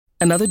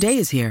Another day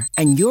is here,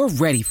 and you're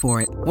ready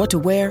for it. What to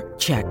wear?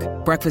 Check.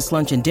 Breakfast,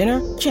 lunch, and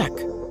dinner? Check.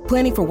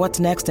 Planning for what's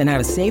next and how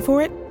to save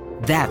for it?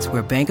 That's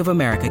where Bank of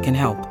America can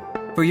help.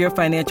 For your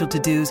financial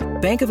to-dos,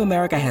 Bank of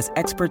America has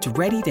experts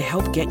ready to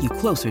help get you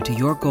closer to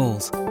your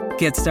goals.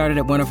 Get started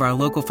at one of our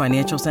local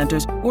financial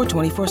centers or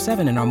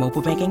 24/7 in our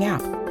mobile banking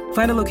app.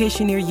 Find a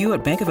location near you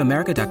at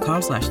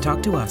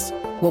bankofamerica.com/talktous.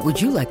 What would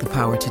you like the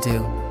power to do?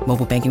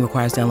 Mobile banking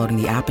requires downloading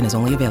the app and is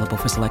only available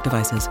for select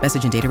devices.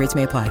 Message and data rates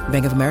may apply.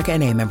 Bank of America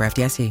N.A., member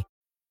FDIC.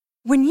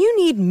 When you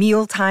need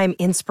mealtime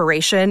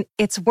inspiration,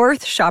 it's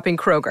worth shopping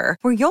Kroger,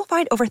 where you'll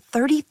find over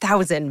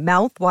 30,000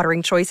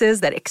 mouth-watering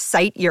choices that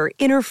excite your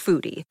inner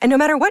foodie. And no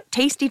matter what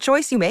tasty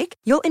choice you make,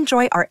 you'll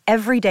enjoy our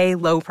everyday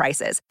low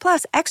prices,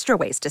 plus extra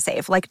ways to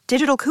save, like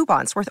digital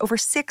coupons worth over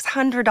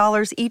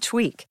 $600 each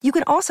week. You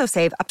can also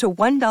save up to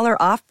 $1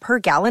 off per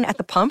gallon at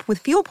the pump with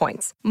fuel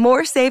points.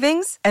 More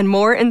savings and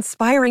more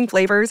inspiring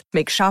flavors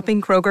make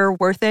shopping Kroger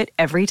worth it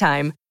every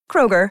time.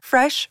 Kroger,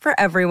 fresh for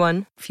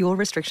everyone. Fuel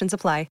restrictions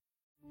apply.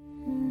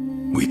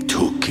 We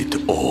took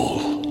it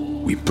all.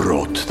 We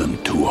brought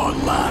them to our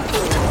land.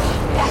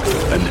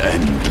 An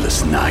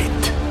endless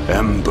night,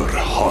 ember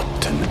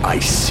hot and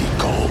icy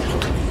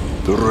cold.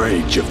 The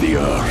rage of the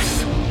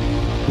earth.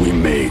 We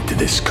made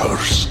this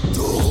curse.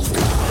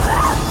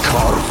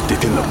 Carved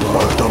it in the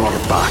blood on our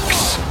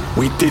backs.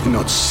 We did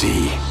not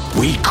see.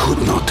 We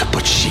could not,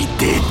 but she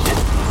did.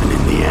 And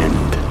in the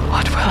end...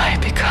 What will I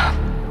become?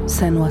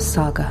 Senua's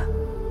Saga.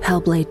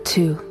 Hellblade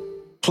 2.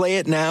 Play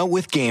it now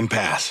with Game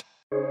Pass.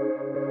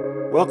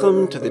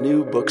 Welcome to the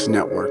New Books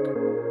Network.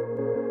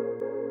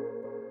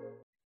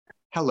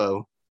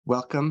 Hello,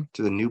 welcome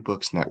to the New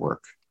Books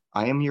Network.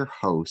 I am your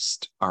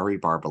host, Ari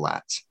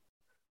Barbalat.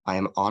 I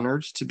am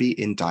honored to be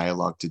in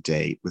dialogue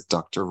today with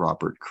Dr.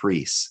 Robert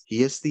Crease.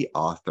 He is the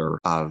author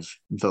of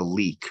The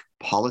Leak: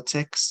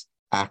 Politics,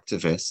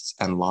 Activists,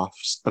 and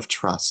Loss of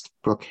Trust,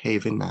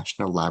 Brookhaven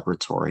National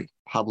Laboratory,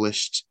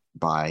 published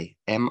by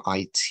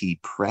MIT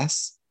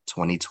Press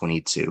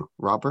 2022.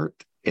 Robert,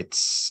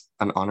 it's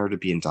an honor to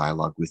be in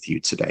dialogue with you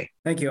today.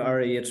 Thank you,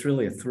 Ari. It's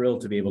really a thrill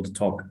to be able to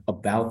talk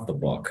about the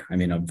book. I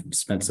mean, I've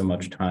spent so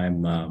much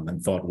time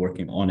and thought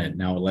working on it.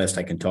 Now, at last,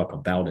 I can talk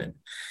about it.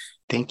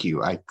 Thank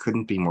you. I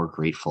couldn't be more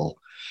grateful.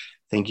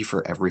 Thank you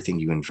for everything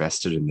you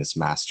invested in this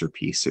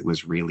masterpiece. It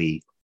was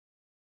really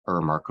a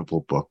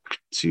remarkable book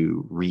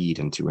to read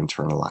and to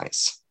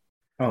internalize.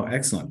 Oh,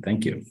 excellent.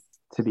 Thank you.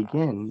 To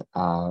begin,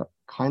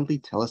 kindly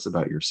tell us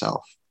about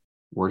yourself.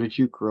 Where did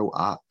you grow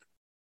up?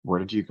 Where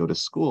did you go to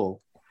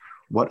school?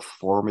 What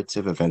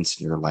formative events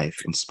in your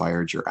life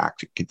inspired your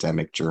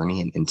academic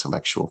journey and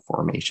intellectual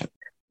formation?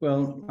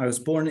 Well, I was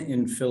born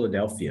in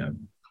Philadelphia,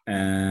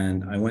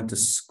 and I went to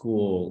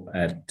school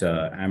at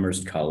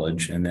Amherst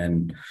College and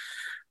then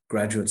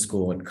graduate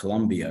school at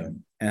Columbia.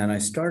 And I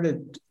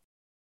started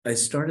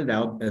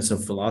out as a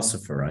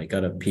philosopher. I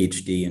got a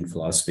PhD in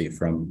philosophy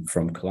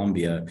from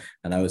Columbia,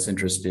 and I was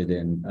interested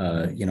in,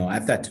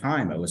 at that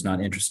time, I was not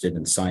interested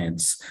in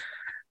science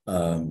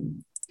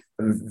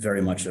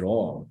very much at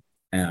all.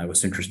 And I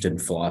was interested in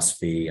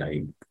philosophy.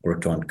 I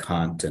worked on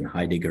Kant and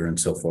Heidegger and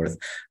so forth.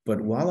 But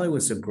while I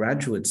was a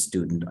graduate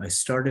student, I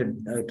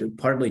started,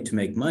 partly to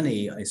make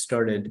money, I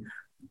started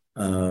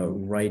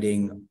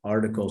writing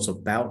articles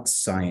about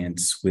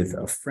science with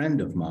a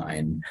friend of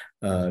mine,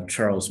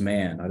 Charles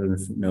Mann. I don't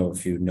know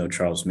if you know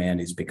Charles Mann.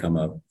 He's become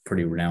a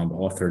pretty renowned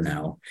author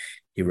now.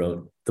 He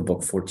wrote the book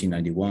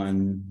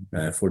 1491,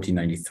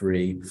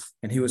 1493,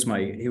 and he was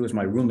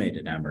my roommate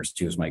at Amherst.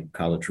 He was my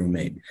college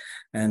roommate,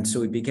 and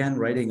so we began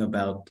writing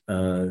about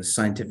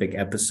scientific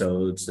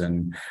episodes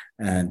and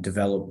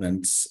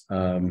developments,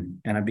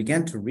 and I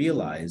began to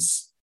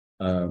realize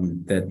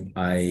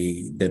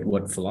that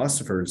what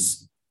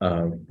philosophers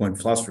when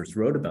philosophers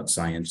wrote about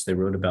science, they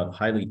wrote about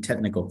highly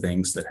technical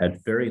things that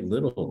had very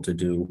little to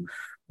do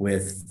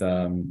with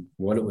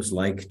what it was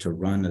like to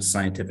run a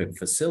scientific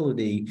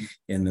facility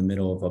in the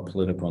middle of a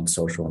political and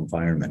social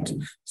environment.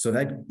 So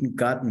that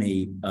got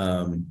me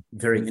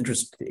very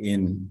interested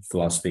in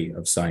philosophy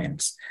of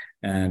science.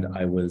 And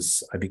I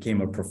became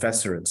a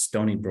professor at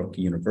Stony Brook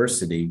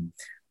University,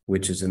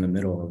 which is in the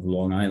middle of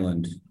Long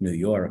Island, New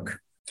York.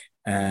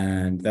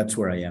 And that's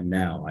where I am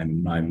now.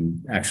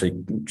 I'm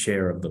actually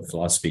chair of the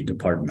philosophy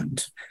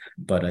department,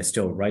 but I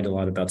still write a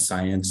lot about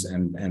science.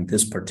 And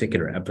this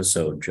particular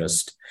episode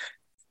just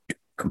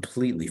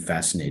completely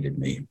fascinated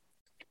me.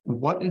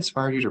 What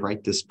inspired you to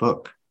write this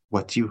book?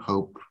 What do you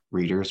hope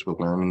readers will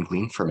learn and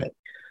glean from it?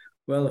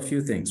 Well, a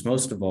few things.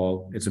 Most of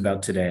all, it's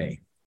about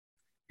today.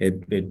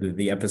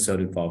 The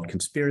episode involved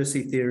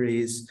conspiracy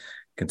theories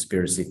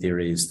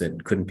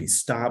that couldn't be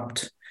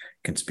stopped,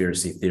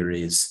 conspiracy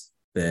theories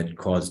that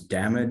caused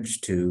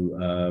damage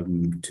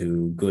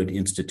to good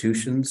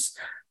institutions,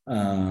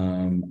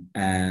 and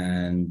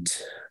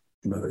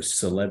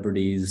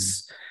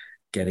celebrities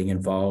getting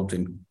involved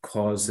in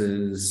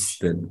causes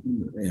that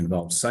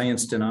involve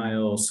science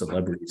denial,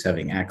 celebrities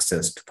having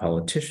access to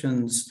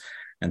politicians,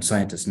 and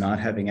scientists not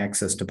having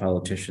access to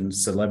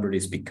politicians,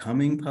 celebrities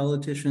becoming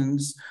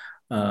politicians.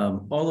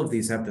 All of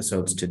these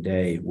episodes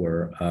today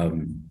were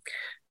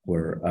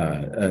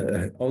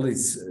all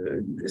these,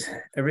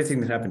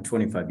 everything that happened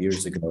 25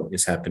 years ago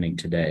is happening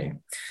today.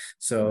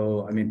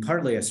 So, I mean,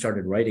 partly I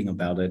started writing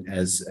about it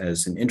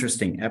as an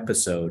interesting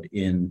episode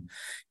in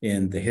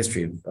the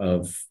history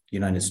of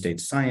United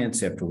States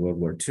science after World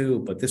War II.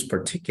 But this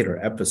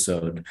particular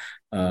episode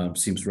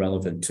seems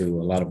relevant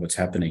to a lot of what's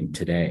happening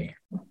today.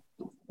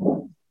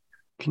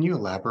 Can you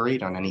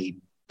elaborate on any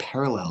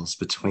parallels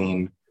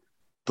between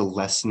the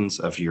lessons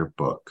of your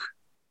book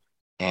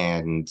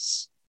and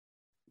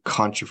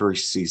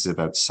controversies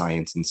about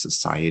science and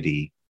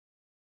society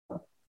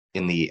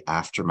in the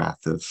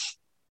aftermath of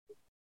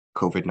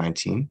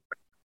COVID-19?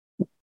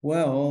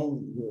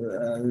 Well,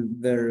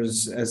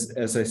 there's,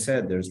 as I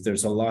said,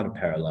 there's a lot of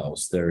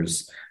parallels.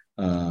 There's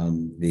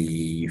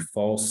the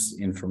false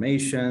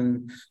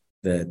information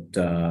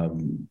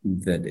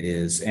that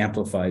is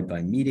amplified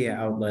by media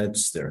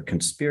outlets. There are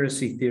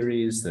conspiracy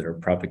theories that are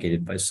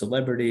propagated by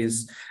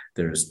celebrities.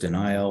 There's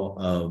denial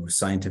of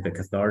scientific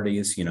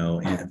authorities.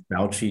 And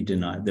Fauci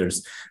denied.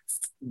 There's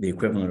the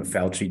equivalent of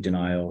Fauci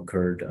denial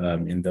occurred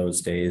in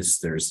those days.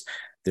 There's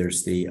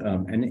the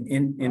and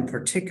in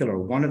particular,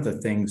 one of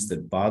the things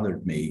that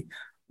bothered me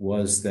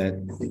was that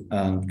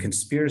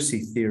conspiracy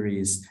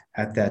theories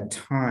at that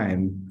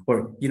time,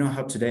 or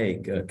how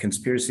today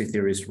conspiracy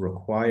theories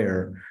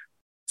require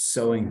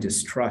sowing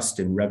distrust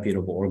in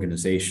reputable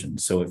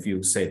organizations. So if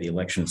you say the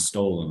election is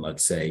stolen,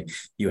 let's say,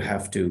 you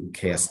have to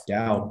cast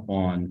doubt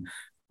on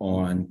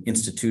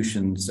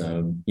institutions.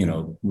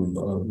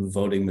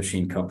 Voting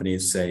machine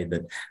companies say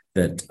that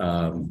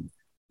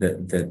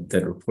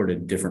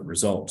reported different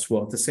results.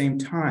 Well, at the same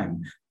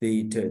time,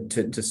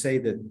 to say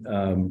that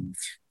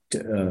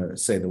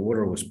say the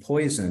water was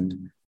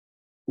poisoned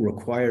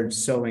required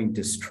sowing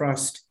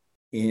distrust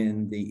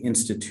in the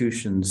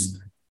institutions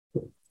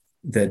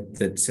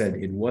that said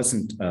it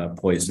wasn't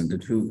poisoned,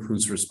 and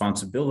whose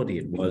responsibility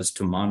it was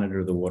to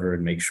monitor the water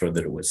and make sure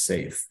that it was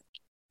safe.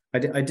 I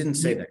didn't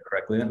say that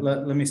correctly.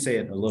 Let me say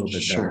it a little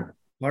bit better.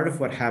 Part of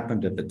what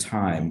happened at the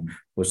time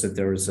was that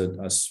there was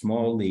a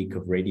small leak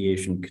of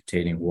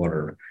radiation-containing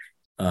water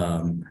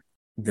that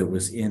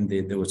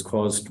was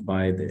caused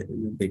by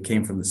that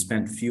came from the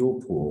spent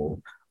fuel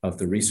pool of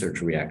the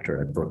research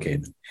reactor at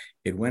Brookhaven.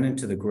 It went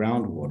into the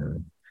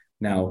groundwater.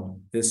 Now,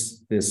 the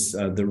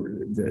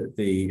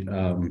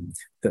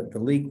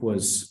leak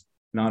was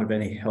not of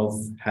any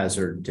health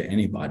hazard to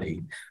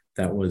anybody.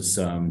 That was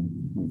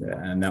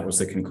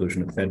the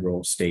conclusion of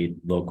federal, state,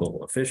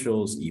 local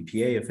officials,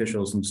 EPA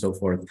officials, and so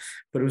forth.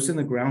 But it was in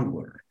the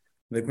groundwater.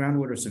 The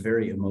groundwater is a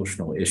very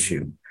emotional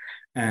issue,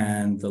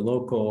 and the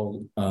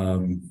local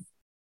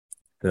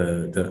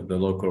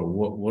local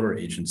water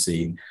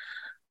agency,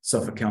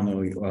 Suffolk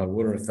County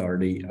Water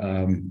Authority,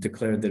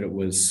 declared that it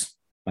was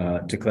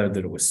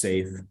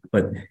safe,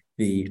 but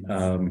the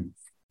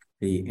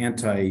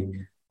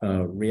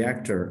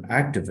anti-reactor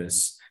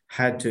activists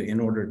had to, in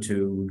order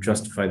to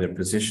justify their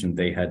position,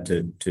 they had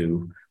to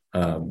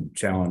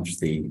challenge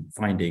the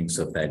findings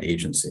of that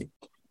agency.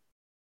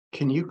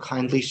 Can you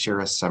kindly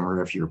share a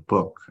summary of your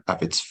book,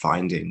 of its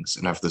findings,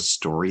 and of the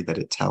story that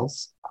it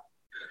tells?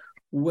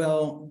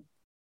 Well,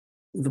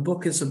 the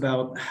book is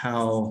about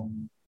how,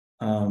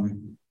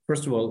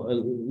 first of all,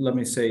 let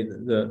me say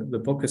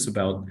the book is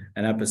about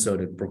an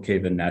episode at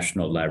Brookhaven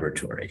National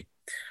Laboratory.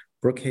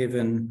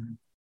 Brookhaven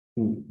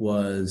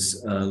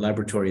was a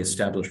laboratory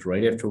established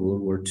right after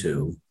World War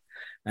II,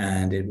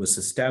 and it was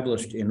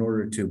established in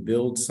order to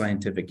build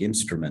scientific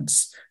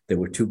instruments that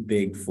were too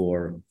big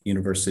for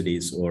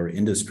universities or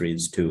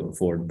industries to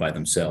afford by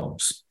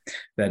themselves.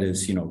 That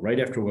is, right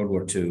after World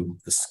War II,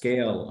 the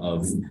scale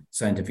of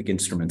scientific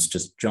instruments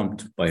just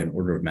jumped by an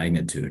order of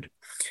magnitude.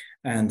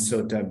 And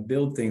so to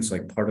build things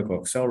like particle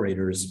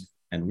accelerators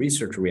and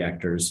research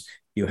reactors,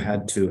 you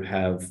had to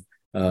have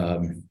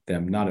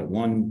them not at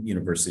one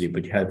university,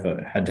 but you had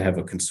to have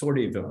a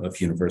consortium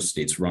of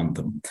universities run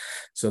them.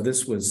 So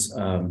this was,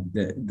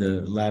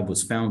 the lab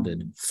was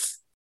founded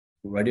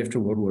right after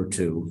World War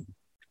II.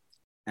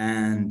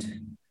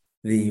 And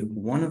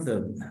one of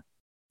the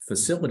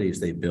facilities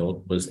they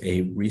built was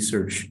a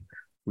research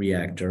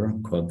reactor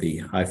called the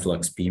high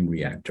flux beam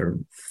reactor.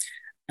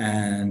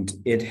 And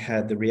it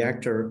had the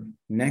reactor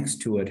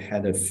next to it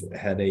had a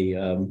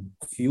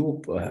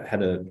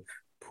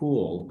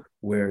pool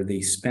where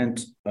the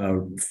spent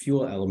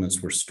fuel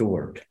elements were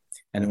stored.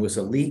 And it was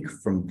a leak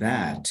from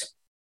that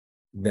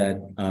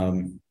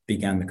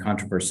began the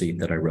controversy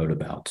that I wrote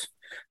about.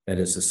 That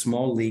is, a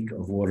small leak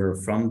of water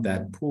from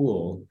that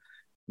pool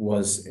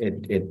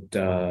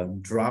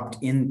dropped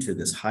into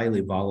this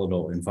highly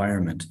volatile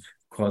environment,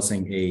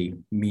 causing a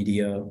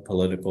media,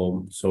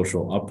 political,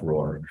 social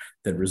uproar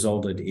that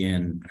resulted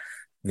in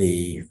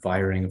the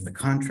firing of the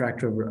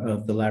contractor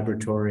of the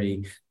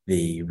laboratory,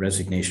 the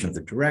resignation of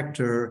the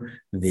director,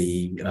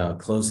 the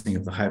closing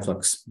of the high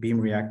flux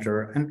beam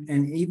reactor,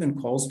 and even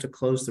calls to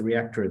close the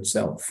reactor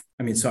itself.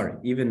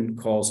 Even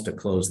calls to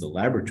close the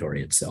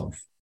laboratory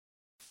itself.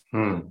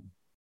 How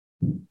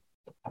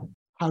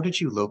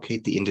did you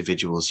locate the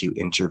individuals you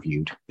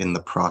interviewed in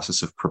the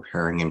process of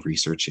preparing and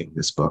researching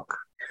this book?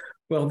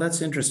 Well,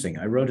 that's interesting.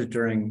 I wrote it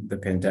during the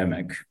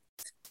pandemic,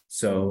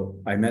 so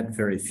I met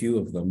very few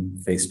of them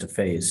face to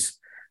face.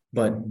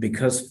 But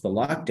because of the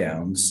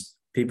lockdowns,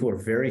 people were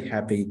very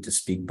happy to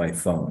speak by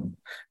phone.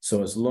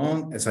 So as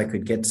long as I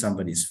could get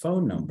somebody's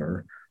phone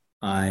number,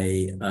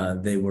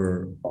 they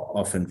were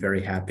often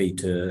very happy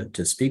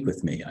to speak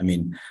with me. I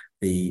mean,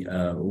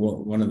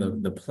 one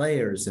of the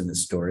players in the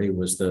story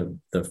was the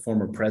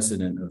former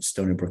president of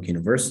Stony Brook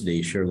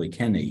University, Shirley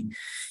Kenny.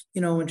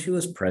 When she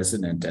was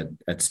president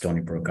at Stony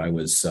Brook, I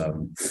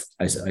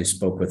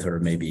spoke with her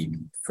maybe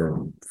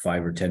for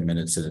 5 or 10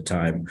 minutes at a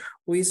time.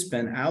 We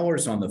spent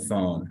hours on the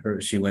phone.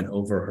 She went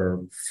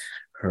over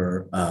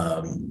her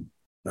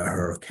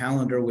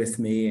calendar with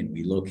me, and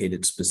we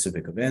located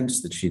specific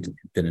events that she'd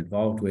been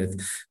involved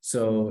with.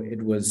 So it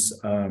was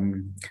a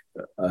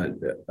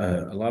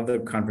lot of the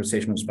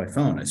conversation was by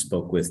phone. I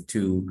spoke with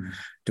two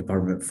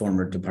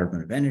former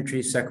Department of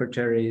Energy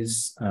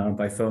secretaries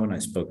by phone. I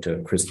spoke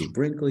to Christy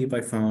Brinkley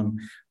by phone.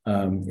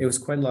 It was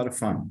quite a lot of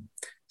fun.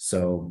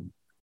 So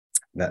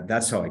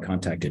that's how I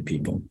contacted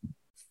people.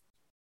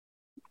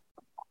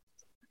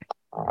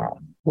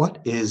 What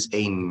is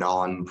a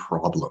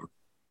non-problem?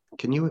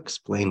 Can you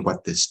explain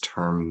what this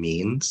term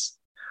means?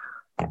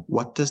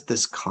 What does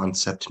this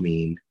concept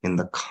mean in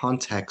the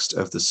context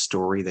of the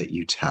story that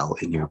you tell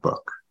in your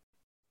book?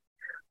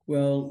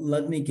 Well,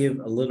 let me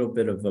give a little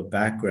bit of a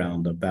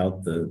background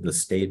about the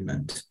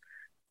statement.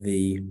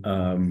 There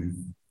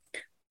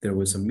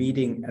was a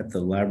meeting at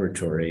the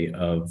laboratory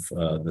of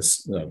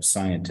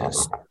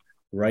scientists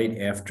right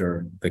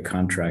after the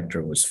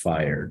contractor was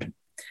fired.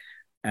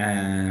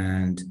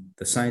 And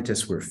the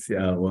scientists were,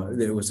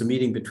 there was a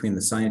meeting between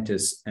the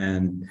scientists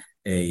and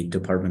a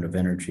Department of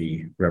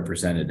Energy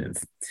representative.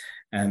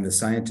 And the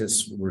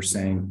scientists were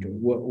saying,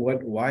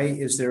 why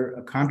is there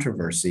a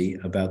controversy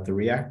about the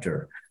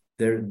reactor?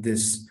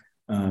 It's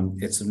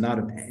not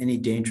of any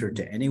danger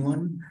to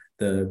anyone.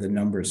 The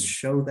numbers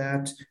show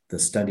that, the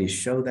studies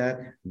show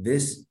that.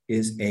 This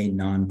is a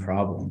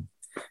non-problem.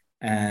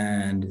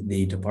 And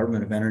the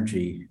Department of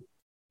Energy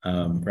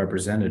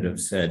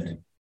representative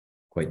said,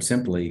 quite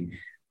simply,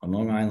 on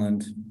Long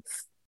Island,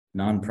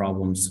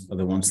 non-problems are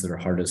the ones that are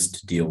hardest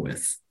to deal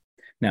with.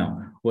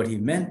 Now, what he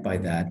meant by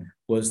that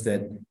was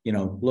that,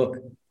 look,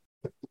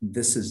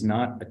 this is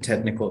not a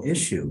technical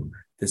issue.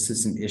 This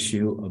is an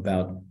issue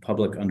about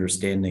public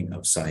understanding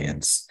of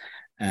science.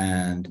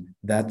 And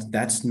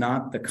that's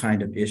not the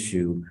kind of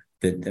issue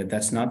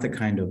that's not the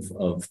kind of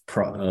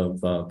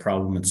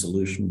problem and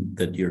solution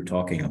that you're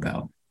talking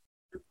about.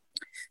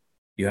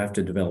 You have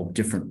to develop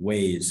different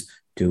ways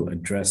to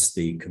address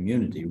the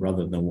community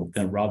rather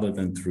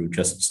than through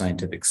just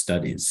scientific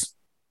studies.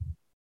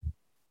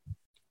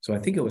 So I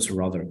think it was a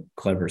rather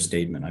clever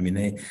statement. I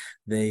mean,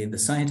 the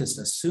scientists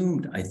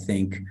assumed, I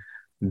think,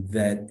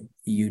 that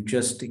you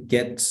just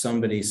get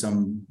somebody,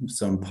 some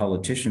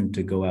politician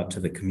to go out to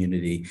the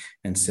community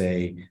and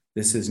say,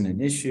 this isn't an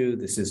issue,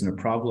 this isn't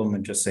a problem,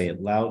 and just say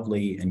it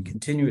loudly and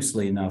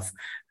continuously enough,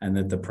 and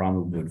that the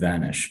problem would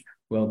vanish.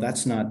 Well,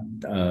 that's not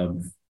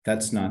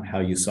how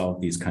you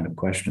solve these kind of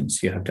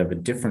questions. You have to have a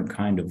different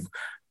kind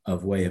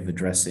of way of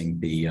addressing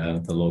the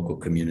local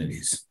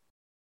communities.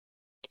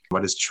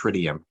 What is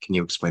tritium? Can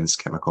you explain its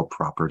chemical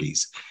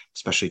properties,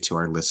 especially to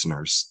our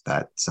listeners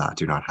that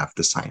do not have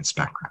the science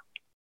background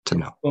to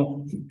know?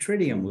 Well,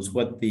 tritium was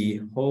what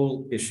the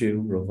whole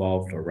issue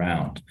revolved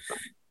around.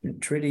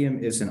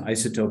 Tritium is an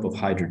isotope of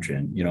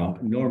hydrogen.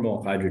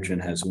 Normal hydrogen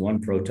has one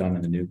proton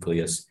in the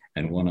nucleus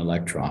and one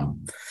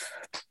electron.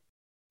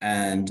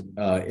 And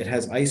it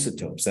has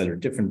isotopes that are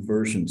different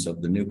versions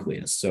of the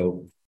nucleus.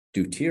 So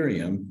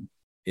deuterium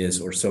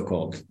or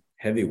so-called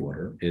heavy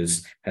water,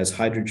 has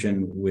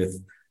hydrogen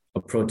with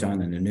a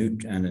proton and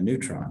a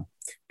neutron.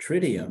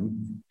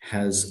 Tritium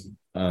has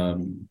a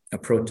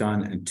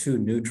proton and two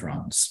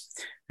neutrons.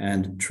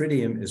 And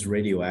tritium is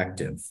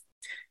radioactive.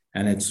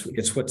 And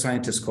it's what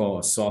scientists call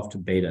a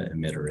soft beta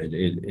emitter.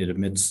 It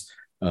emits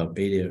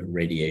beta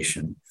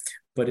radiation.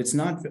 But it's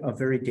not a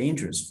very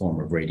dangerous form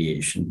of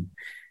radiation.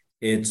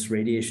 Its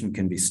radiation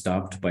can be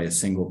stopped by a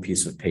single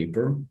piece of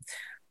paper,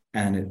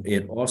 and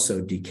it also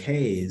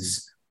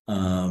decays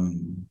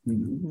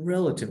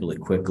relatively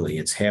quickly.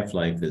 Its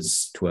half-life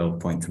is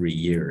 12.3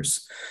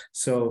 years.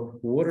 So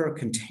water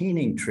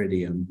containing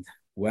tritium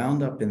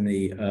wound up in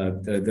the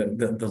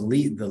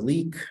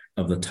leak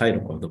of the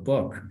title of the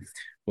book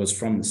was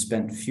from the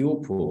spent fuel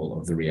pool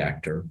of the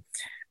reactor,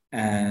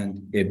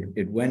 and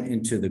it went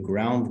into the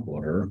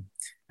groundwater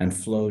and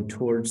flowed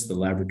towards the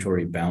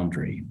laboratory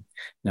boundary.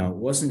 Now, it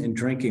wasn't in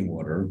drinking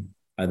water,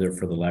 either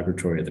for the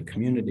laboratory or the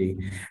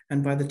community,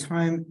 and by the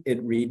time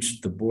it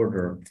reached the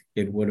border,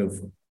 it would have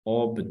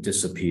all but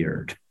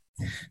disappeared.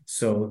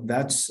 So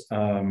that's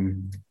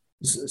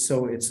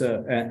so it's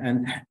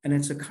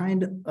it's a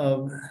kind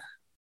of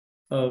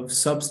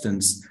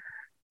substance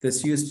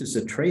that's used as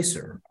a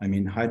tracer. I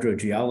mean,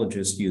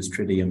 hydrogeologists use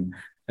tritium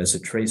as a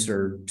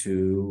tracer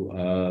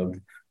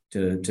to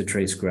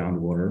trace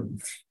groundwater.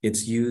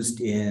 It's used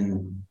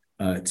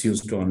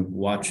on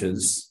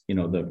watches,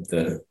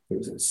 the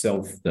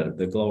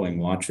glowing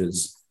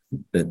watches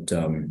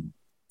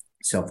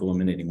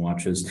self-illuminating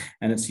watches,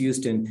 and it's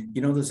used in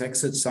those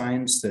exit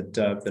signs that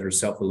are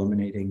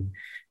self-illuminating.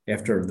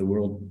 After the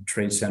World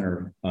Trade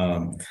Center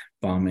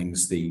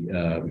bombings,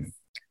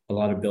 a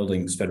lot of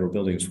buildings, federal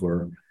buildings,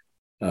 were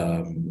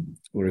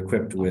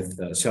equipped with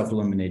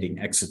self-illuminating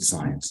exit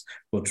signs.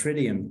 Well,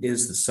 tritium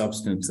is the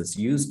substance that's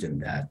used in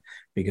that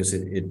because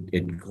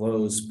it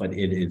glows, but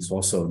it is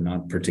also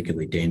not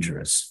particularly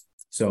dangerous.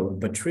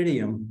 But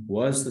tritium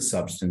was the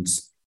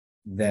substance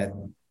that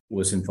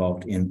was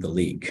involved in the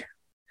leak.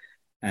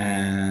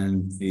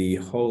 And the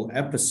whole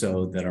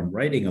episode that I'm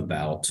writing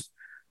about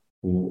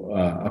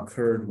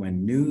occurred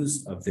when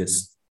news of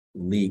this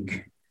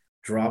leak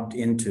dropped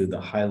into the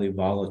highly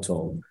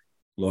volatile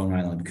Long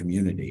Island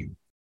community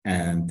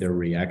and their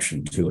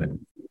reaction to it.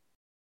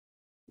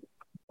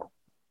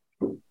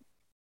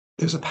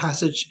 There's a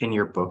passage in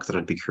your book that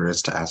I'd be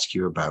curious to ask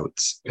you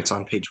about. It's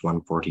on page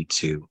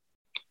 142.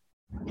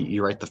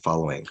 You write the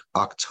following: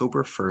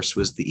 October 1st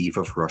was the eve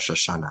of Rosh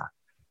Hashanah,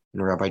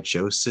 and Rabbi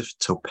Joseph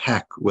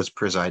Topek was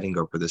presiding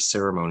over the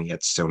ceremony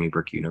at Stony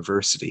Brook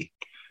University.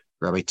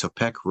 Rabbi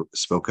Topek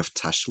spoke of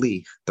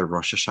Tashlich, the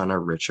Rosh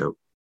Hashanah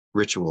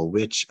ritual,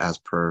 which, as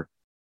per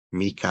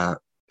Micah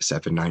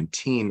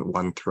 7:19,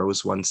 one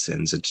throws one's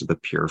sins into the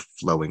pure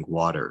flowing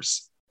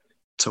waters.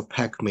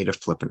 Topek made a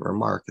flippant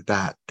remark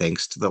that,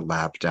 thanks to the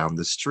lab down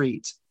the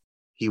street,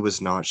 he was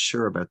not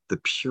sure about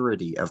the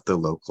purity of the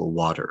local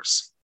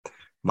waters.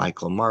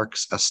 Michael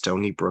Marks, a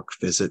Stony Brook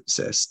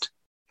physicist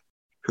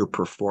who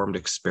performed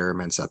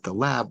experiments at the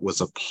lab,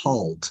 was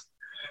appalled,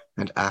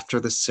 and after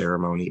the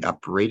ceremony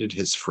upbraided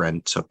his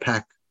friend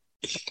Topek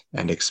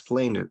and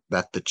explained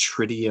that the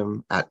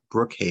tritium at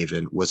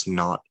Brookhaven was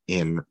not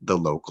in the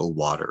local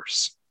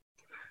waters.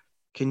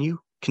 Can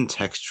you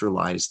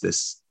contextualize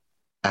this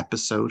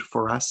episode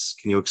for us?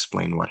 Can you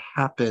explain what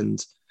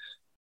happened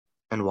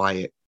and why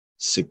it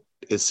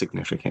is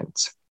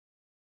significant?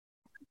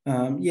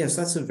 Yes,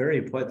 I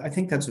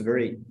think that's a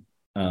very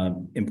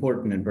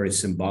important and very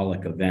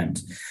symbolic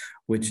event,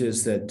 which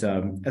is that,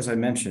 as I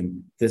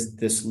mentioned,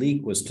 this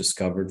leak was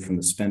discovered from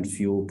the spent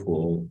fuel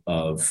pool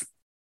of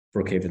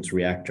Brookhaven's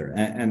reactor.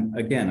 And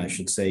again, I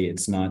should say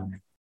it's not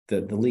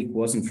that the leak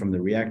wasn't from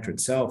the reactor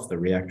itself. The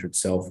research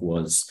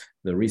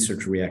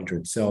reactor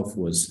itself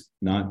was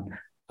not,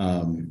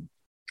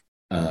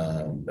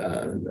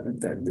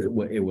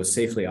 it was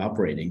safely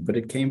operating, but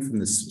it came from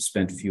the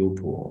spent fuel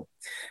pool.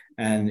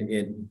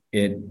 And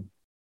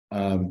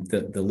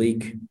the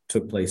leak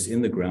took place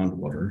in the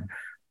groundwater,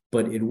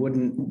 but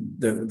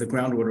the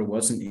groundwater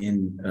wasn't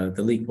in,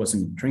 the leak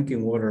wasn't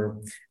drinking water,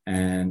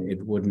 and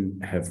it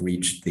wouldn't have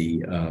reached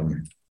the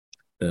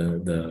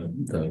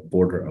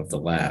border of the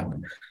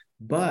lab.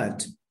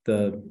 But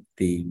the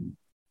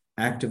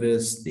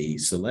activists, the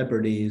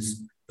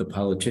celebrities, the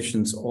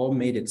politicians all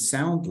made it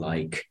sound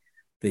like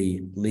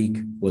the leak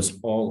was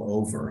all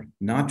over,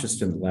 not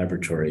just in the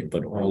laboratory,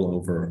 but all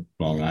over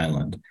Long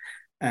Island.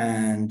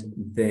 And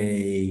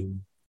they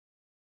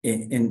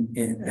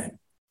it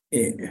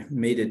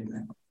made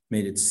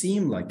it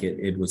seem like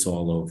it was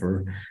all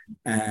over.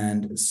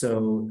 And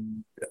so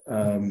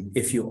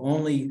if you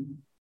only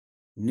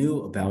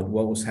knew about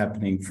what was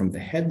happening from the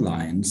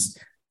headlines,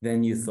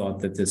 then you thought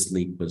that this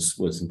leak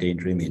was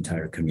endangering the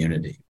entire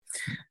community.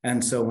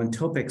 And so when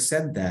Topek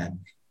said that,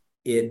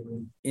 it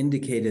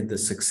indicated the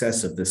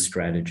success of this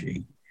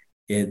strategy.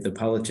 The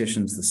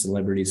politicians, the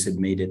celebrities had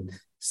made it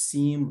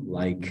seem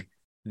like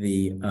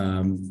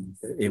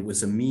it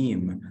was a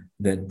meme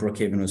that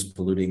Brookhaven was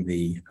polluting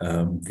the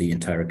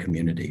entire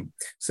community.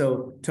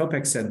 So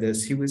Topek said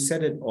this. He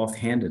said it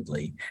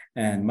offhandedly,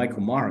 and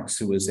Michael Marks,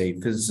 who was a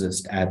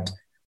physicist at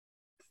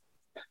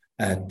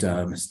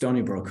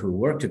Stony Brook, who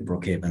worked at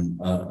Brookhaven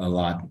a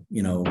lot,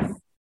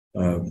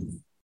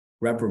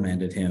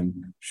 reprimanded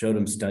him, showed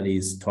him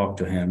studies, talked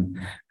to him,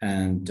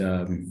 and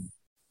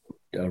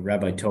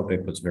Rabbi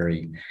Topek was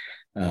very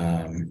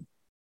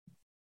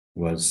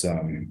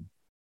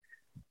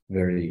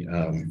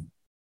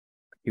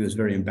he was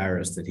very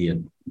embarrassed that he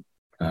had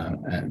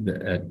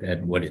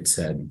at what it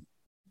said.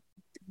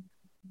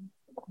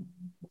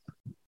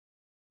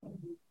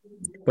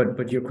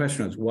 But your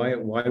question was why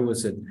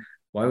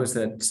was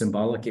that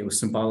symbolic? It was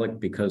symbolic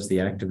because the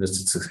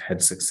activists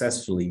had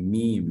successfully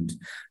memed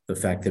the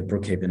fact that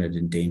Brookhaven had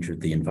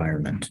endangered the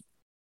environment.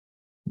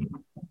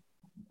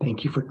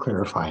 Thank you for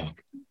clarifying.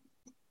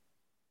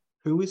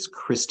 Who is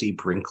Christie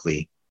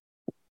Brinkley?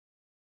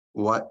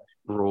 What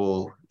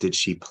role did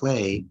she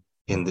play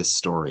in this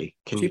story?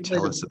 Can you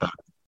tell us about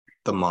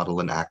the model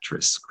and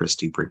actress,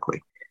 Christie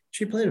Brinkley?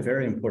 She played a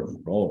very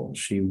important role.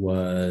 She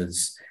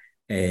wasn't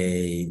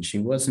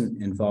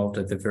involved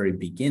at the very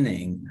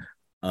beginning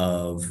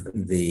of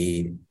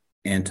the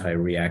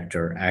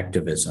anti-reactor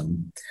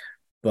activism,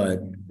 but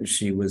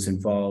she was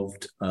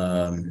involved.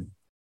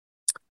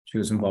 She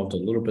was involved a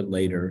little bit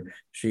later.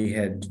 She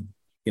had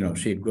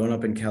grown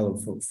up in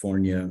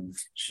California.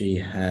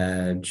 She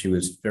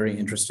was very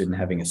interested in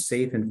having a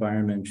safe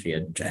environment. She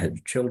had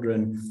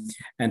children,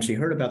 and she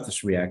heard about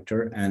this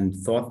reactor and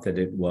thought that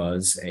it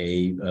was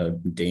a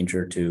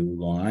danger to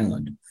Long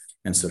Island.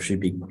 And so she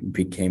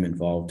became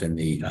involved in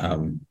the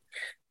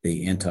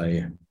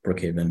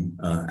anti-Brookhaven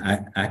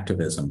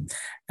activism.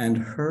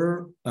 And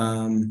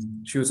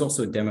she was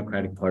also a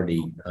Democratic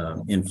Party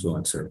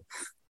influencer.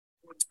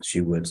 She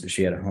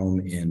had a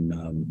home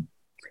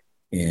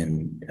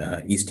in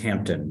East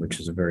Hampton, which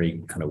is a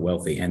very kind of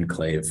wealthy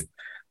enclave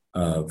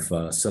of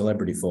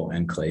celebrity-full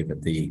enclave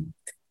at the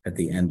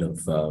end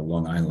of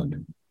Long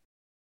Island.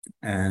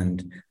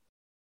 And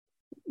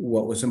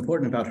what was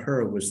important about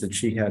her was that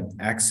she had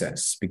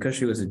access. Because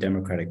she was a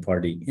Democratic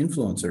Party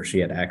influencer, she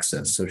had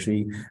access. So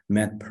she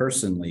met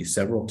personally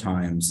several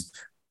times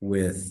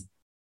with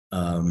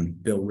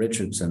Bill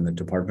Richardson, the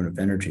Department of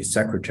Energy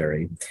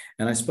secretary.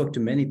 And I spoke to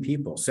many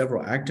people,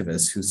 several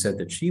activists, who said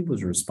that she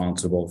was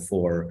responsible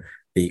for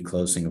the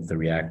closing of the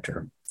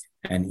reactor.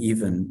 And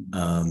even,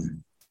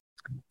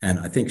 and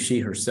I think she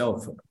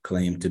herself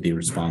claimed to be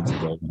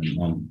responsible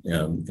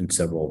in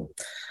several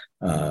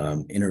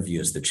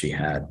interviews that she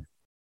had.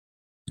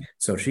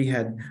 So she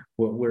had,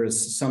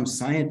 whereas some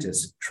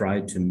scientists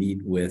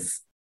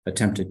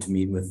attempted to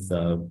meet with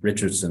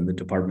Richardson, the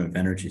Department of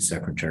Energy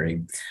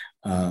secretary,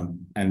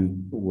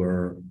 and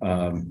were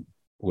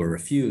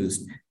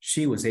refused,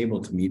 she was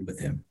able to meet with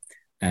him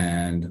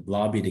and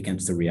lobbied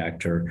against the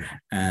reactor.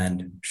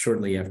 And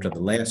shortly after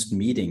the last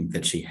meeting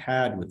that she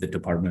had with the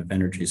Department of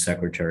Energy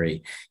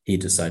secretary, he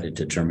decided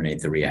to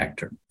terminate the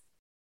reactor.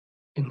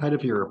 In light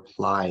of your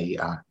reply,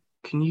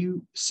 can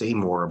you say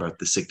more about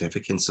the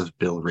significance of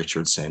Bill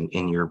Richardson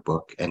in your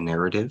book and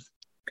narrative?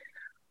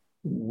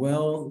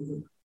 Well,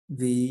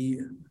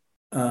 when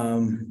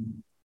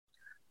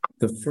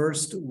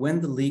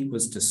the leak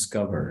was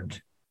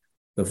discovered,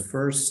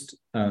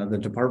 the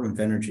Department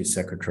of Energy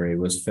secretary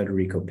was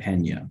Federico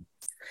Pena.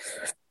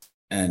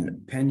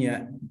 And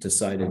Pena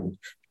decided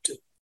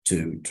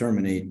to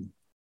terminate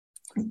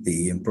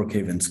the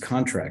Brookhaven's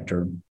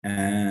contractor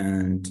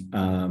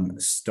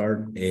and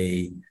start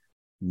a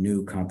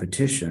new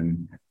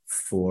competition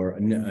for a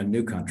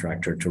new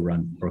contractor to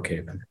run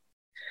Brookhaven.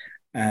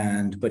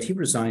 But he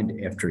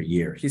resigned after a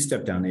year. He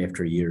stepped down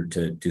after a year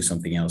to do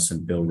something else,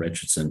 and Bill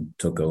Richardson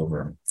took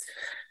over.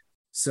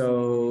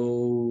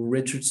 So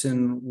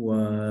Richardson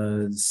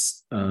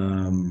was,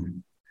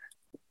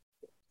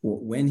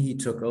 when he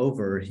took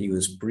over, he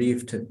was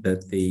briefed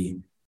that the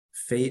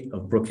fate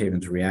of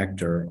Brookhaven's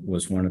reactor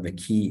was one of the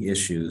key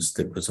issues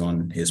that was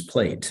on his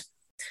plate.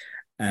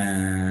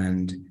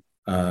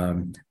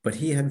 But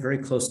he had very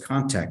close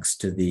contacts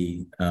to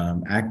the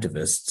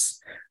activists.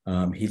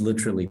 He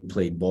literally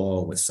played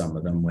ball with some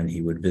of them when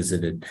he would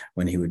visit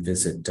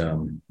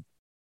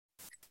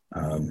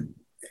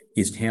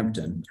East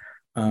Hampton.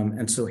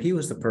 And so he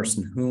was the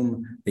person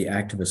whom the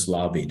activists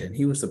lobbied, and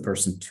he was the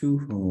person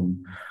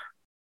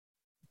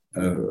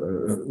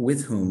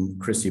with whom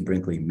Christie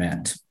Brinkley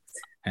met.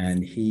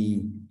 And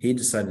he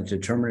decided to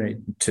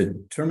terminate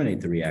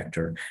the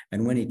reactor.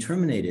 And when he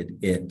terminated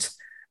it,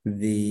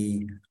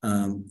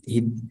 one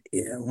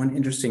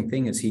interesting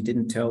thing is he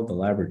didn't tell the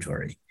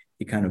laboratory.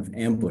 He kind of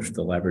ambushed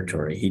the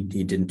laboratory. He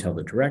didn't tell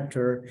the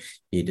director.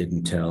 He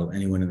didn't tell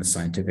anyone in the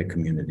scientific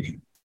community.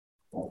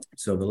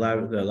 So the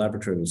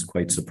laboratory was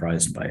quite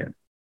surprised by it.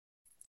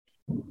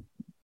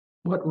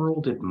 What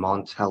role did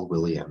Montel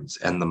Williams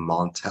and the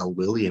Montel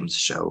Williams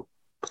Show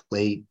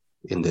play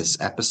in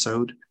this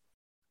episode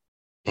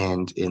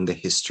and in the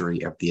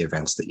history of the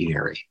events that you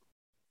narrate?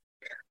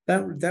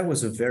 That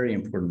was a very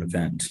important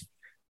event.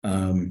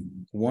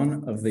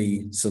 One of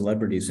the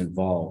celebrities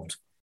involved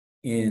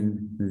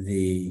in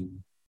the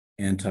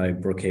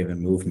anti-Brookhaven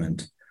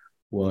movement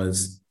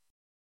was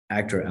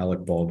actor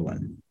Alec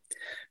Baldwin.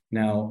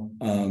 Now,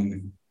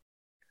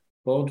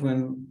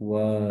 Baldwin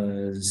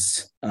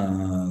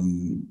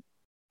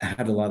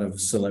had a lot of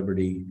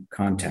celebrity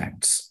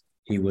contacts.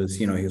 He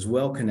was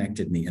well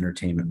connected in the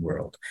entertainment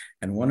world,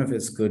 and one of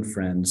his good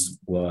friends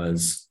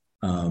was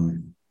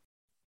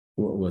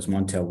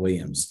Montel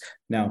Williams.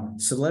 Now,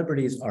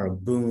 celebrities are a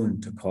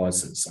boon to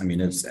causes. I mean,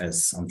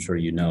 as I'm sure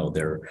you know,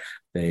 they're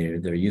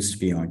used to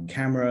being on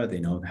camera. They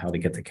know how to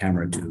get the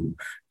camera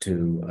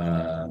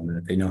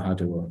they know how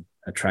to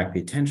attract the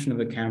attention of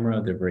the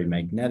camera. They're very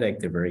magnetic.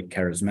 They're very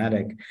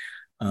charismatic.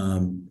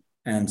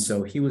 And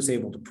so he was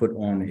able to put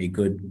on a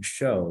good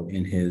show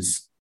in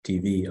his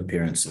TV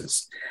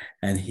appearances.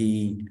 And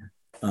he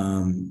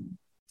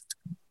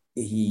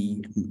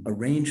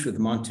arranged with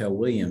Montel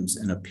Williams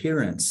an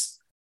appearance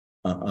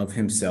of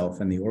himself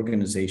and the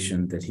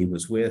organization that he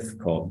was with,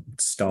 called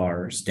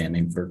STAR,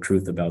 standing for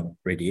Truth About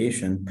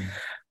Radiation.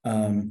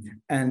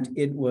 And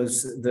it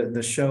was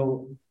the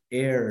show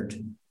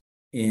aired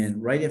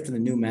right after the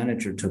new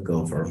manager took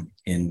over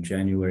in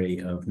January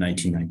of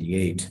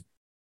 1998.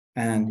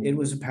 And it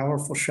was a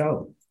powerful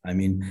show. I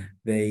mean,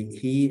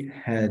 he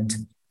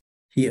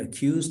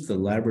accused the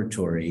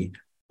laboratory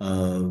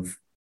of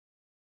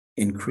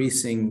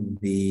increasing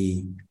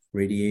the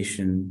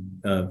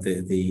radiation of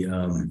the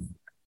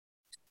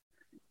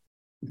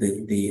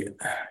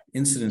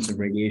incidence of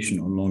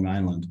radiation on Long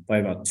Island by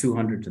about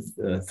 200 to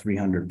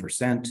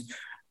 300%,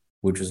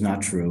 which was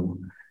not true.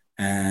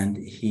 And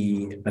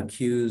he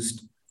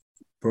accused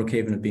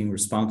Brookhaven of being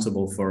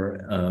responsible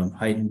for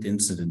heightened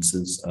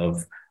incidences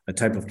of a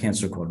type of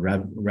cancer called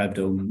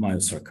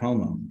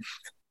rhabdomyosarcoma,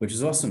 which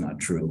is also not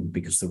true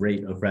because the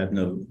rate of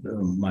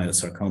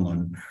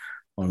rhabdomyosarcoma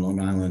on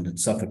Long Island and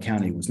Suffolk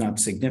County was not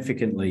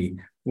significantly,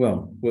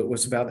 well, it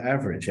was about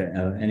average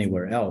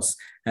anywhere else.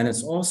 And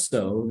it's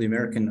also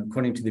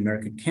according to the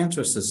American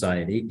Cancer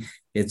Society,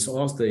 it's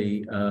also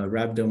the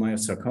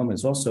rhabdomyosarcoma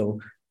is also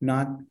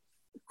not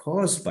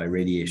caused by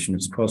radiation.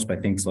 It's caused by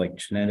things like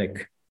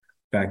genetic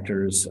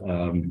factors,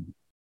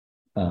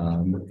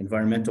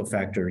 environmental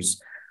factors.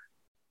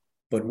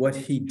 But what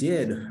he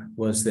did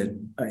was that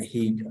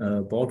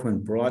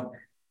Baldwin brought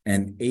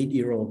an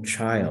 8-year-old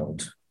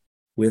child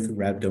with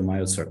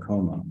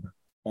rhabdomyosarcoma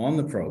on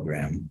the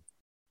program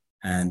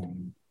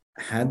and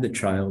had the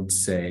child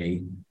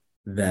say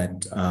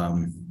that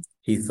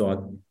he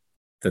thought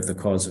that the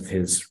cause of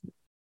his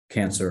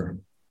cancer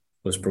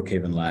was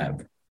Brookhaven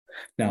Lab.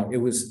 Now, it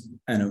was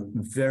a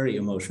very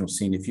emotional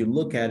scene. If you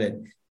look at it,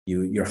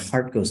 your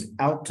heart goes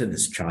out to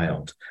this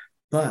child.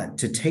 But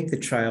to take the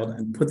child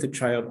and put the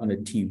child on a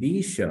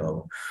TV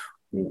show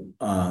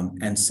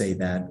and say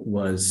that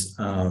was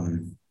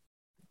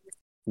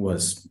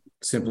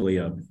simply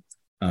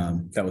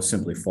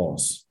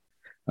false.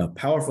 A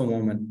powerful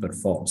moment, but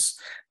false.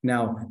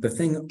 Now, the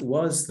thing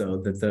was, though,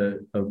 that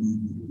the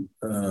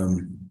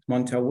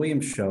Montel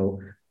Williams show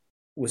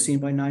was seen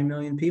by 9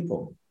 million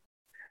people.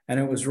 And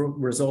it was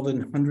resulted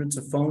in hundreds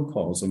of phone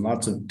calls and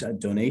lots of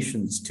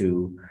donations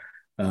to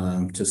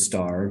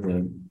STAR,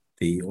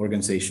 the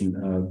organization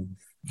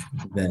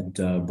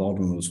that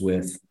Baldwin was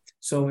with.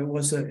 So it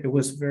was a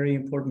very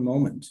important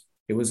moment.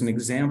 It was an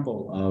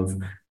example of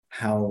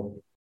how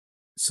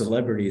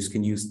celebrities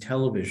can use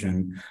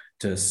television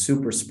to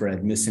super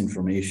spread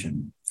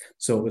misinformation.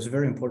 So it was a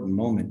very important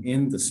moment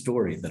in the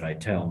story that I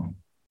tell.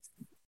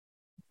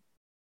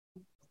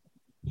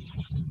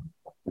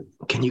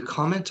 Can you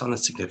comment on the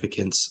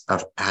significance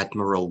of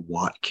Admiral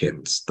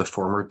Watkins, the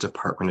former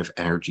Department of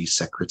Energy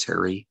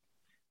Secretary,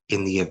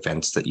 in the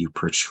events that you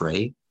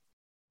portray?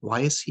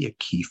 Why is he a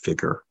key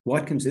figure?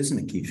 Watkins isn't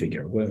a key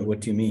figure. What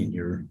do you mean?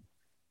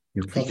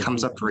 He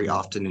comes up very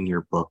often in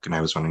your book, and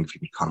I was wondering if you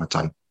could comment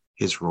on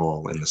his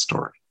role in the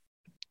story.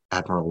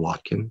 Admiral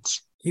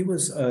Watkins. He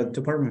was a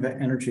Department of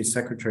Energy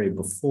Secretary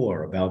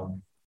before, about,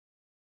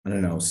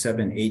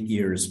 7-8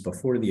 years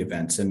before the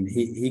events. And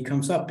he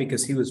comes up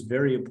because he was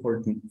very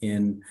important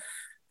in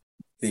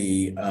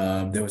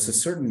there was a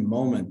certain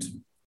moment.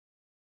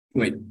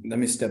 Wait, let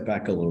me step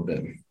back a little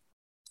bit.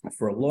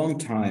 For a long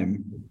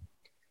time,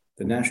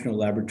 the national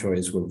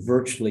laboratories were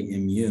virtually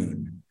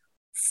immune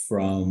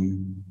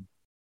from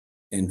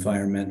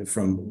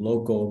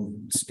local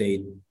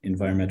state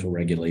environmental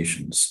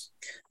regulations.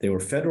 They were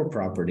federal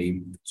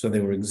property, so they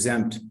were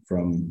exempt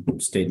from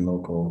state and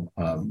local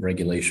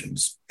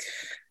regulations.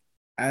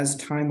 As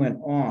time went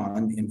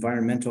on,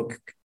 environmental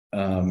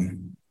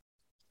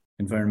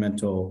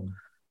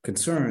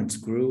concerns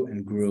grew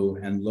and grew,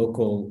 and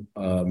local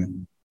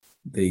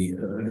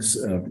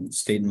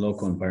state and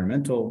local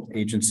environmental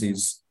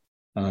agencies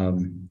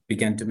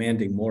began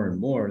demanding more and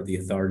more the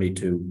authority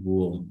to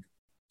rule,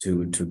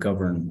 to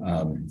govern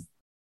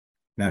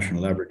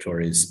national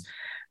laboratories.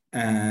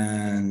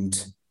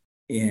 And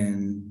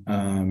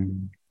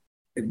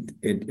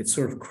it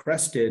sort of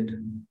crested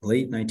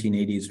late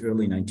 1980s,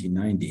 early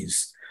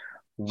 1990s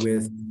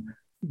with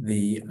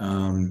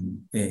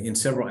in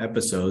several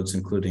episodes,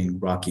 including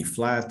Rocky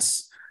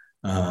Flats,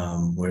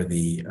 where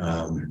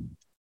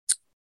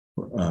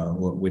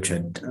which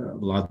had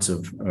lots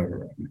of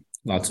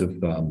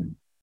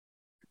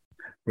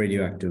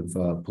radioactive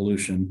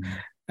pollution.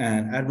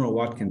 And Admiral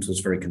Watkins was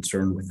very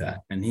concerned with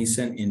that. And he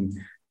sent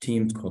in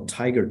teams called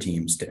Tiger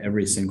teams to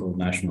every single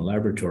national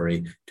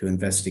laboratory to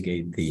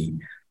investigate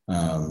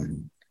how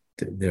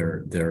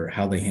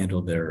they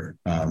handle their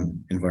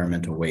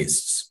environmental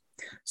wastes.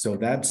 So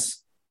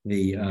that's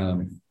his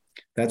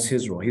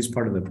role. He's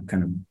part of the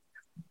kind of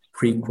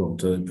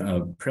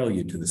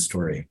prelude to the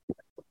story.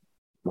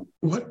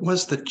 What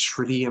was the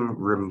tritium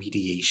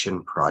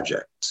remediation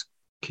project?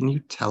 Can you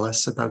tell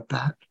us about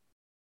that?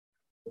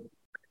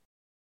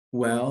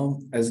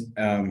 Well, as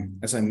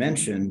I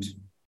mentioned,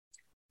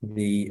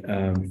 the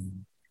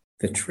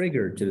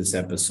trigger to this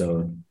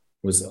episode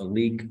was a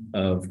leak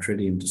of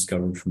tritium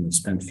discovered from the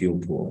spent fuel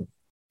pool.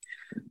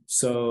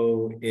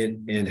 So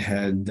it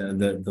had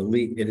the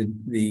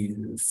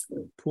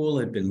pool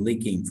had been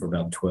leaking for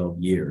about 12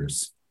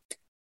 years,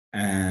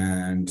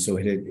 and so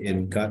it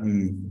had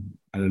gotten,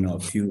 a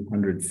few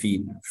hundred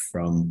feet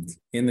from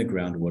in the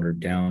groundwater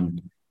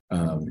down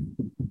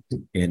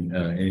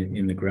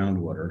in the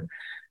groundwater.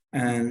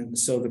 And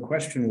so the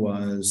question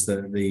was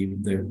as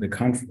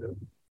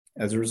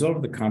a result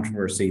of the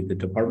controversy, the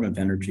Department of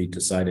Energy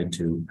decided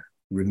to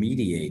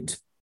remediate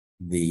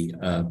the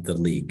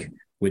leak,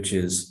 which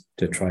is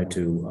to try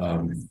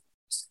to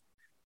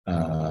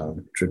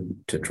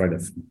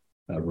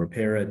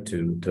repair it,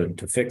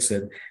 to fix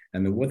it.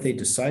 And what they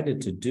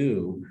decided to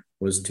do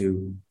was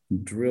to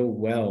drill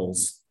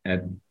wells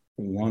at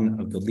one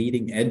of the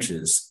leading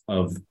edges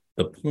of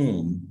the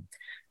plume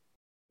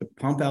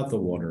pump out the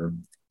water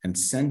and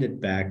send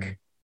it back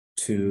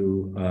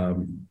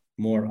to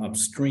more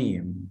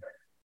upstream,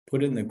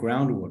 put it in the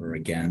groundwater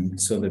again,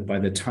 so that by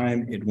the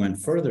time it went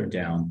further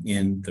down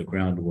in the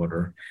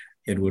groundwater,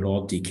 it would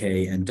all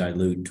decay and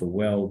dilute to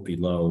well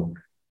below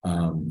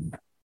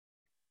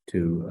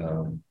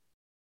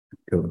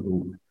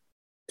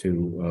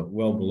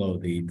well below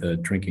the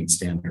drinking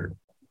standard.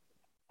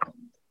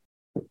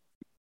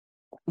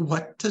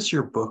 What does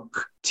your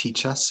book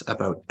teach us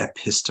about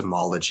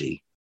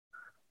epistemology?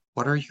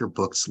 What are your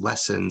book's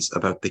lessons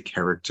about the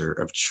character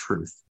of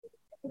truth?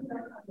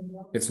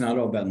 It's not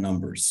all about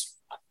numbers.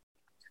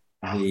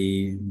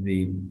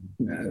 The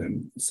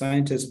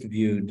scientists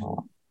viewed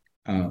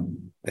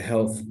the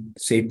health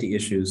safety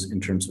issues in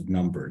terms of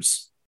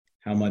numbers.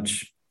 How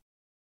much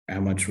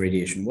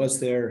radiation was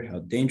there? How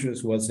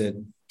dangerous was it?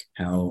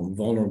 How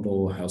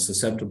vulnerable, how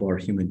susceptible are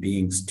human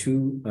beings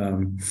to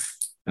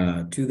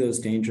those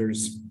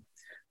dangers?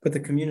 But the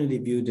community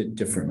viewed it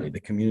differently. The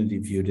community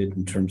viewed it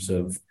in terms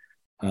of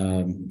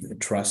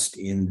trust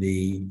in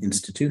the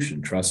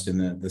institution, trust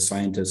in the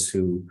scientists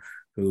who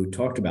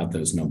talked about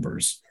those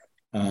numbers.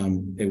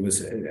 It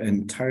was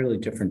entirely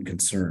different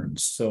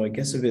concerns. So I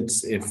guess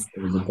if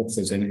the book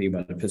says anything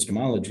about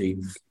epistemology,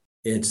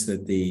 it's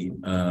that the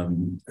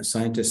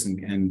scientists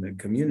and the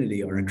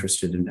community are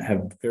interested in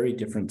have very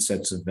different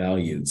sets of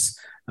values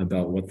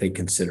about what they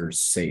consider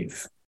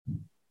safe.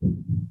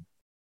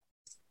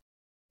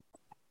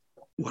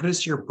 What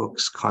is your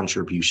book's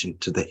contribution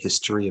to the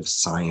history of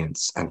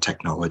science and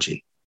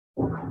technology?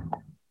 Well,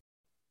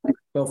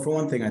 for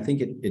one thing, I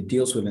think it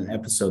deals with an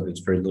episode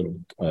that's very little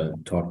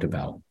talked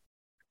about.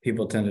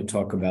 People tend to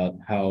talk about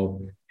how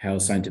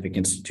scientific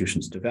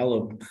institutions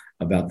develop,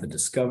 about the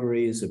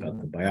discoveries, about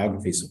the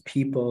biographies of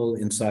people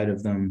inside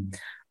of them,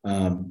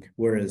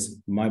 whereas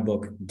my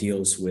book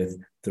deals with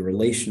the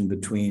relation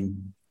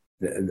between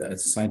the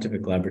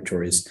scientific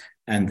laboratories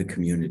and the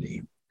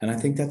community. And I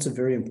think that's a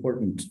very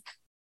important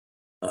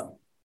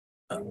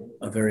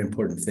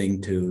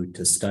thing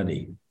to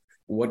study.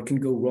 What can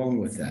go wrong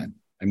with that?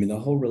 I mean, the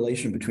whole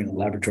relation between a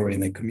laboratory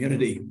and the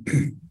community,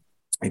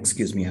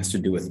 has to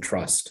do with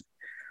trust.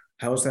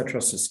 How is that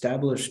trust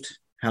established?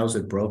 How is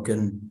it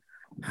broken?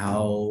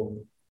 How,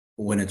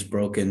 when it's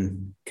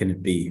broken, can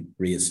it be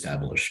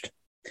reestablished?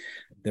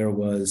 There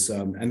was,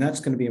 and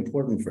that's going to be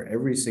important for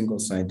every single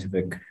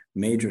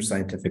major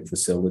scientific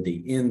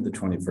facility in the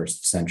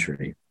 21st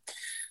century.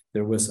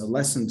 There was a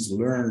lessons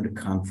learned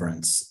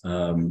conference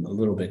a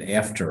little bit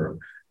after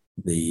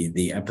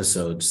the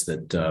episodes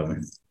at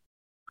the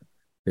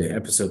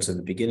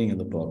beginning of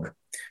the book,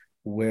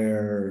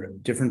 where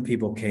different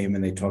people came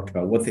and they talked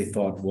about what they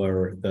thought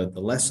were the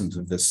lessons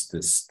of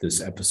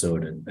this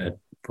episode at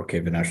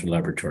Brookhaven National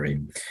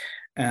Laboratory.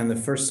 And the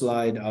first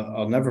slide,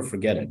 I'll never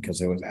forget it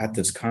because I was at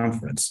this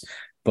conference,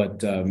 but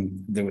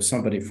there was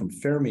somebody from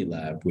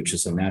Fermilab, which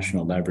is a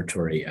national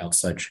laboratory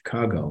outside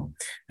Chicago.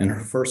 And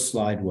her first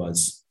slide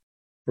was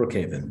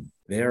Brookhaven,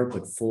 there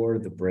but for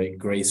the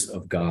grace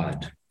of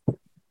God.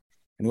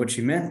 And what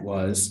she meant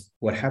was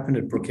what happened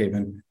at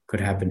Brookhaven could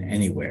happen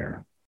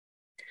anywhere.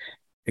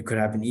 It could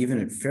happen even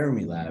at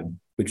Fermilab,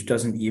 which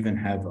doesn't even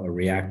have a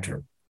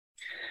reactor.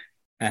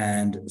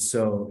 And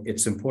so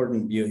it's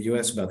important, you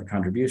asked about the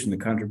contribution. The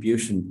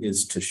contribution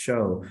is to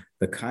show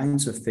the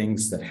kinds of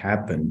things that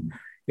happen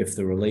if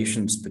the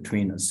relations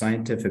between a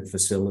scientific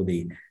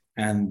facility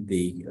and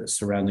the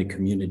surrounding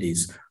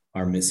communities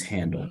are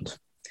mishandled.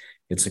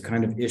 It's a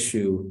kind of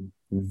issue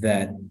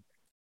that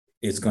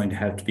is going to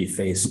have to be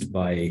faced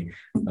by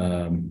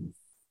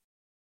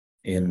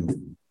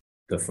in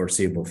the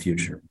foreseeable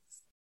future.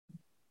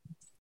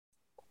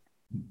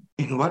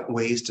 In what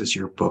ways does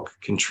your book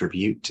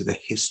contribute to the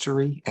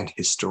history and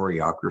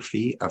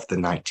historiography of the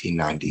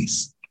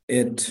 1990s?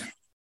 It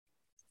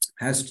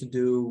has to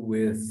do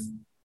with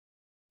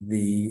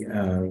the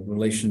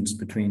relations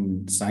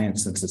between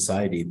science and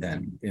society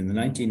then. In the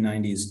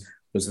 1990s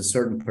was a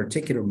certain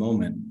particular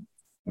moment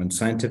when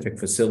scientific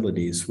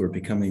facilities were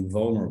becoming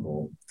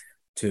vulnerable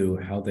to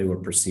how they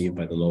were perceived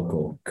by the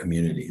local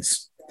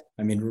communities.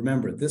 I mean,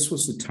 remember, this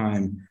was the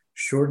time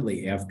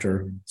shortly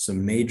after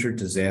some major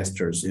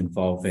disasters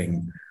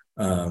involving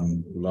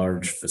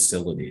large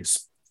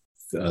facilities.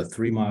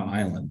 3 Mile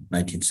Island,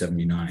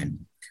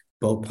 1979,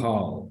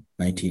 Bhopal,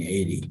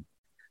 1980,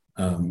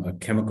 a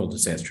chemical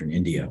disaster in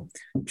India,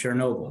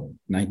 Chernobyl,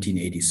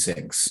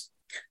 1986.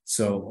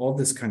 So all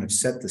this kind of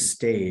set the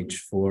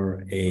stage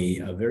for a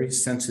very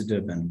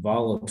sensitive and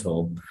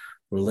volatile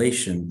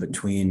relation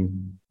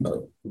between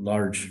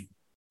large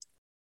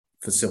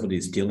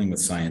facilities dealing with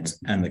science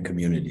and the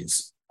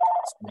communities.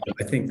 So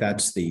I think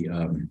that's the,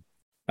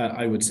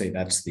 I would say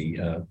that's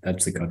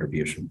the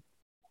contribution.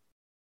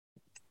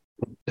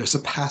 There's a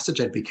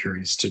passage I'd be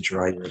curious to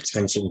draw your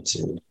attention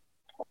to.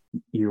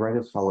 You write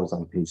as follows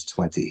on page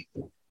 20.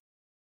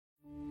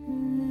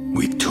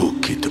 We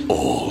took it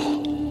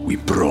all. We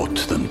brought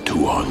them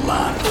to our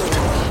land.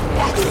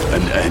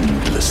 An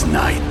endless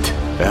night,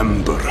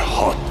 ember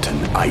hot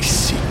and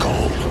icy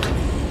cold.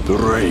 The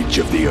rage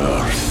of the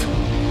earth.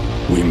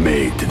 We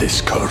made this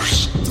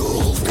curse.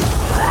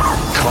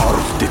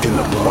 Carved it in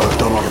the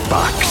blood on our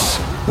backs.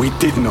 We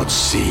did not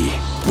see.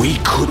 We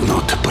could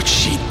not, but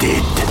she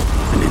did.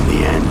 And in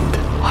the end...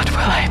 What will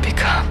I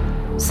become?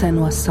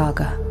 Senua's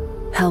Saga.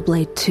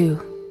 Hellblade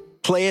 2.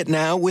 Play it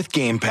now with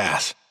Game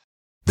Pass.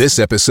 This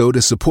episode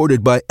is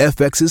supported by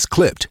FX's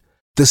Clipped,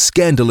 the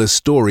scandalous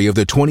story of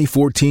the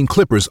 2014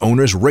 Clippers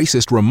owner's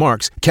racist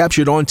remarks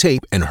captured on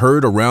tape and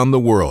heard around the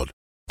world.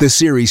 The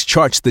series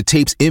charts the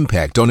tape's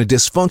impact on a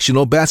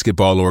dysfunctional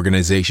basketball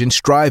organization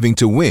striving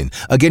to win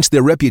against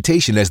their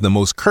reputation as the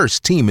most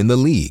cursed team in the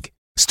league.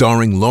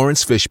 Starring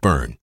Lawrence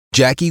Fishburne,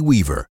 Jackie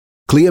Weaver,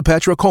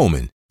 Cleopatra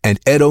Coleman, and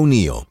Ed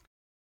O'Neill.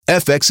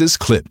 FX's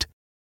Clipped.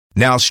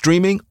 Now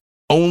streaming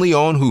only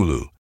on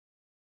Hulu.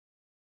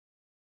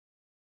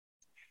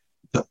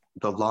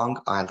 The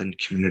Long Island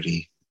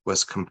community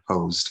was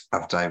composed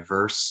of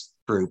diverse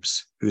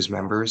groups whose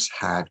members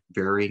had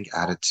varying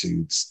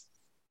attitudes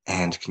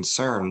and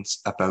concerns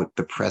about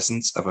the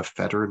presence of a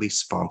federally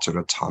sponsored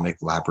atomic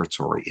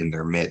laboratory in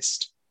their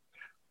midst.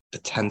 The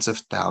tens of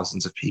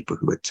thousands of people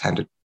who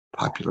attended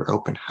popular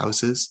open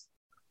houses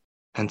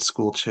and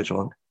school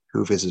children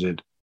who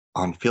visited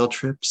on field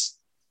trips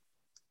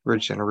were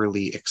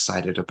generally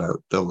excited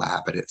about the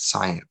lab and its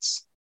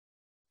science.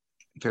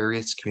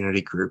 Various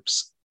community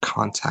groups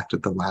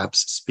contacted the lab's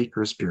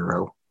Speakers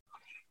Bureau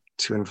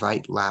to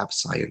invite lab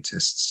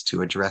scientists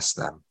to address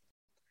them.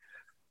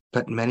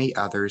 But many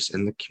others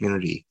in the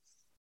community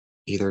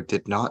either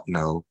did not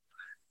know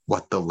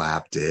what the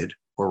lab did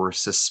or were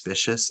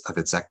suspicious of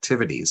its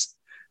activities,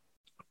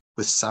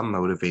 with some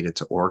motivated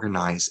to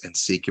organize and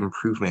seek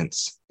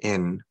improvements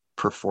in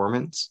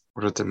performance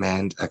or to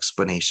demand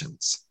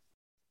explanations.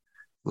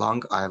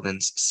 Long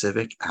Island's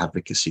civic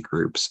advocacy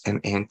groups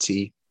and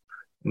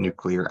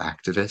anti-nuclear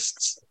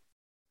activists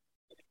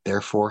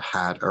therefore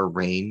had a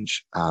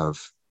range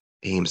of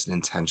aims and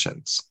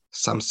intentions.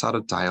 Some sought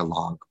a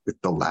dialogue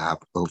with the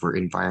lab over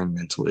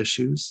environmental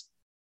issues,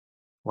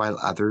 while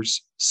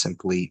others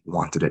simply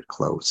wanted it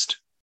closed.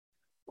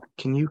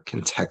 Can you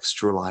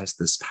contextualize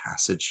this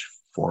passage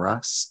for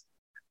us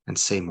and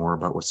say more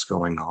about what's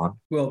going on?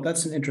 Well,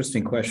 that's an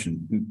interesting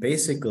question.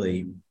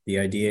 Basically, the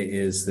idea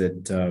is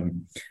that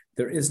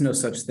there is no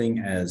such thing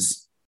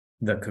as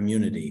the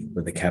community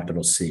with a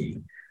capital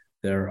C.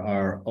 There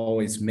are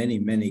always many,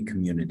 many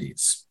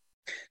communities.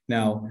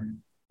 Now,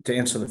 to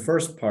answer the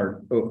first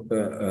part,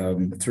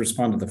 to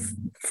respond to the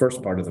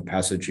first part of the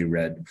passage you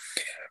read,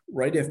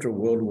 right after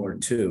World War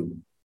II,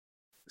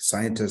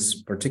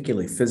 scientists,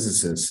 particularly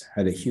physicists,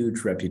 had a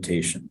huge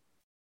reputation.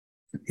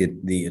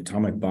 The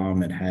atomic bomb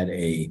had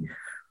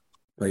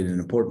played an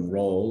important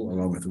role,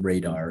 along with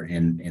radar,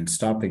 in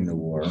stopping the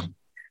war.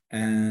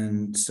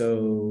 And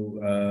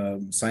so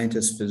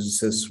scientists,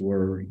 physicists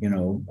were,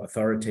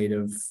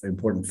 authoritative,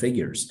 important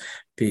figures.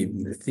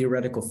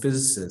 Theoretical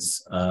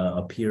physicists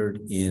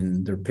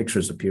their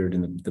pictures appeared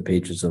in the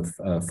pages of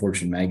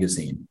Fortune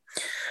magazine.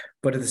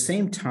 But at the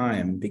same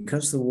time,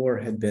 because the war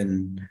had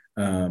been,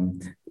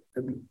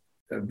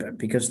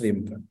 because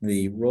of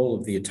the role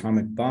of the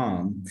atomic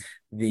bomb,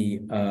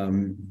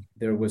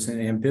 there was an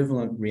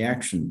ambivalent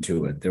reaction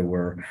to it. There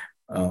were,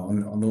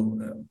 on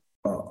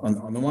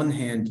the one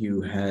hand,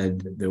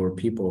 there were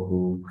people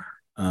who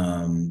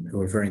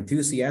were very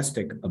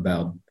enthusiastic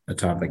about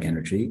atomic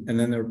energy, and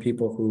then there were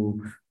people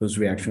whose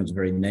reaction was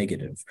very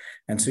negative.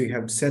 And so you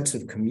have sets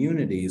of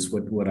communities.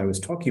 What I was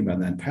talking about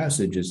in that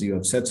passage is you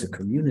have sets of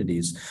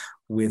communities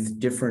with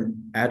different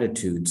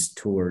attitudes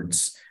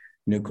towards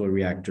nuclear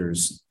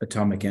reactors,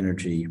 atomic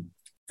energy,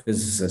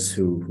 physicists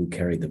who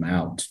carried them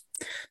out.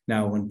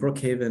 Now, when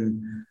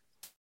Brookhaven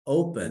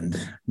opened,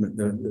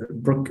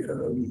 Brookhaven,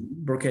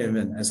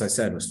 as I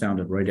said, was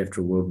founded right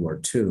after World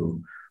War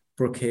II.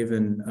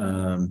 Brookhaven,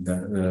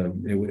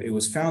 it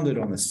was founded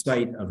on the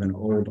site of an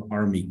old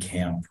Army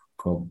camp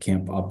called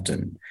Camp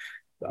Upton.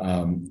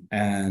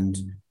 And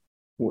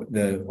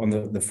on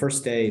the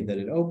first day that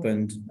it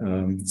opened,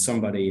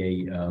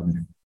 somebody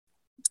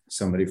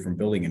from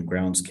Building and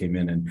Grounds came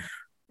in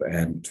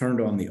and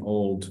turned on the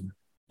old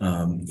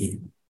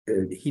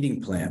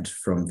heating plant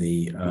from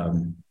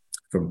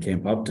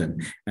Camp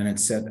Upton, and it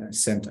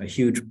sent a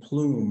huge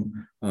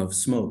plume of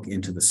smoke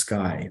into the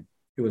sky.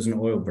 It was an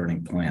oil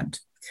burning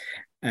plant.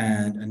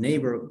 And a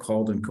neighbor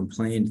called and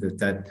complained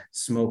that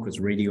smoke was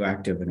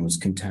radioactive and was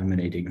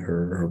contaminating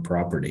her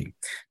property.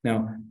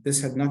 Now,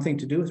 this had nothing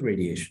to do with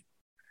radiation.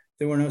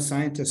 There were no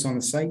scientists on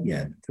the site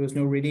yet. There was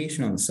no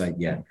radiation on the site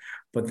yet.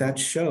 But that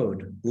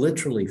showed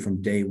literally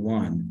from day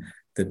one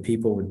that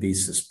people would be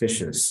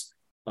suspicious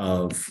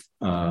of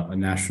a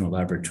national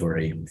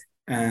laboratory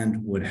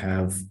and would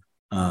have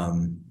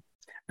and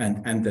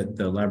that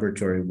the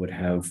laboratory would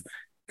have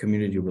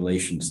community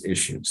relations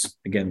issues,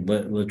 again,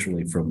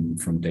 literally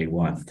from day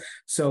one.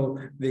 So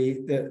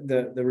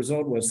the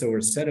result was there were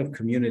a set of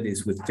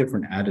communities with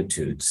different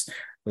attitudes.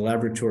 The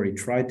laboratory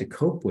tried to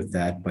cope with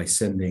that by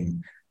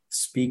sending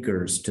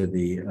speakers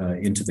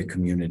into the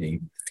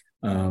community.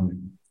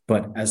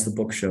 But as the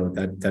book showed,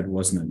 that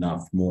wasn't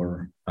enough.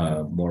 More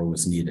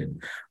was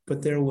needed.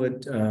 But there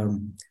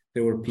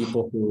were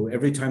people who,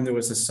 every time there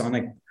was a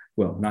sonic,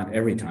 well, not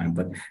every time,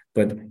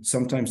 but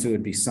sometimes there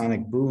would be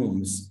sonic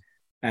booms,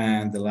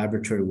 and the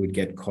laboratory would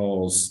get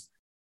calls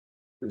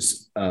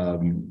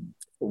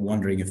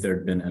wondering if there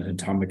had been an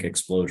atomic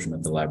explosion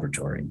at the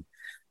laboratory.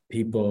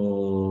 The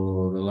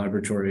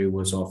laboratory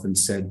was often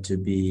said to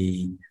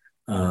be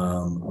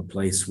a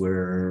place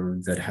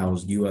that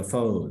housed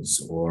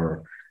UFOs,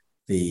 or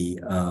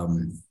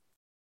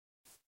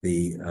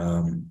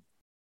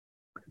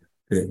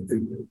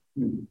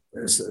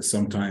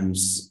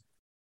sometimes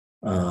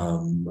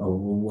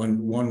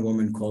one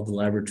woman called the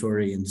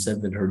laboratory and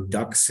said that her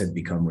ducks had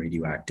become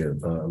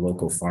radioactive, a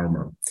local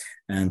farmer.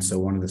 And so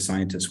one of the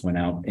scientists went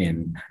out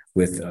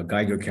with a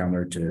Geiger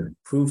counter to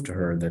prove to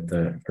her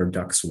that her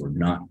ducks were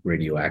not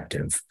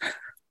radioactive.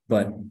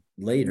 But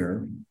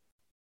later,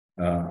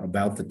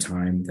 about the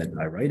time that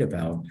I write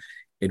about,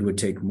 it would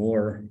take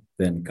more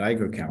than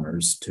Geiger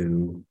counters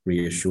to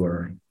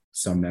reassure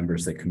some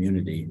members of the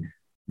community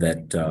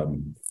that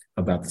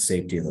about the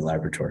safety of the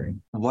laboratory.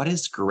 What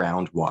is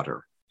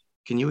groundwater?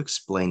 Can you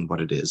explain what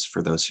it is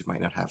for those who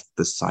might not have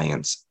the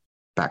science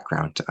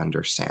background to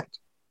understand?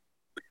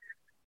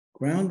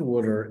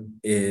 Groundwater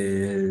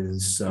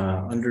is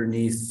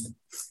underneath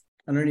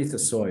the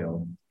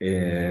soil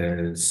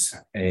is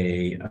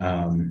a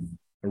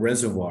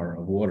reservoir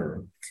of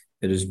water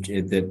that's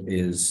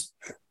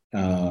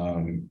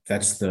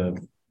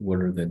the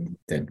water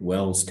that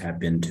wells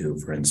tap into,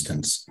 for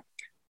instance,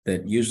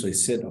 that usually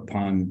sit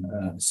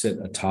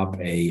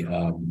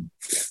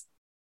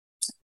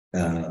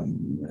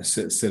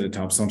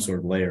atop some sort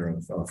of layer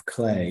of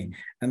clay,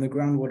 and the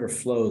groundwater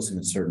flows in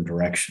a certain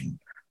direction.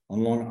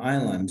 On Long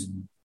Island,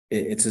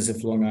 it's as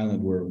if Long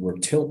Island were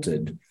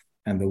tilted,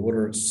 and the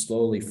water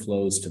slowly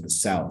flows to the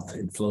south.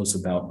 It flows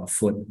about a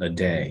foot a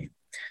day.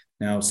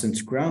 Now,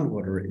 since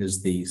groundwater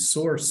is the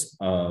source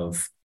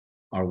of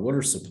our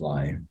water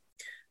supply,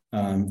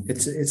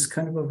 it's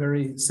kind of a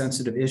very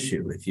sensitive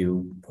issue. If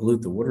you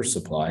pollute the water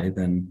supply,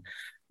 then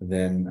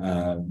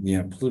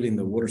polluting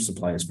the water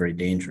supply is very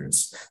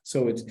dangerous.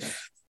 So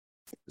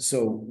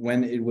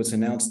when it was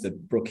announced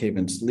that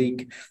Brookhaven's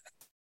leak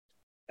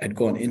had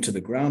gone into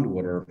the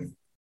groundwater,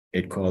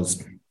 it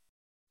caused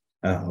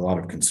a lot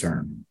of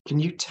concern. Can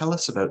you tell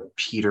us about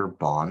Peter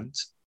Bond?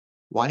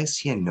 Why is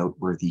he a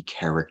noteworthy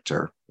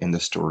character in the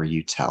story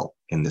you tell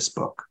in this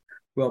book?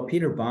 Well,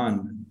 Peter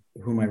Bond,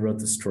 whom I wrote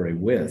the story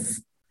with,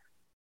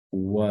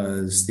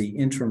 was the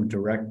interim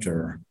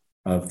director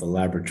of the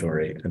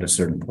laboratory at a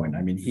certain point.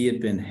 I mean, he had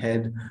been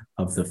head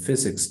of the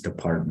physics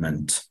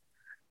department,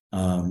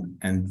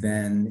 and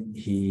then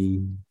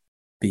he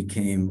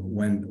became,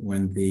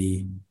 when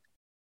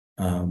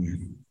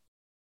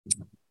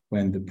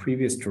the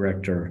previous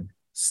director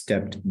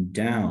stepped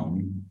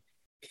down,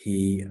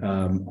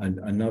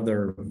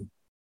 another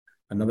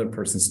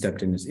person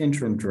stepped in as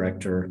interim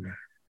director,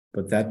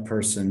 but that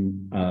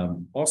person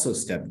also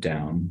stepped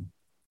down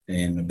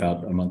in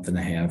about a month and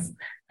a half.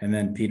 And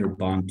then Peter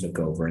Bond took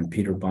over, and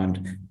Peter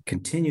Bond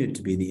continued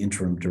to be the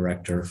interim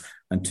director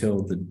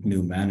until the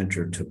new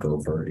manager took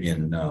over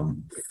at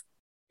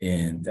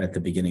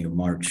the beginning of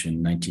March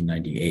in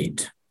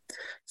 1998.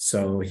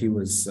 So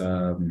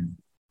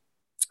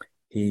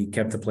he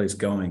kept the place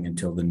going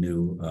until the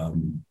new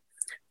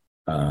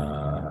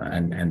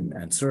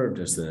and served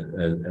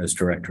as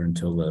director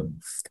until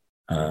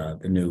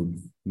the new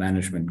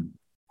management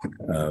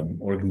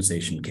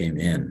organization came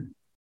in.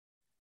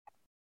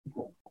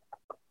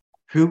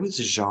 Who is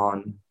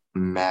Jean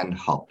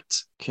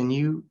Manhaupt? Can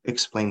you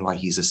explain why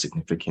he's a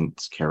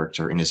significant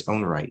character in his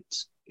own right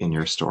in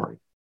your story?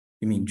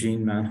 You mean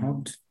Jean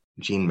Manhaupt?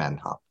 Jean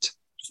Manhaupt.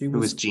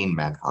 Who is Jean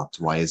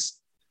Manhaupt? Why is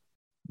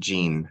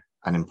Jean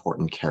an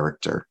important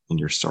character in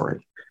your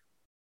story?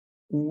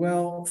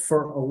 Well,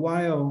 for a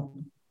while,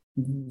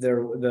 the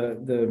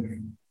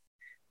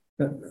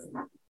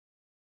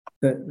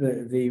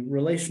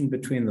relation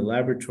between the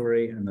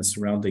laboratory and the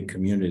surrounding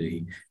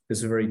community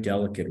is a very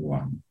delicate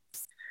one.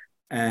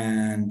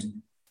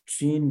 And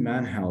Jean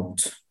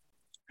Manhaupt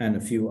and a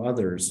few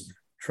others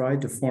tried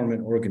to form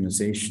an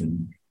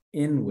organization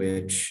in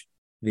which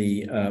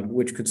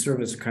which could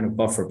serve as a kind of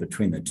buffer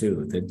between the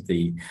two, that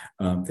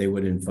they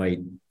would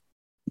invite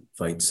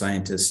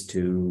scientists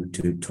to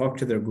talk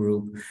to their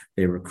group.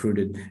 They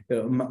recruited.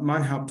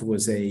 Manhaupt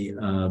was a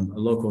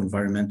local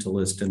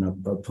environmentalist and a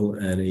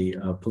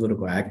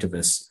political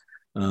activist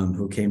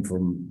who came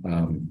from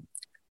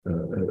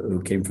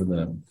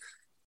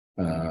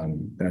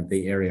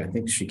the area. I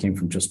think she came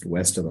from just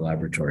west of the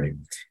laboratory,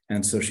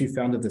 and so she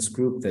founded this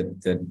group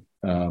that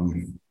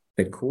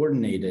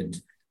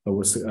coordinated.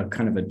 Was a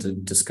kind of a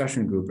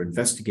discussion group, or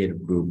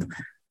investigative group.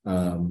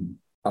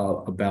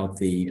 About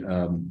the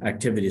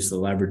activities of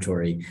the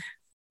laboratory,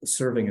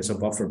 serving as a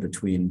buffer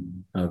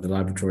between the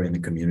laboratory and the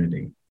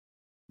community.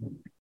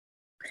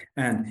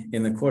 And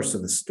in the course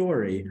of the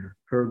story,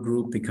 her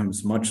group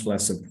becomes much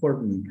less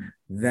important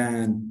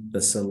than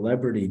the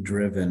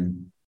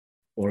celebrity-driven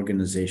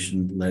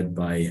organization led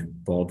by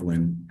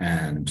Baldwin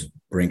and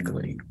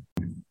Brinkley.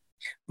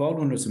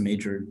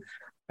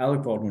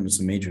 Alec Baldwin was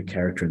a major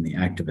character in the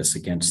activists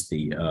against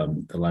the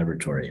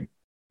laboratory.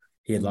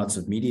 He had lots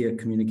of media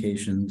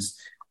communications,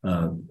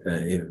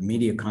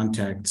 media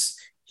contacts.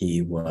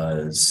 He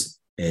was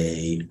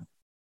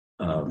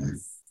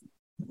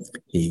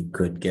he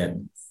could get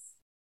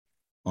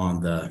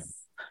on the,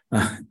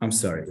 I'm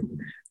sorry,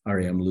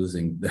 Ari, I'm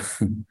losing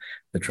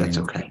the train. That's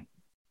okay.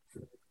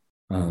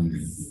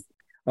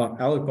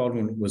 Alec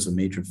Baldwin was a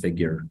major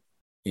figure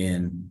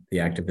in the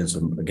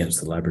activism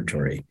against the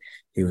laboratory.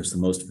 He was the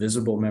most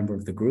visible member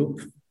of the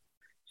group.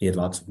 He had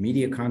lots of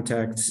media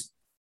contacts.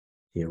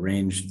 He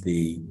arranged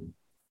the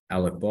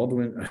Alec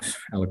Baldwin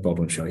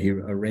show. He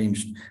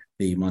arranged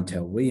the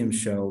Montel Williams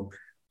show,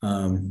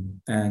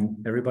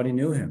 and everybody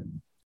knew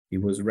him. He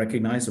was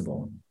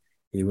recognizable.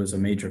 He was a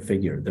major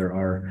figure.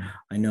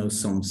 I know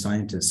some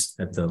scientists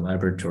at the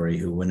laboratory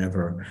who,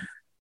 whenever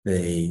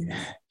they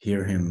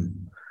hear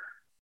him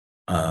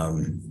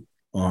on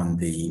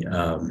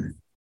the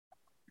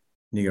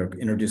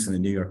introducing the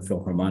New York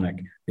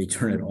Philharmonic, they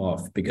turn it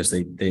off because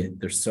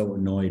they're so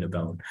annoyed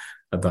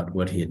about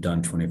what he had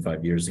done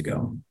 25 years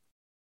ago.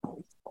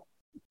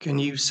 Can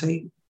you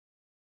say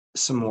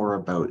some more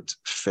about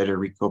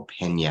Federico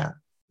Pena,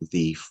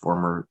 the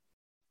former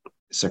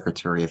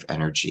Secretary of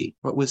Energy?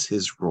 What was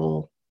his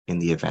role in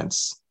the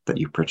events that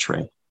you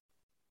portray?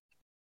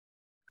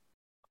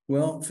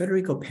 Well,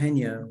 Federico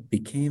Pena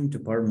became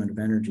Department of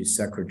Energy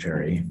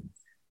Secretary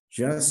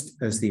just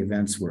as the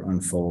events were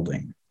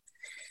unfolding.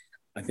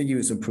 I think he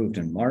was approved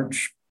in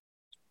March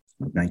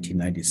of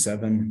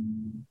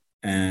 1997,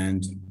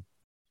 and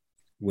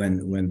when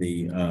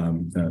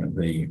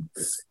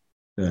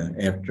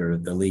after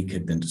the leak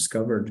had been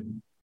discovered,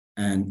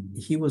 and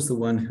he was the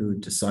one who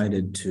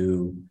decided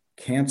to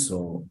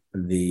cancel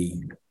the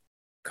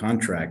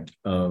contract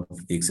of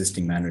the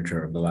existing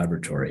manager of the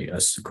laboratory,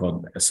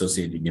 called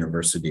Associated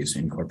Universities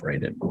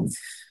Incorporated.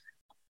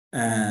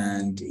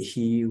 And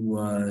he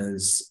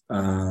was,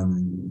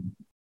 and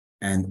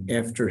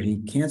after he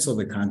canceled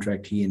the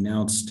contract, he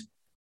announced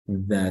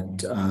that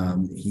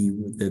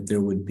that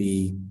there would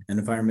be an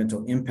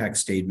environmental impact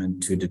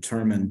statement to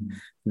determine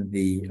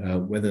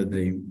whether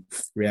the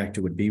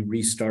reactor would be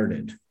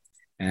restarted.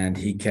 And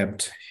he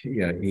kept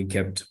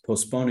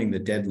postponing the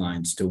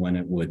deadlines to when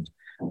it would,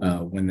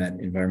 when that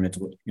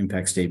environmental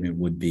impact statement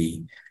would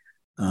be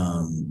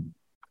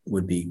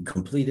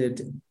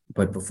completed.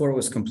 But before it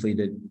was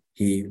completed,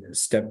 he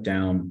stepped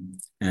down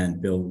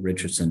and Bill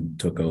Richardson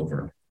took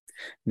over.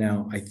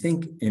 Now, I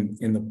think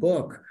in the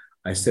book,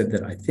 I said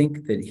that I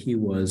think that he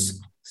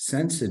was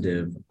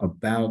sensitive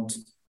about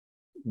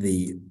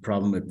the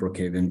problem at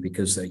Brookhaven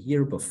because a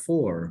year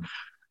before,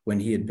 when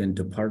he had been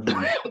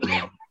Department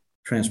of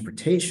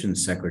Transportation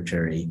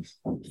Secretary,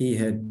 he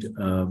had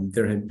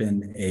there had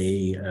been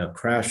a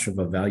crash of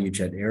a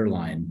ValueJet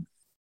airline.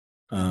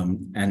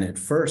 And at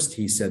first,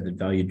 he said that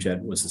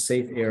ValueJet was a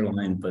safe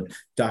airline, but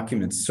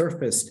documents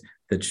surfaced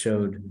that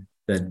showed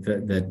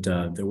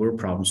that there were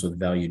problems with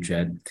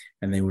ValueJet,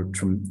 and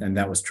and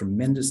that was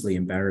tremendously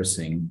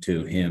embarrassing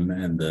to him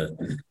and the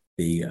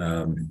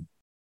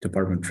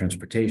Department of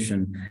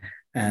Transportation.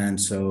 And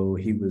so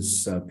he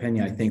was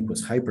Pena, I think,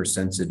 was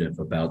hypersensitive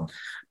about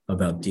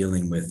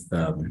dealing with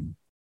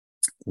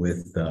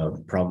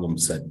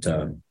problems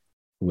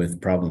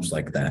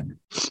like that.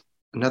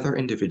 Another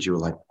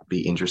individual I'd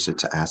be interested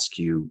to ask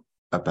you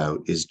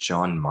about is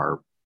John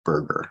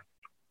Marburger.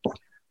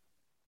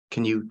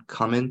 Can you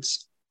comment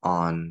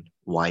on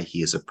why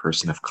he is a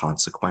person of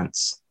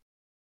consequence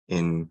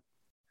in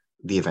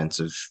the events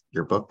of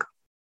your book?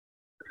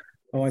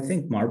 Oh, I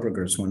think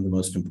Marburger is one of the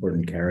most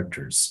important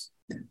characters.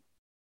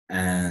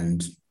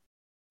 And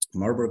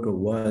Marburger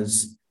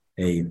was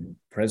a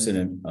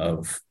president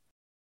of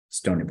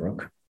Stony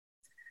Brook,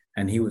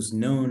 and he was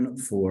known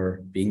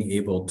for being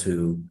able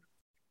to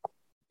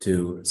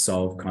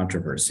solve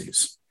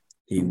controversies.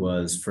 He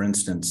was, for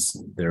instance,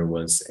 there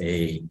was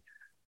a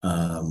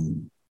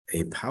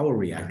power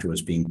reactor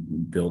was being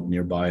built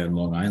nearby on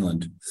Long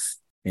Island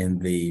in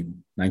the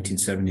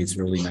 1970s,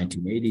 early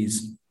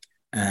 1980s,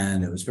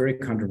 and it was very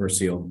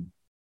controversial.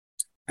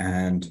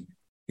 And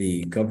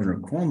the Governor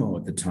Cuomo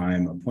at the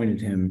time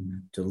appointed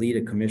him to lead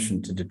a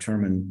commission to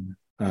determine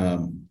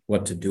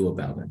what to do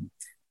about it.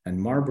 And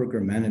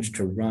Marburger managed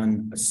to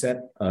run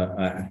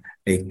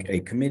a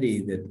committee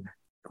that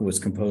was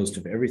composed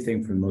of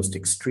everything from the most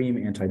extreme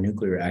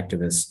anti-nuclear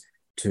activists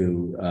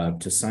to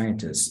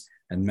scientists,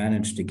 and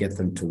managed to get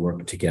them to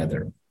work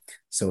together.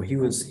 So he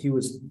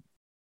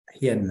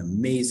had an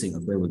amazing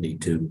ability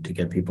to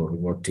get people to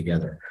work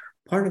together.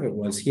 Part of it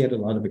was he had a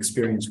lot of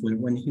experience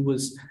when he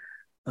was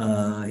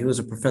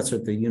a professor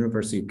at the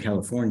University of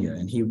California,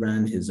 and he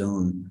ran his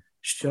own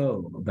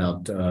show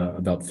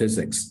about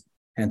physics.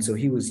 And so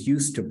he was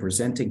used to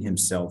presenting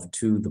himself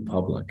to the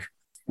public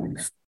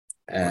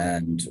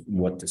and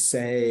what to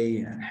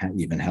say,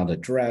 even how to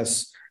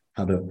dress,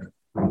 how to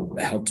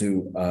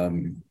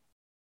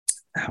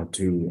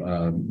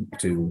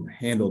to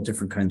handle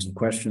different kinds of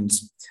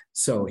questions.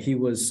 So he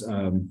was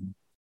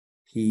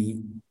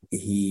he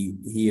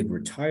had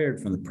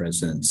retired from the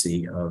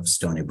presidency of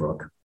Stony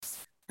Brook,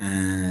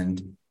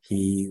 and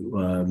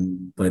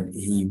but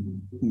he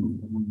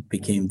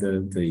became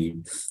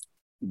the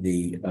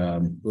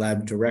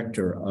lab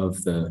director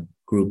of the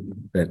group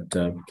that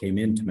came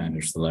in to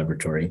manage the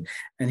laboratory,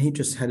 and he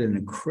just had an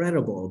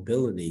incredible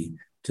ability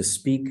to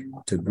speak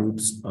to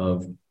groups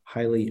of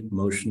highly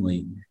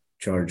emotionally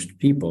charged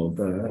people,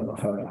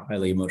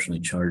 highly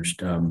emotionally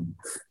charged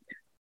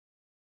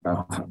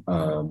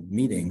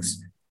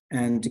meetings,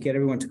 and to get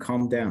everyone to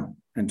calm down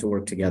and to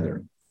work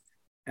together.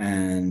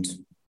 And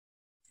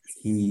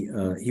he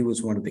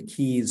was one of the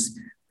keys,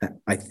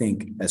 I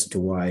think, as to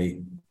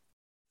why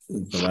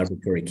the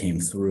laboratory came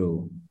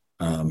through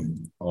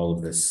all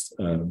of this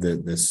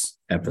this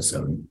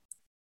episode.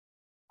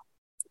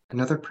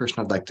 Another person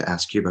I'd like to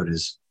ask you about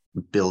is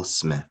Bill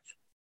Smith.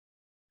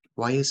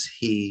 Why is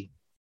he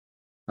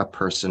a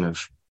person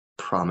of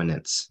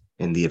prominence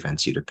in the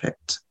events you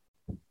depict?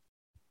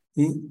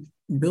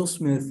 Bill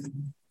Smith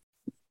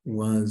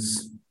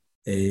was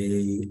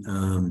he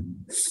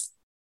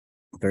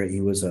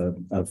was a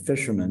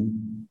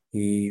fisherman.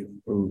 He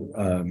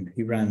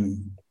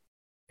ran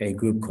a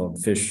group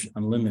called Fish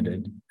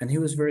Unlimited, and he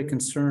was very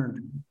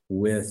concerned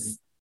with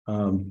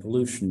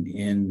pollution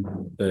in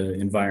the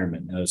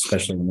environment,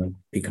 especially in the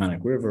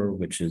Peconic River,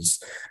 which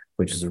is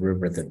a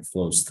river that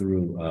flows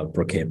through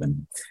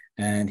Brookhaven.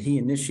 And he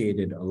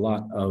initiated a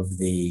lot of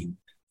the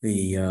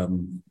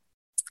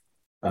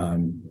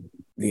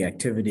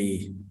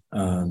activity,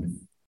 a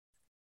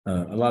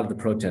lot of the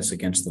protests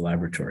against the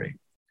laboratory.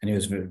 And he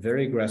was very,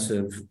 very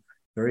aggressive,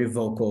 very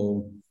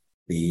vocal.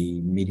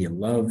 The media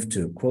loved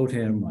to quote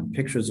him on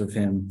pictures of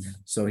him.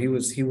 So he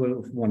was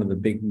one of the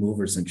big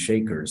movers and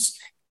shakers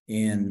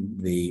in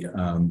the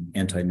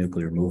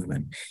anti-nuclear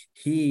movement.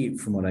 He,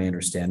 from what I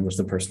understand, was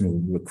the person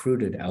who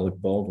recruited Alec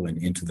Baldwin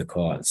into the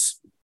cause.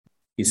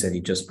 He said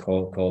he just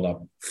called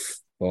up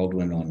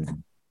Baldwin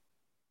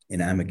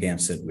in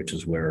Amagansett, which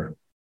is where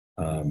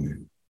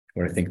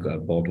I think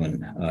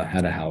Baldwin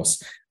had a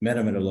house, met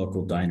him at a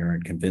local diner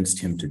and convinced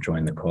him to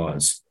join the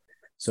cause.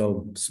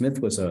 So Smith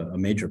was a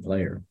major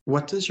player.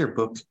 What does your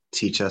book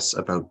teach us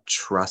about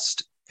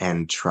trust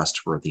and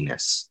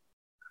trustworthiness?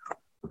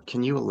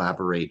 Can you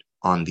elaborate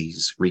on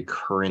these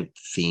recurrent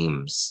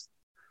themes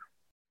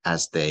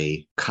as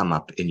they come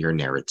up in your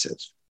narrative?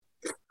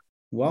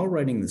 While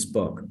writing this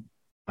book,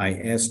 I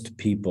asked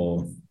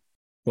people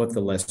what the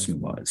lesson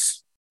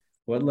was.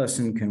 What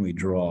lesson can we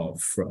draw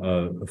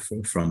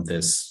from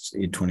this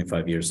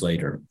 25 years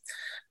later?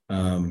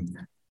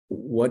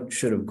 What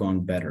should have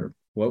gone better?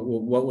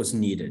 What was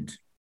needed?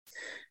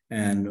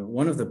 And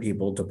one of the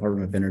people,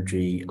 Department of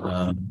Energy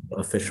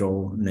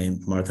official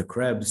named Martha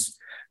Krebs,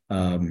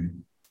 who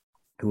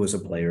was a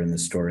player in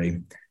this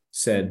story,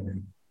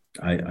 said,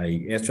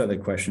 I asked her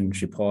that question,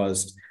 she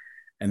paused,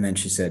 and then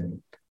she said,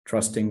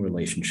 trusting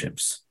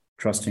relationships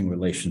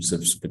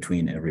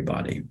between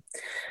everybody.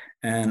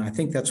 And I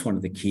think that's one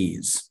of the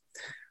keys.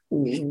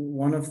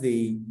 One of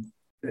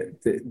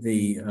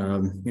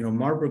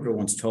Marburger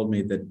once told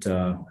me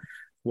that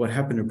what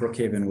happened in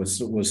Brookhaven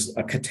was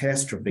a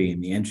catastrophe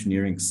in the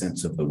engineering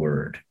sense of the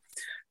word.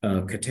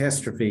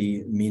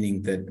 Catastrophe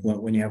meaning that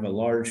when you have a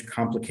large,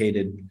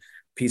 complicated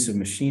piece of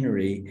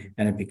machinery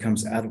and it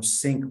becomes out of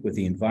sync with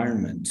the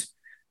environment,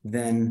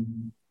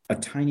 then a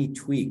tiny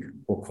tweak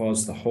will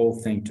cause the whole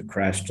thing to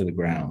crash to the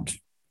ground.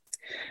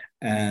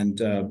 And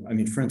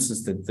for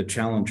instance, the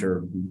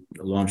Challenger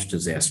launch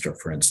disaster,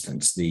 for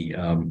instance,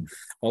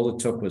 all it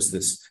took was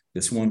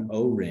this one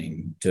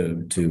O-ring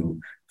to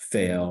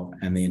fail,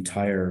 and the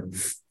entire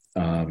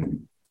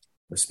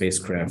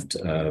spacecraft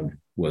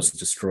was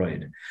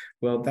destroyed.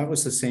 Well, that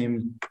was the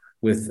same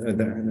with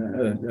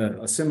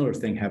a similar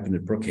thing happened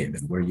at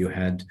Brookhaven, where you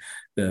had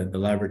the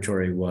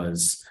laboratory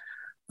was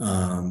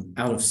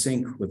out of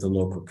sync with the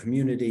local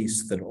community,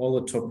 so that all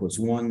it took was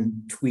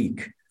one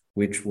tweak,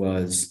 which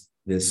was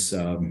this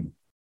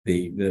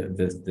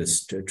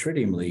this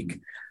tritium leak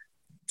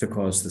to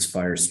cause this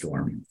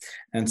firestorm.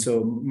 And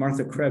so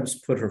Martha Krebs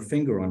put her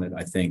finger on it,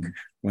 I think,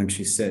 when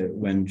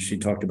she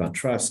talked about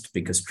trust,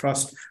 because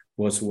trust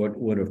was what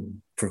would have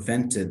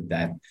prevented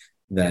the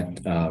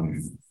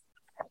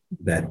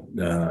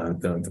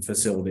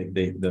facility,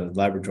 the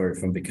laboratory,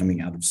 from becoming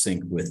out of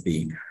sync with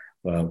the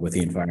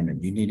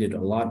environment. You needed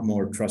a lot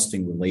more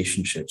trusting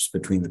relationships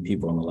between the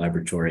people in the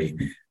laboratory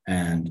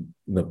and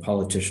the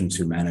politicians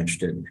who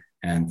managed it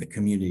and the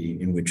community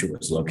in which it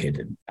was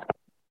located.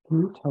 Can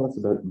you tell us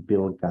about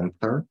Bill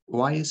Gunther?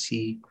 Why is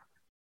he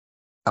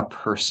a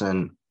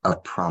person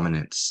of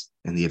prominence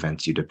in the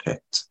events you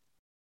depict?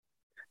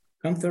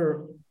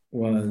 Gunther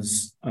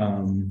was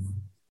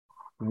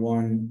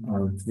one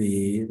of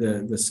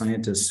the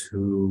scientists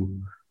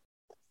who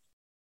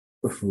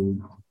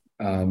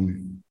let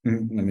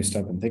me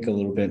stop and think a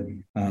little bit.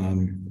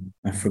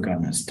 I've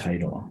forgotten his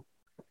title.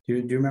 Do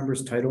you remember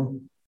his title? Do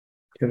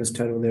you have his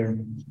title there?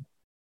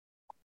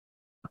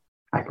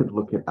 I could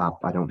look it up.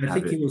 I don't I have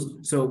think it. he was,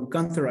 so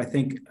Gunther, I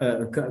think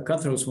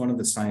Gunther was one of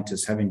the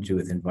scientists having to do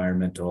with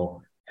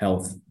environmental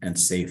health and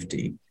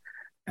safety.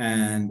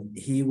 And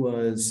he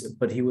was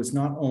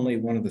not only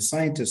one of the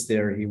scientists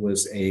there, he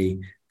was a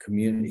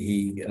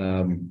community,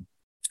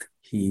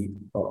 he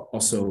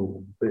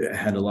also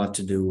had a lot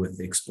to do with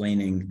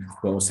explaining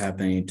what was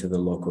happening to the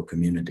local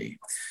community.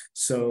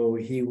 So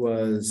he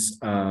was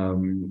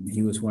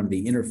one of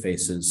the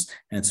interfaces,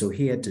 and so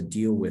he had to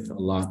deal with a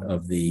lot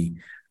of the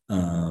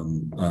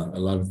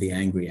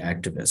angry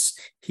activists.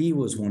 He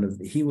was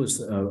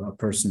a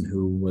person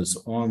who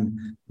was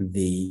on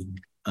the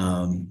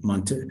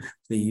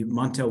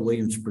Montel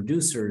Williams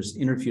producers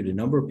interviewed a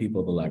number of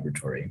people at the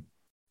laboratory.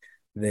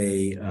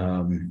 The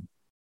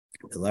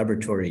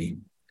laboratory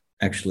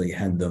actually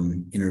had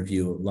them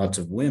interview lots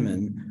of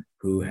women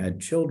who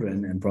had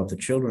children and brought the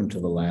children to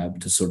the lab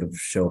to sort of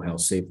show how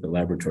safe the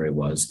laboratory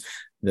was.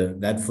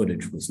 That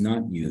footage was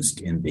not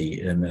used in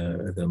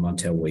the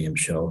Montel Williams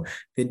show.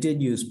 They did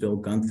use Bill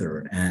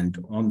Gunther, and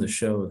on the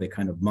show they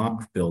kind of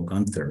mocked Bill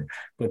Gunther.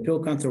 But Bill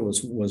Gunther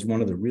was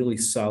one of the really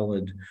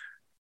solid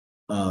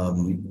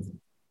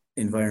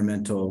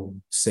environmental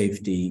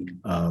safety,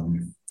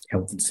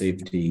 health and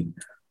safety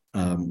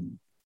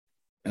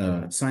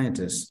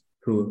scientists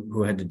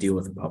who had to deal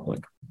with the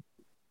public.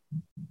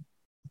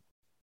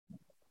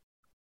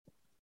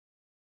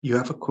 You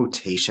have a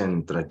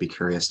quotation that I'd be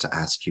curious to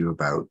ask you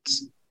about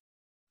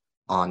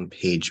on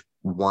page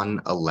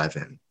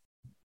 111.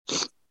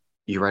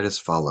 You write as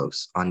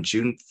follows: on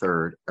June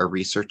 3rd, a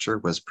researcher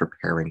was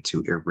preparing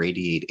to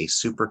irradiate a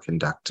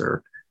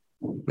superconductor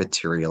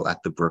material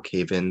at the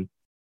Brookhaven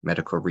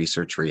Medical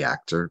Research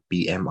Reactor,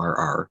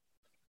 BMRR,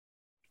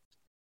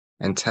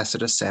 and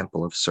tested a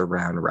sample of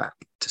saran wrap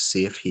to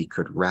see if he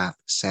could wrap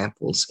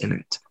samples in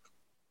it.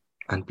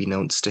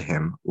 Unbeknownst to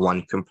him,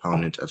 one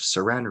component of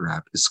saran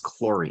wrap is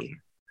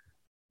chlorine,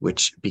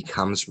 which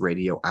becomes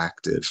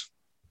radioactive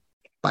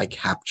by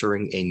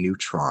capturing a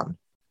neutron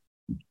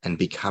and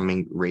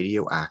becoming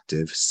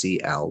radioactive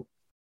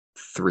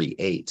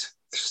CL38.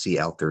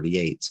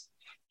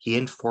 He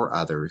and 4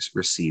 others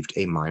received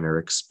a minor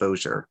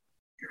exposure,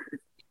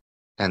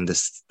 and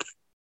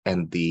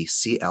the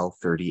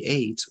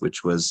CL38,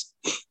 which was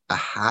a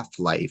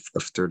half-life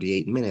of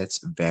 38 minutes,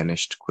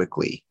 vanished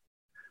quickly.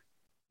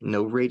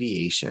 No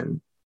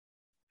radiation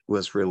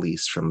was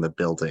released from the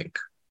building.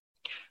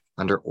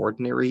 Under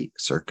ordinary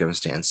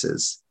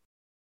circumstances,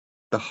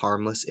 the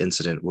harmless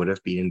incident would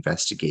have been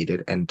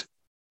investigated and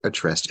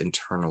addressed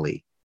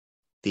internally.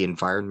 The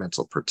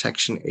Environmental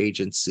Protection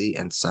Agency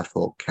and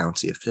Suffolk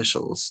County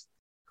officials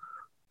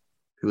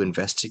who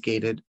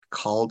investigated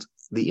called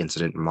the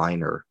incident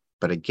minor,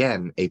 but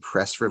again, a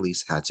press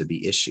release had to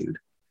be issued.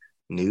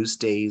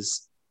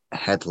 Newsday's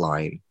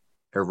headline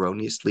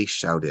erroneously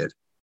shouted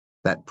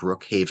that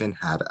Brookhaven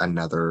had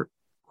another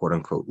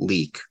quote-unquote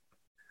leak,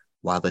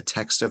 while the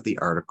text of the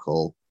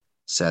article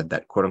said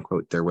that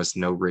quote-unquote there was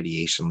no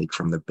radiation leak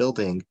from the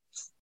building.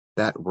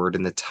 That word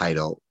in the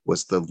title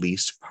was the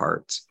least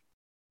part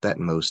that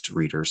most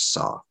readers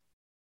saw.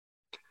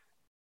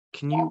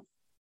 Can you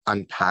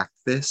unpack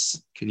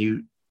this? Can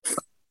you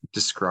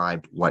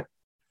describe what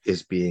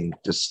is being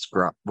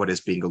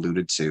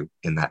alluded to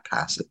in that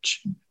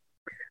passage?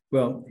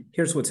 Well,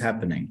 here's what's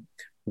happening.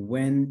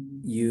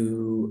 When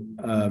you,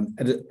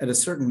 at a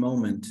certain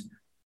moment,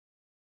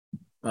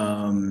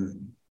 a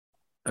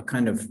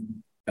kind of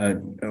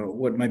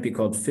what might be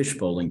called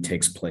fishbowling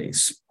takes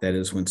place. That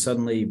is, when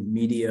suddenly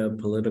media,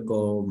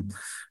 political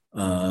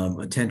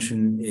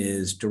attention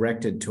is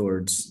directed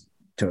towards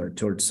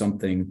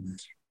something,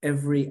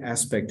 every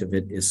aspect of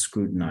it is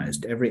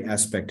scrutinized. Every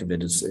aspect of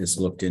it is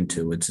looked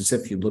into. It's as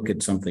if you look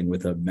at something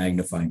with a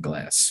magnifying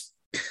glass.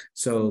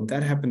 So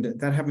that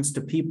happens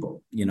to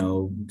people. You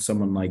know,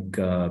 someone like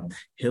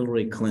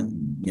Hillary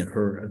Clinton. You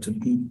know,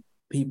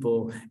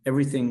 people,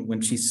 everything,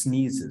 when she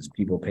sneezes,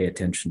 people pay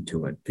attention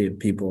to it.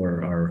 People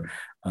are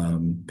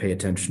pay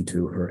attention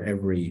to her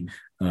every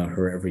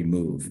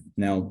move.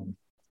 Now,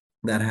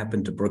 that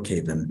happened to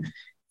Brookhaven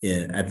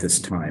at this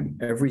time.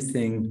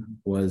 Everything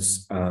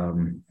was,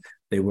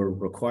 they were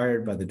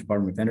required by the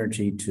Department of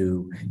Energy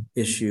to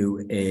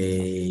issue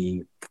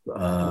a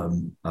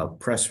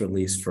press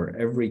release for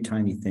every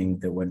tiny thing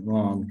that went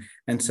wrong.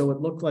 And so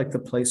it looked like the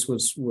place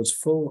was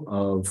full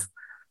of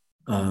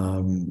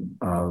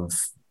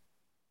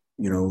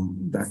you know,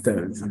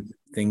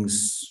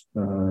 things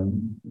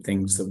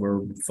that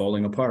were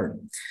falling apart.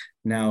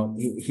 Now,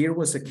 here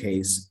was a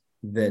case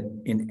that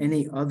in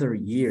any other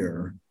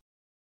year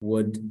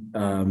would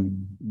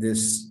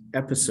this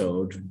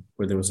episode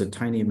where there was a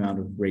tiny amount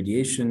of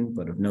radiation,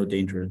 but of no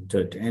danger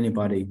to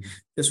anybody,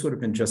 this would have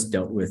been just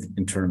dealt with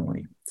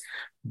internally.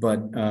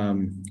 But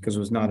because it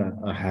was not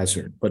a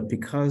hazard, but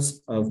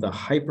because of the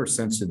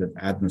hypersensitive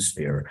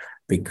atmosphere,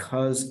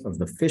 because of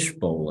the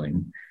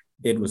fishbowling,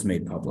 it was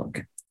made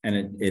public.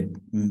 And it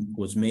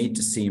was made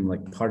to seem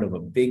like part of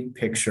a big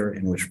picture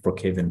in which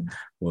Brookhaven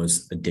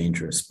was a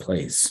dangerous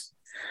place.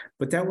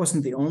 But that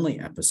wasn't the only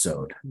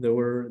episode. There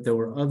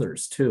were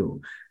others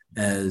too.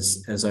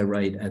 as I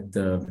write at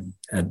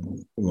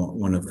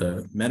one of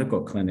the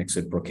medical clinics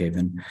at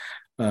Brookhaven,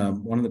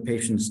 one of the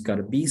patients got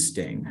a bee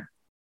sting.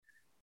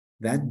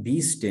 That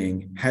bee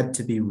sting had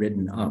to be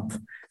written up.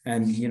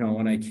 And,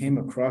 when I came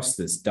across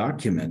this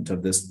document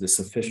of this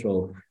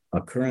official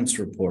occurrence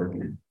report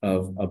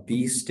of a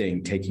bee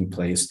sting taking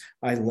place,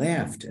 I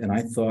laughed and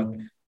I thought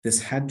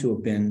this had to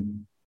have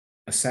been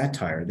a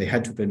satire. They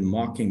had to have been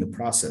mocking the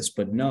process,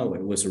 but no,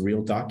 it was a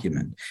real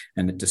document,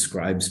 and it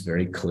describes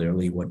very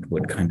clearly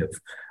what kind of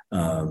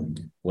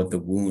what the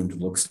wound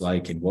looks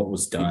like and what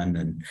was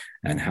done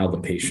and how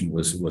the patient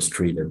was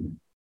treated.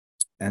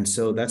 And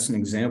so that's an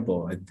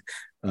example.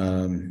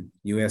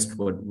 You asked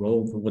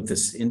what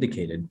this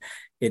indicated.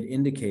 It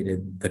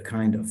indicated the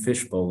kind of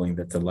fishbowling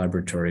that the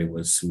laboratory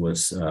was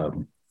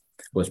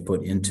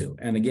put into.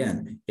 And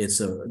again,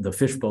 the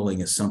fishbowling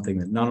is something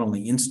that not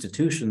only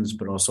institutions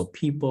but also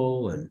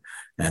people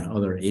and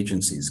other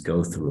agencies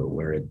go through,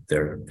 where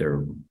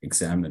they're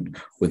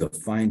examined with a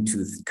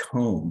fine-toothed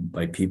comb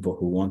by people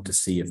who want to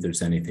see if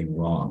there's anything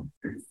wrong.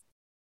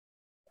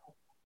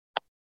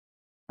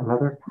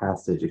 Another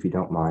passage, if you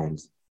don't mind,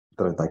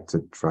 that I'd like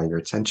to draw your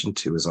attention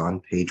to is on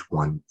page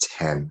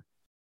 110.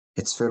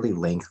 It's fairly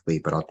lengthy,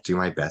 but I'll do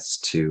my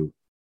best to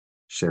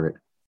share it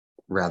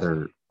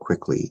rather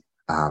quickly.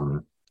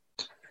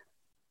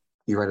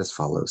 You write as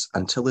follows: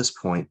 until this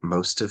point,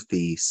 most of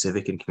the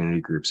civic and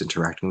community groups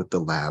interacting with the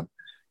lab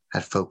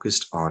had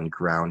focused on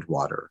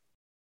groundwater.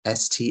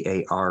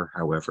 STAR,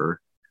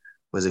 however,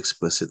 was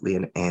explicitly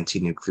an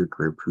anti-nuclear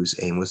group whose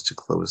aim was to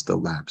close the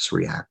lab's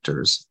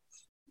reactors,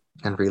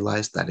 and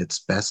realized that its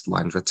best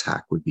line of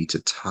attack would be to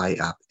tie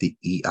up the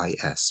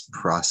EIS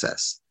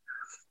process.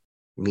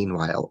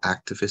 Meanwhile,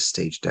 activists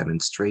staged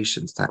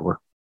demonstrations that were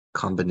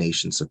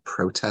combinations of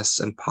protests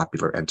and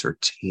popular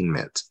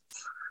entertainment.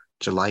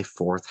 July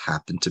 4th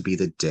happened to be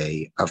the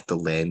day of the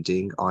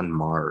landing on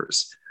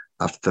Mars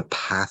of the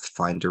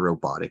Pathfinder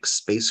robotic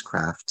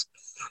spacecraft,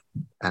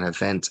 an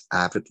event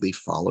avidly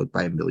followed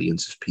by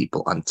millions of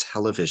people on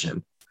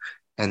television,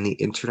 and the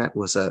internet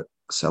was a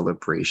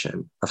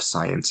celebration of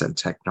science and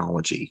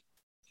technology.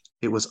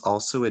 It was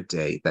also a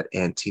day that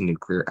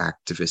anti-nuclear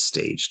activists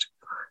staged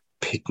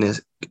picnic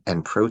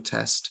and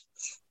protest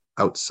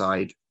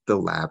outside the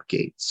lab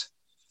gates.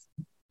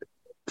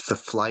 The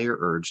flyer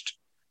urged,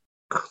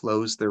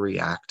 close the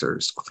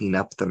reactors, clean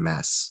up the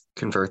mess,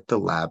 convert the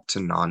lab to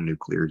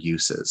non-nuclear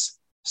uses.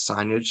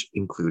 Signage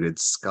included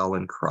skull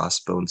and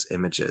crossbones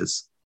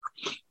images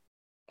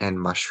and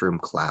mushroom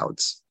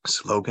clouds.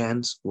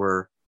 Slogans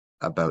were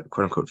about,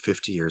 quote unquote,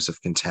 50 years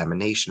of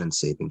contamination and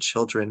saving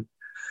children.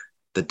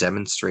 The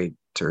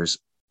demonstrators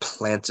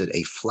planted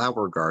a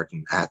flower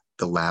garden at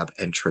the lab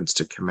entrance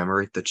to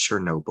commemorate the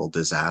Chernobyl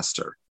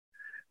disaster.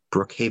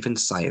 Brookhaven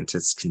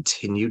scientists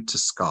continued to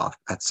scoff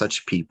at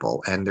such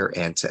people and their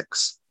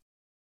antics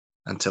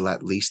until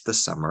at least the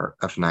summer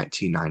of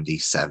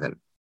 1997.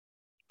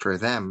 For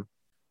them,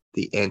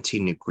 the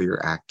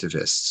anti-nuclear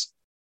activists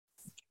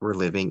were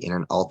living in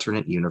an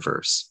alternate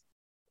universe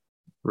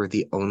where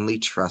the only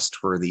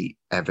trustworthy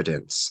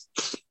evidence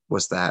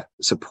was that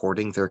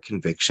supporting their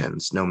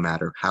convictions, no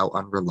matter how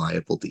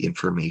unreliable the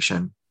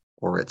information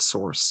or its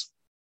source.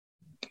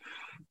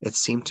 It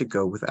seemed to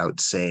go without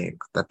saying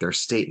that their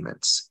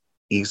statements,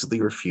 easily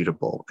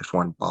refutable if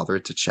one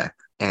bothered to check,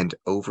 and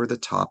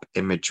over-the-top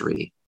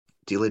imagery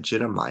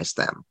delegitimized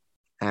them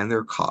and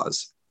their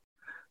cause,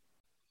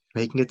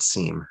 making it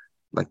seem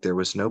like there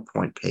was no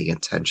point paying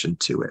attention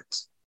to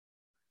it.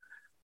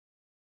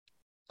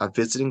 A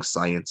visiting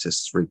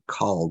scientist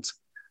recalled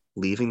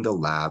leaving the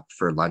lab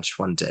for lunch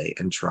one day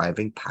and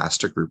driving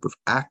past a group of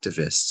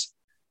activists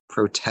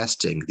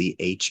protesting the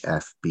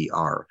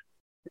HFBR.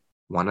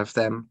 One of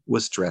them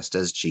was dressed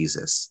as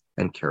Jesus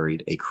and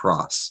carried a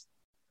cross.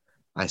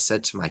 I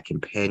said to my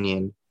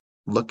companion,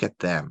 look at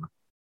them.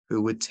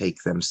 Who would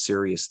take them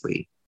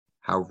seriously?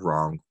 How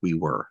wrong we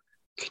were.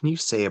 Can you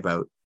say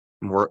more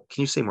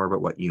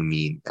about what you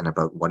mean and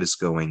about what is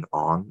going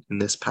on in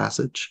this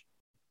passage?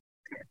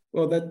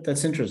 Well,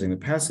 that's interesting. The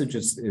passage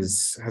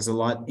has a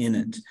lot in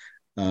it.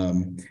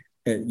 The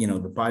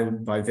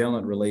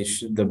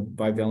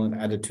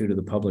bivalent attitude of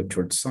the public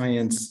towards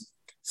science,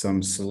 some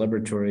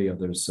celebratory,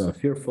 others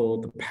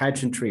fearful, the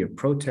pageantry of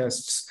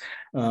protests.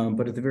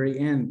 But at the very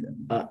end,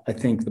 I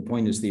think the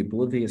point is the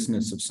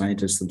obliviousness of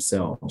scientists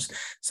themselves.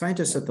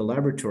 Scientists at the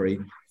laboratory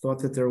thought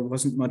that there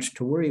wasn't much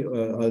to worry.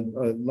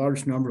 A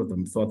large number of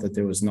them thought that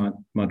there was not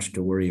much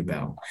to worry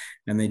about.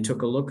 And they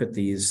took a look at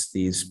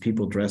these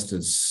people dressed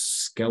as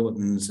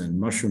skeletons and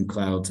mushroom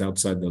clouds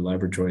outside the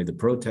laboratory, the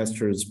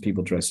protesters,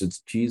 people dressed as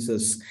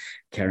Jesus,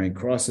 carrying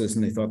crosses,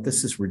 and they thought,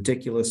 this is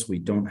ridiculous. We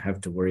don't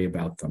have to worry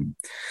about them.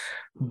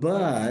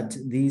 But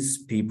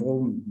these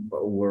people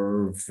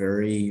were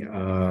very,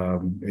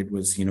 it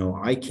was,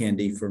 eye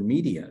candy for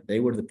media. They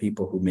were the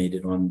people who made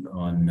it on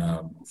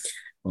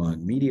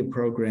media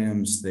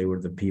programs. They were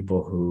the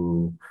people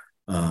who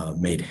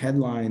made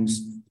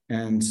headlines.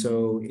 And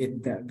so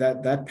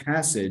that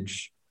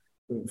passage,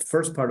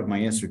 first part of my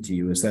answer to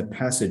you is that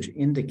passage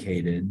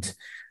indicated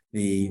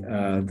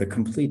the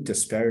complete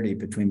disparity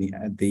between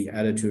the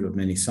attitude of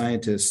many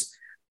scientists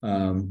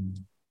and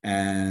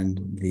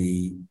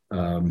the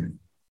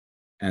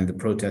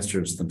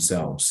protesters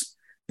themselves.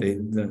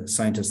 The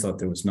scientists thought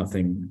there was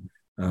nothing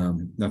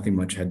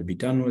much had to be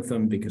done with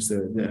them because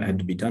that had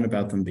to be done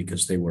about them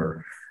because they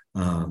were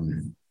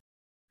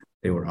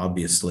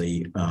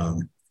obviously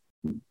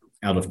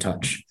out of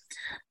touch.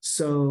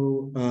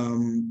 So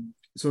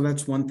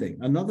that's one thing.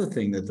 Another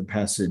thing that the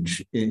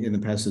passage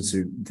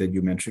that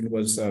you mentioned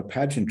was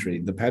pageantry,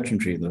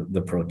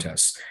 the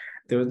protests.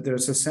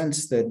 There's a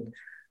sense that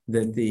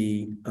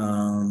the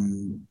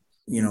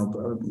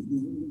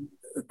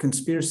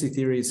conspiracy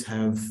theories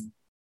have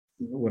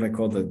what I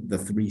call the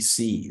three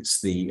C's: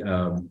 the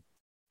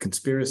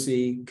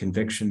conspiracy,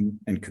 conviction,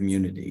 and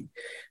community.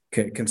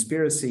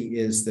 Conspiracy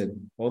is that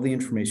all the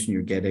information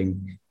you're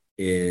getting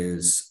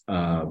is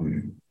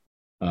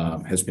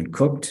has been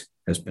cooked,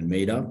 has been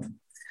made up.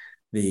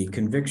 The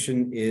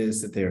conviction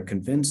is that they are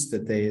convinced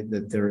that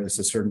there is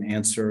a certain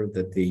answer,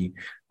 that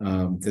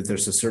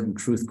there's a certain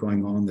truth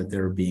going on, that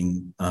they're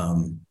being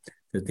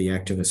that the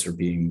activists are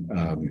being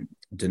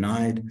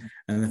denied.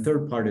 And the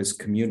third part is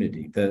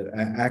community. The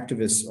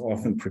activists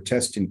often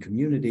protest in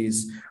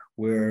communities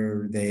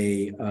where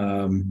they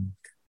that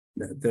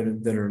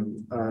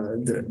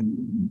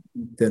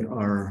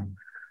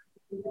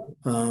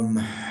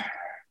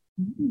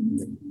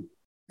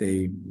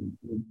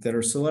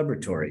are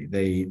celebratory.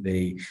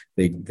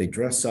 They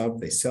dress up,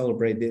 they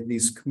celebrate.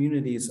 These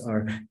communities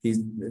are the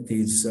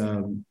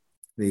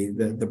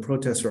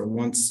protests are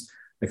once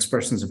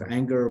expressions of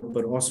anger,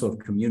 but also of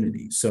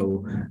community.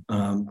 So,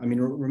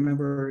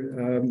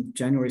 remember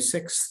January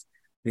 6th,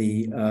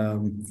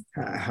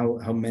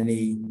 how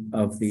many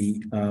of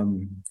the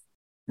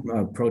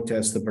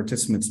protests, the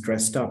participants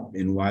dressed up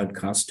in wild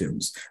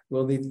costumes.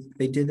 Well,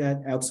 they did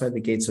that outside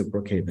the gates of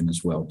Brookhaven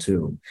as well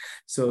too.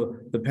 So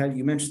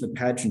you mentioned the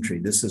pageantry.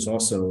 This was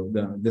also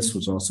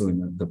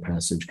in the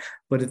passage.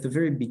 But at the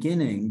very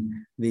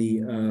beginning,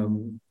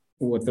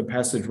 what the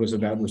passage was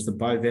about was the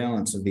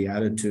bivalence of the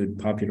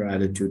popular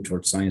attitude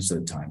towards science at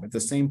the time. At the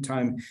same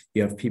time,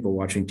 you have people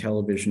watching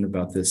television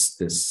about this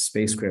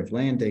spacecraft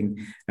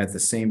landing. At the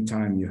same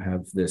time, you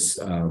have this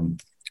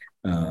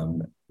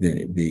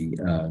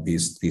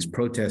these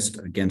protests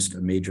against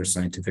a major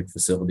scientific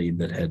facility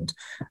that had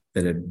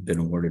been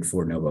awarded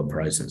 4 Nobel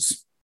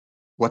Prizes.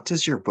 What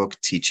does your book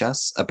teach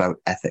us about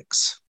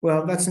ethics?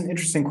 Well, that's an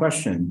interesting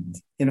question.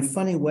 In a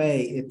funny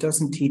way, it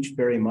doesn't teach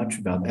very much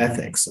about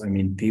ethics. I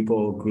mean,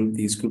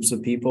 these groups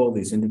of people,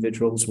 these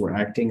individuals were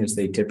acting as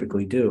they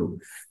typically do.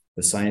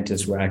 The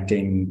scientists were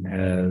acting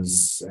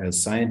as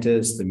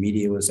scientists. The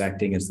media was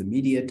acting as the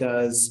media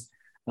does.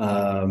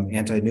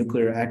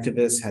 Anti-nuclear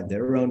activists had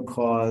their own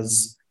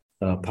cause.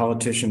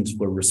 Politicians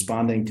were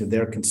responding to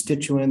their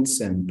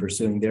constituents and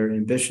pursuing their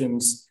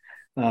ambitions.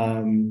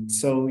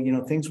 So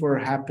things were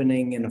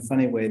happening in a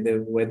funny way,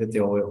 the way that they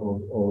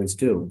always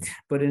do.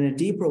 But in a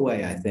deeper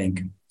way, I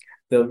think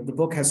the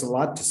book has a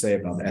lot to say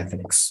about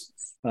ethics.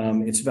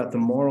 It's about the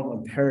moral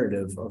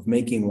imperative of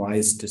making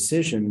wise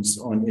decisions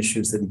on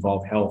issues that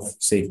involve health,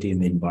 safety,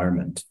 and the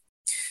environment.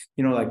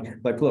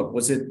 Look,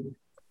 was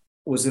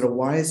it a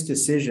wise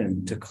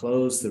decision to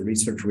close the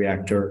research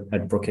reactor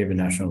at Brookhaven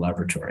National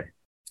Laboratory?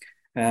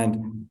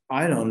 And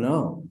I don't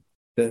know.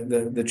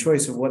 The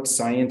choice of what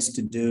science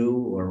to do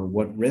or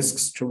what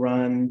risks to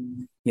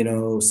run,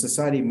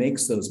 society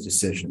makes those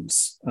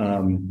decisions.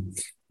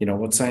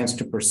 What science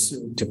to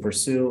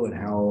pursue and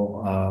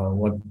how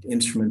what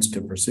instruments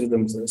to pursue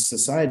them.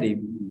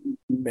 Society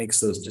makes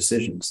those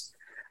decisions.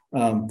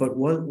 But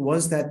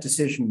was that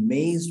decision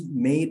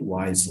made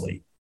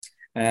wisely?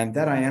 And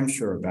that I am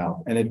sure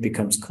about, and it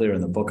becomes clear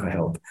in the book, I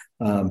hope.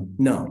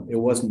 No, it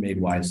wasn't made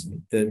wisely.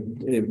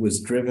 It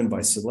was driven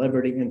by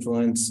celebrity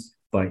influence,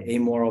 by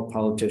amoral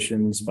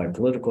politicians, by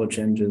political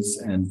agendas,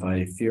 and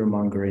by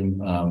fear-mongering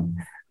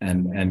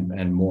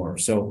and more.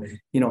 So,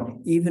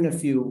 even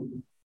if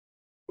you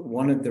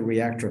wanted the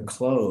reactor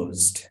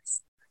closed,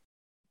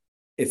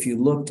 if you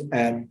looked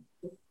at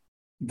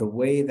the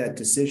way that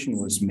decision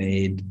was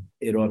made,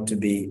 it ought to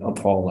be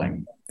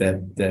appalling.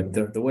 That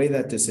the way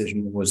that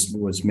decision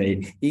was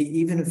made,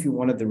 even if you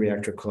wanted the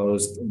reactor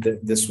closed,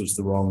 this was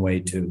the wrong way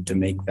to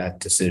make that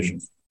decision.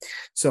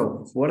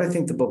 So what I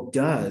think the book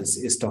does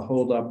is to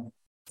hold up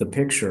the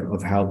picture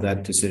of how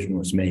that decision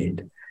was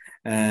made.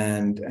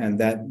 And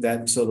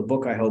so the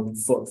book, I hope,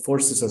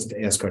 forces us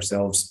to ask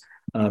ourselves,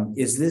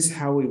 is this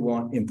how we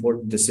want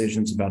important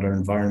decisions about our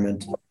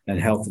environment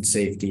and health and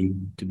safety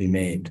to be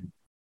made?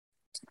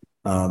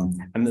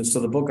 And so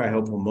the book, I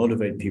hope, will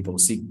motivate people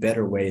to seek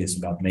better ways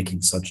about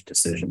making such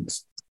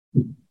decisions.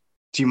 Do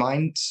you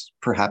mind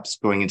perhaps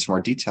going into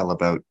more detail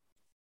about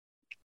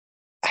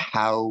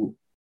how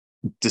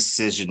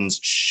decisions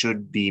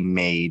should be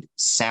made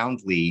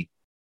soundly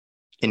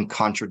in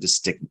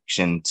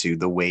contradistinction to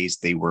the ways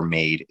they were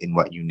made in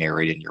what you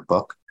narrate in your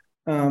book?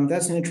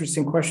 That's an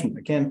interesting question.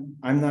 Again,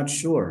 I'm not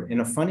sure.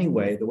 In a funny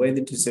way, the way the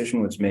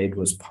decision was made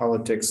was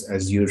politics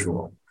as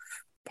usual.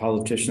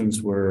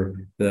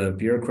 the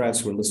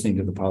bureaucrats were listening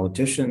to the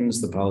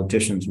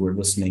politicians were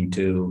listening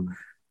to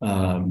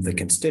the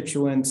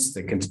constituents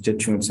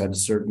had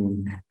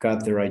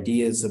got their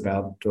ideas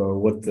about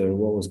what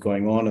was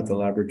going on at the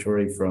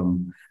laboratory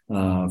from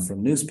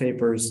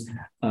newspapers,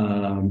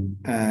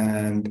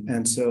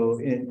 and so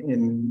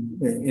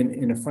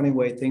in a funny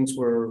way things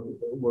were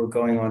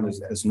going on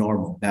as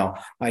normal. Now,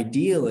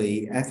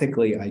 ethically,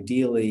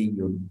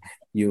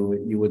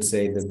 you would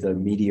say that the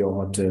media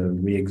ought to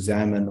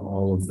re-examine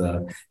all of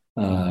the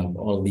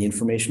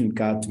information it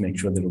got to make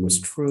sure that it was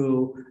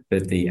true,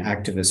 that the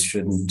activists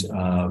shouldn't,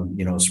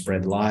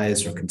 spread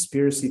lies or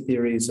conspiracy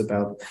theories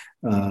about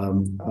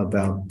the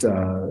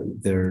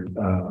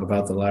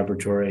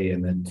laboratory,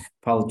 and that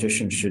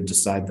politicians should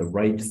decide the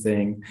right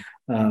thing.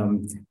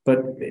 But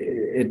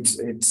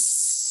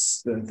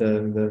it's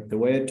the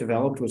way it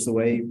developed was the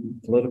way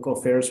political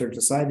affairs are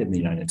decided in the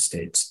United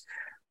States.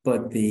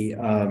 But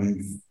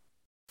there's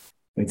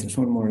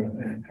one more.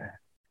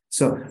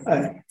 So,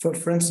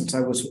 for instance,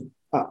 I was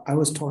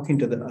talking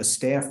to a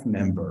staff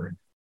member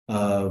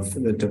at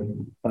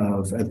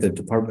the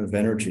Department of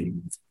Energy,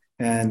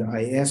 and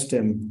I asked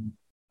him.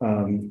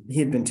 He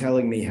had been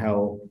telling me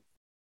how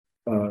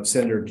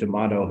Senator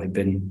D'Amato had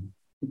been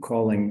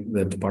calling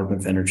the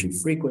Department of Energy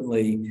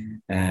frequently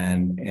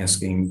and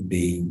asking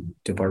the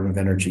Department of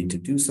Energy to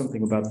do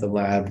something about the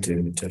lab,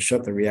 to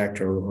shut the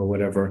reactor or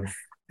whatever.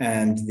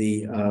 And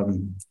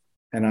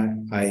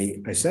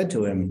I said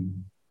to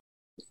him,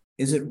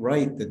 is it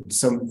right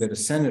that a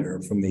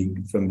senator from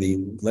the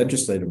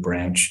legislative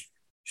branch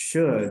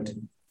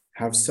should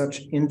have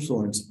such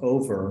influence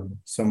over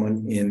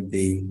someone in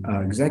the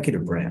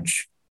executive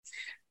branch?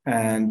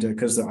 And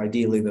because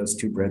ideally those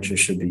two branches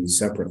should be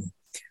separate.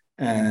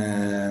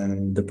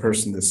 And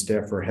the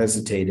staffer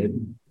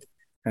hesitated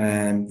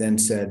and then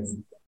said,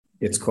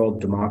 it's called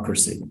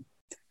democracy.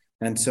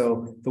 And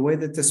so the way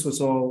that this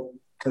was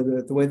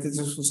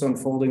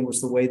unfolding was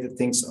the way that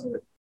things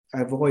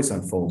have always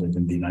unfolded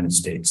in the United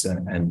States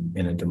and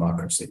in a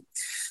democracy.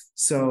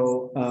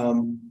 So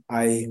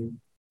I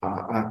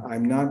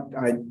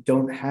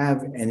don't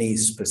have any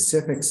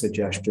specific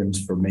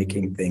suggestions for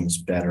making things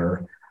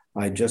better.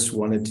 I just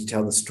wanted to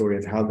tell the story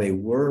of how they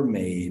were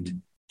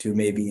made to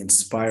maybe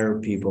inspire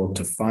people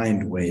to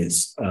find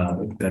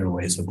better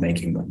ways of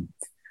making them.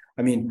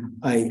 I mean,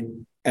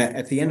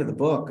 at the end of the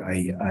book,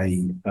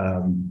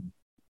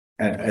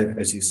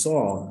 as you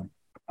saw,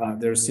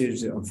 there are a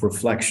series of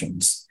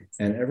reflections.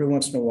 And every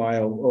once in a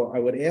while, I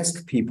would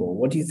ask people,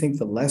 what do you think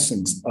the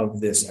lessons of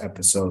this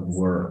episode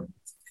were?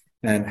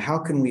 And how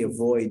can we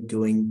avoid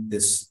doing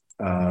things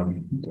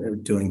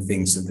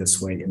in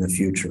this way in the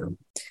future?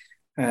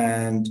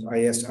 And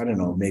I asked, I don't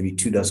know, maybe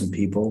 24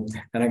 people,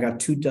 and I got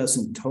 24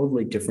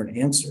 totally different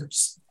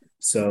answers.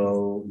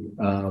 So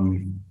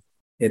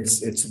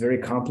it's very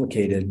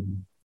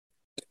complicated.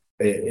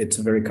 It's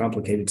a very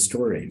complicated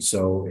story.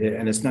 So,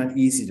 and it's not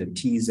easy to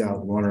tease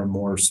out one or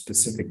more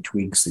specific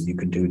tweaks that you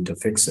could do to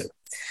fix it.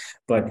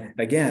 But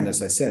again,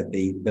 as I said,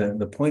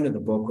 the point of the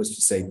book was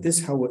to say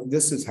this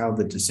is how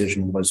the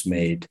decision was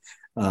made,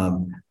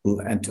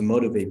 and to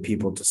motivate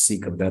people to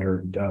seek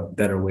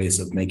better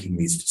ways of making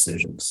these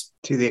decisions.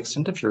 To the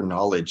extent of your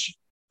knowledge,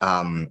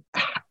 how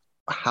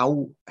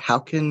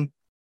can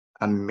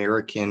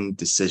American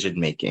decision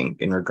making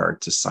in regard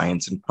to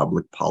science and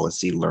public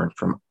policy learn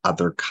from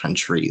other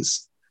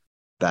countries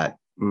that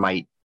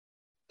might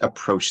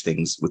approach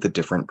things with a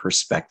different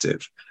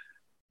perspective?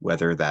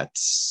 Whether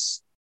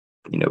that's,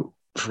 for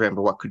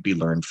example, what could be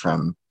learned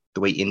from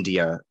the way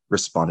India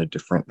responded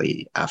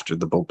differently after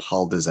the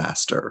Bhopal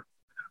disaster,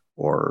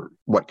 or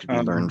what could be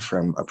learned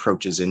from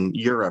approaches in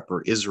Europe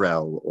or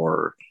Israel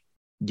or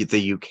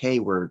the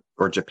UK or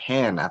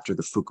Japan after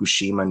the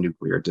Fukushima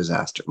nuclear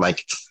disaster?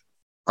 Like,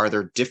 are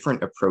there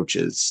different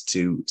approaches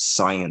to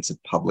science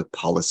and public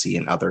policy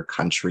in other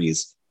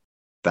countries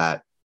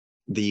that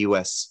the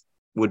US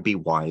would be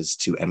wise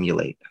to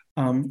emulate?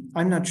 I'm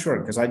not sure,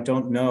 because I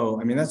don't know.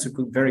 I mean, that's a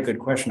very good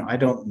question. I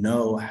don't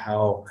know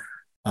how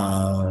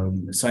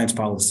science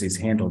policy is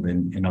handled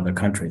in other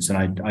countries,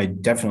 and I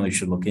definitely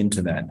should look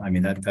into that. I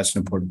mean, that's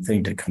an important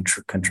thing to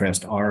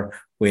contrast our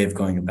way of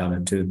going about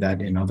it to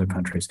that in other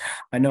countries.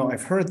 I know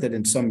I've heard that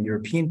in some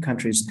European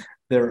countries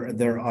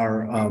there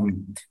are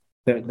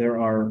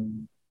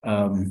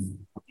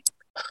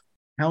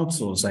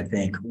councils, I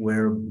think,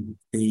 where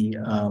the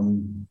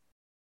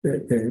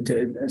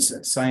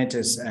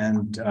scientists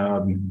and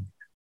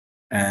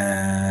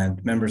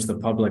members of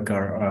the public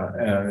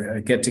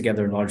are get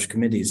together in large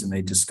committees, and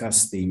they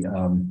discuss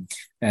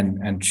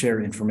and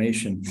share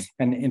information.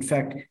 And in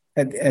fact,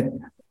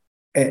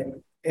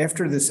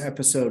 after this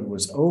episode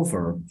was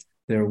over,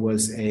 there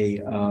was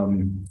at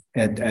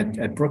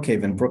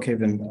Brookhaven,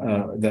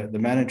 the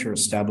manager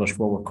established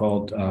what were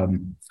called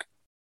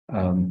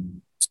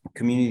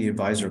community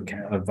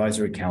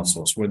advisory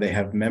councils, where they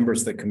have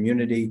members of the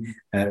community,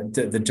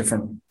 the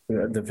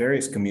the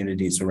various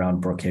communities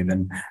around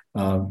Brookhaven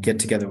get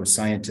together with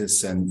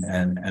scientists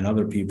and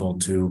other people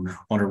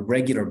on a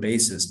regular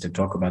basis to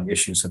talk about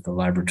issues at the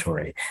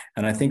laboratory.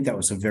 And I think that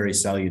was a very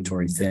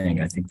salutary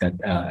thing. I think that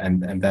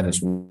and that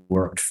has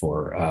worked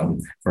for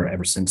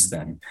ever since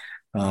then.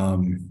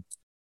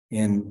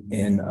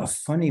 In a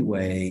funny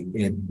way,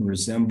 it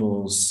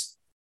resembles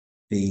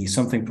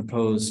something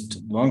proposed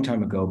a long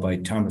time ago by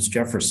Thomas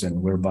Jefferson,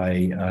 whereby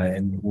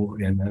in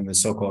the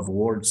so-called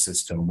ward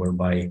system,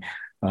 whereby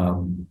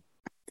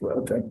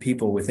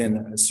people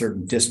within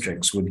certain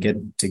districts would get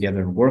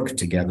together and work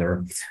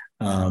together,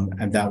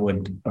 and that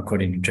would,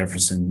 according to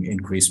Jefferson,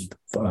 increase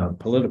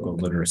political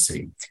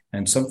literacy.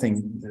 And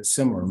something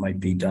similar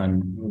might be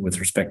done with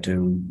respect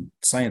to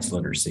science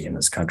literacy in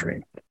this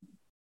country.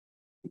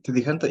 To the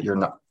extent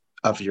that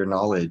of your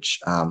knowledge,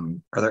 are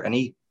there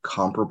any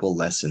comparable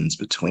lessons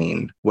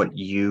between what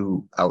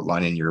you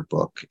outline in your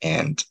book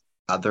and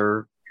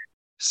other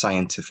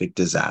scientific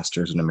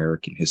disasters in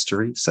American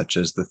history, such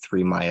as the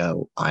 3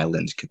 Mile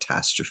Island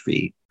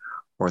catastrophe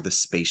or the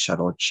Space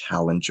Shuttle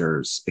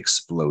Challenger's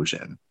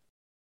explosion?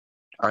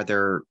 Are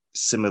there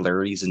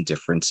similarities and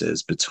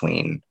differences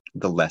between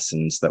the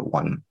lessons that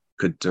one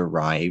could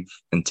derive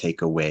and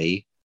take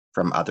away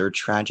from other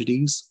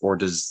tragedies, or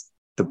does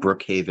the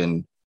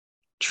Brookhaven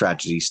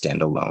tragedy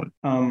stand alone?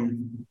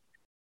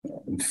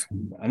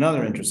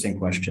 Another interesting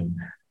question.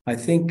 I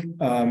think,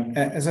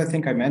 as I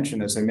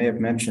mentioned, as I may have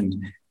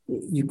mentioned,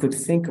 you could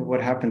think of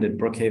what happened at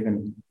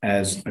Brookhaven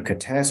as a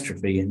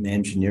catastrophe in the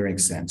engineering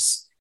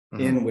sense,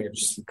 in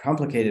which the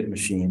complicated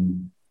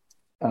machine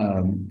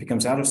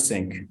becomes out of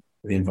sync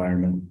with the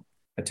environment.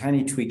 A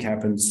tiny tweak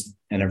happens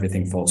and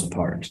everything falls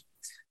apart.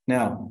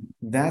 Now,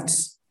 that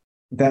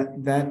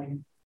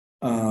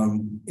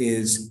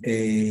is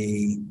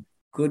a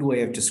good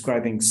way of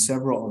describing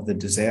several of the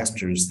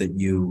disasters that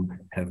you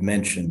have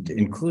mentioned,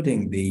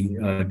 including the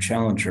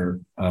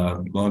Challenger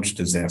launch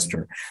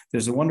disaster.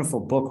 There's a wonderful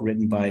book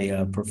written by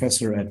a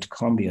professor at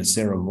Columbia,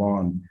 Sarah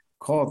Vaughan,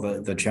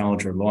 called the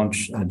Challenger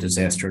launch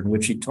disaster, in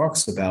which he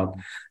talks about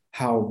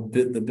how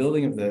the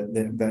building of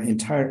the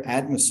entire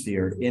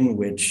atmosphere in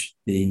which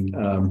the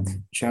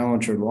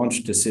Challenger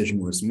launch decision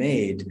was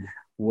made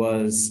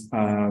was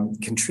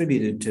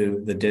contributed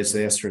to the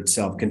disaster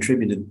itself,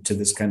 contributed to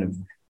this kind of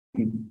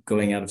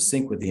going out of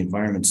sync with the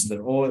environment, so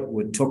that all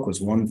it took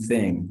was one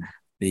thing,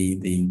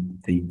 the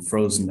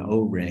frozen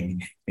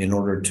O-ring, in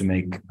order to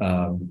make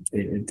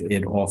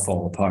it all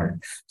fall apart.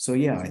 So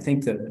yeah, I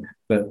think that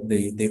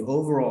the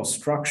overall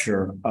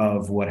structure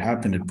of what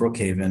happened at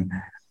Brookhaven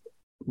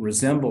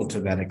resembled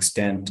to that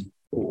extent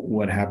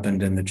what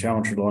happened in the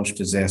Challenger launch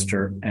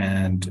disaster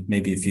and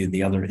maybe a few of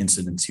the other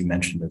incidents you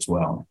mentioned as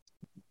well.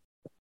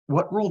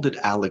 What role did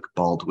Alec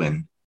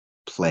Baldwin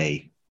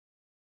play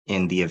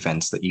in the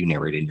events that you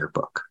narrate in your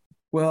book?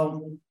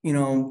 Well,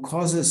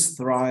 causes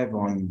thrive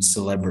on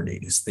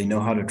celebrities. They know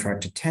how to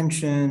attract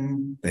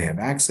attention. They have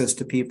access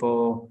to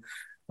people.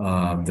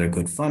 They're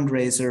good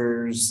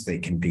fundraisers. They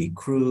can be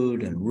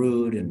crude and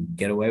rude and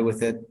get away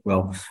with it.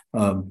 Well,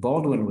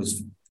 Baldwin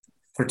was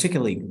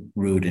particularly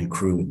rude and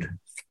crude.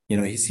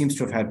 He seems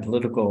to have had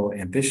political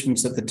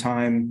ambitions at the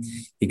time.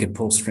 He could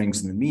pull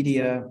strings in the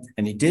media,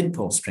 and he did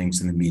pull strings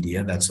in the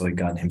media. That's how he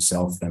got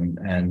himself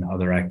and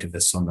other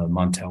activists on the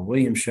Montel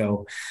Williams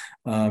show.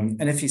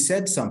 And if he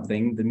said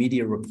something, the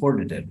media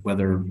reported it,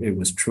 whether it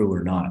was true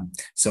or not.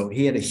 So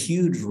he had a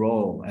huge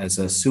role as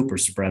a super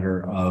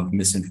spreader of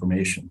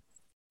misinformation.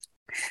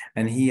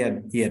 And he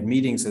had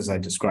meetings, as I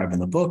describe in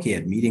the book. He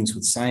had meetings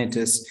with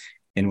scientists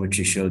in which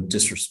he showed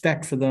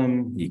disrespect for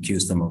them. He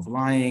accused them of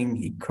lying.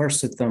 He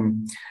cursed at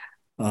them.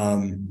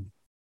 And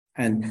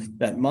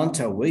that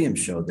Montel Williams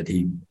show that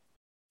he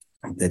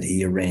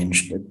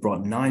arranged, it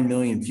brought 9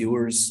 million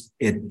viewers.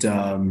 It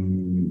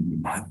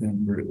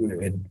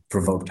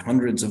provoked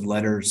hundreds of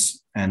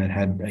letters, and it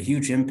had a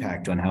huge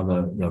impact on how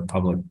the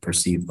public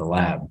perceived the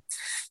lab.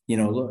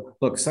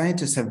 Look,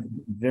 scientists have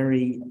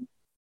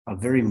a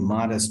very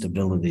modest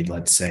ability,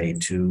 let's say,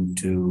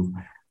 to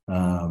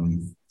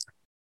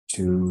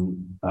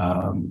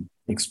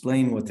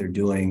explain what they're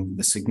doing,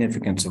 the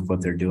significance of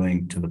what they're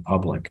doing to the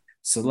public.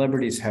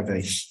 Celebrities have a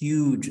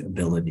huge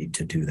ability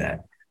to do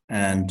that,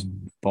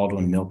 and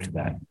Baldwin milked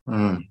that.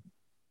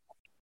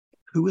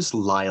 Who is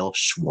Lyle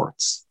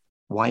Schwartz?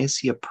 Why is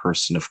he a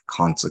person of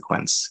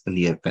consequence in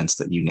the events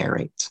that you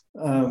narrate?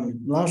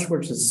 Lyle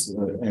Schwartz is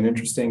an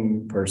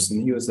interesting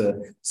person. He was a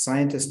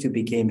scientist who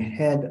became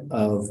head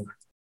of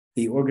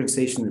the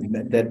organization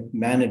that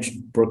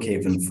managed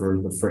Brookhaven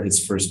for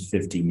its first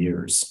 50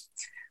 years.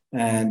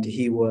 And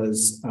he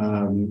was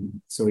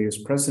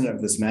president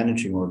of this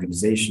managing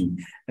organization.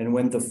 And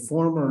when the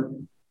former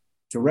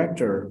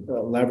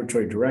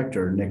laboratory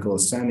director,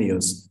 Nicholas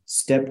Samios,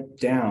 stepped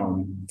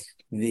down,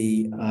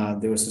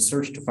 there was a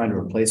search to find a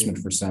replacement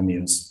for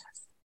Samios,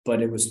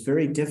 but it was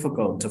very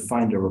difficult to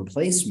find a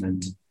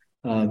replacement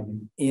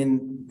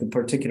in the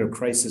particular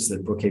crisis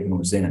that Brookhaven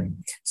was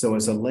in. So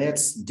as a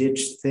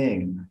last-ditch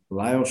thing,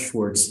 Lyle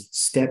Schwartz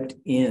stepped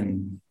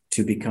in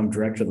to become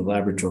director of the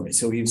laboratory.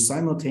 So he was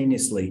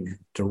simultaneously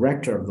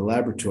director of the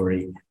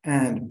laboratory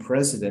and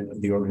president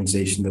of the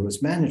organization that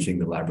was managing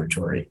the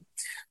laboratory.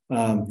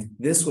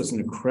 This was an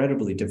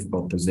incredibly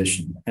difficult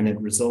position, and it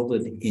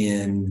resulted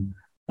in,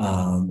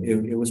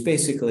 it was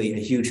basically a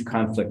huge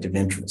conflict of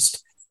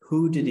interest.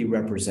 Who did he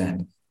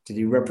represent? Did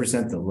he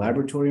represent the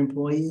laboratory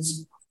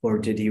employees, or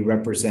did he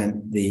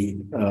represent the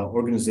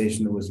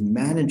organization that was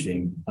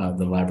managing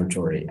the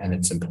laboratory and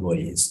its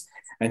employees?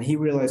 And he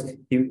realized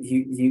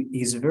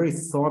he's a very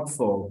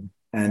thoughtful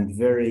and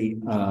very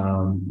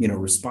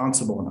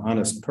responsible and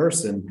honest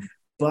person,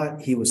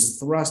 but he was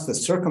the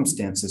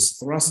circumstances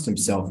thrust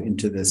himself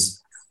into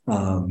this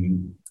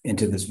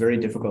very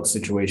difficult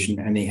situation,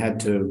 and he had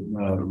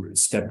to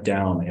step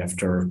down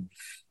after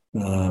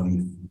a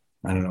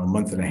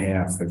month and a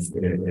half,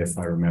 if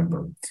I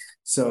remember.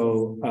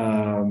 So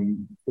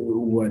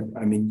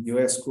you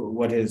asked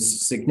what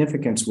his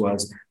significance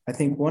was. I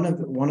think one of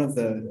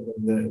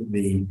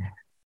the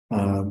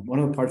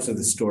parts of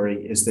the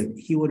story is that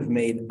he would have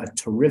made a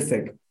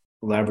terrific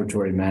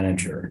laboratory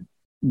manager,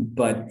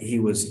 but he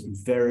was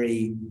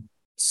very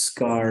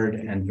scarred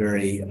and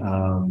very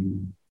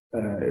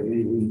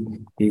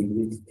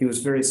he was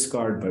very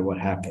scarred by what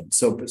happened.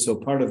 So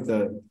part of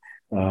the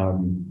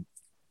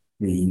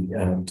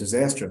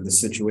disaster of the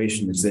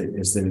situation is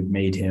that it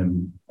made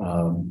him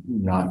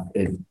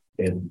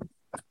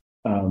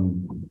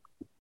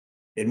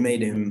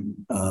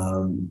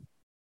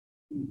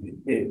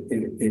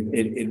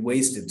it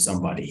wasted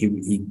somebody.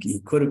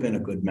 He could have been a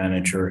good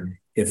manager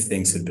if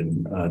things had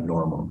been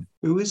normal.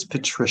 Who is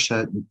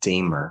Patricia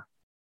Damer?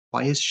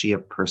 Why is she a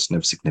person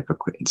of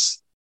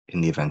significance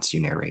in the events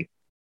you narrate?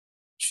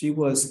 She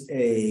was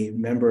a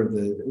member of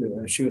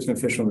she was an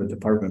official in the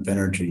Department of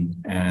Energy,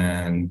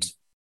 and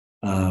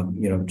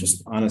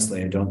just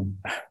honestly, I don't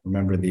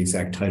remember the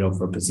exact title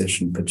for a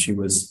position, but she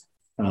was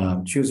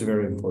a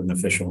very important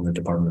official in the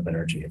Department of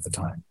Energy at the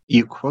time.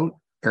 You quote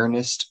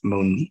Ernest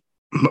Moniz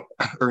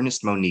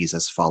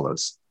as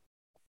follows: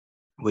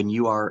 "When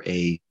you are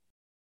a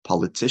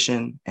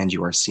politician and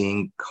you are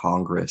seeing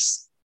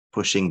Congress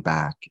pushing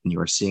back and you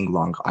are seeing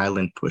Long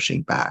Island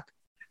pushing back,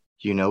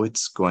 you know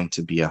it's going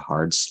to be a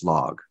hard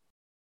slog.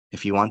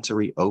 If you want to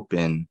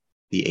reopen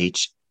the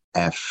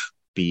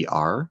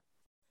HFBR,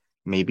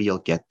 maybe you'll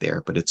get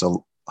there, but it's a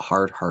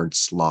hard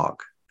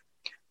slog.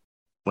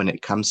 When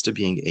it comes to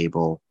being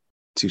able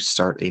to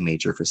start a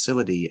major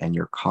facility and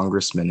your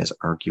congressman is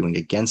arguing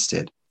against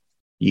it,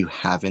 you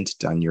haven't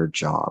done your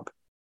job."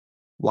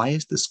 Why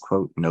is this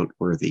quote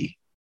noteworthy?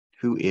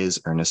 Who is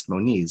Ernest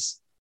Moniz?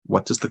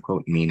 What does the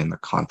quote mean in the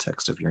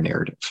context of your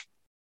narrative?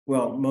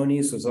 Well,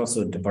 Moniz was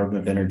also a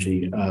Department of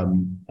Energy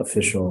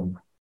official,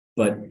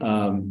 but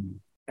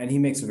and he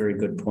makes a very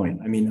good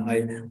point. I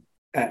mean,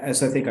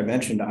 as I think I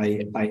mentioned,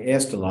 I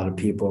asked a lot of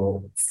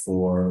people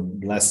for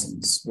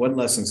lessons. What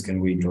lessons can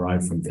we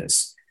derive from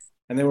this?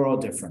 And they were all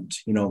different.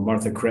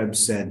 Martha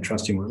Krebs said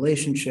trusting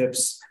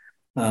relationships,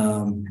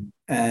 and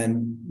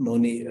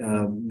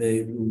William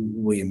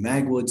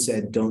Magwood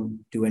said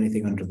don't do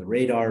anything under the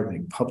radar,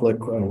 make public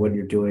what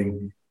you're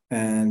doing.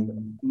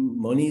 And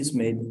Moniz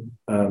made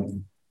a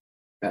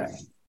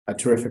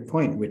terrific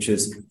point, which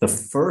is the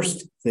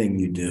first thing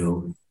you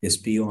do is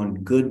be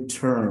on good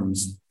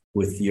terms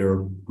with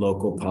your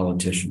local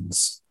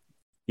politicians.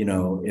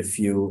 If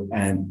you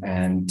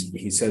and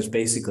he says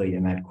basically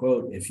in that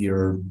quote, if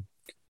you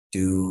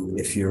don't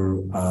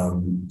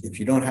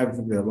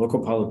have the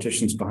local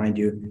politicians behind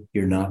you,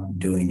 you're not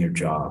doing your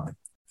job.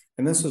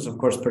 And this was, of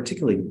course,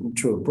 particularly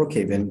true of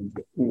Brookhaven,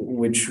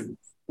 which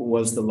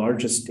was the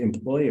largest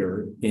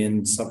employer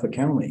in Suffolk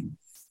County.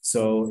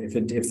 So if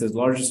the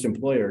largest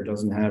employer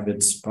doesn't have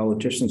its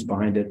politicians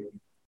behind it,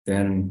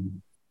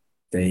 then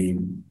they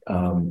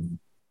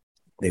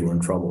were in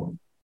trouble.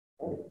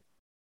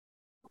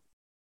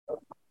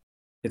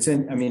 It's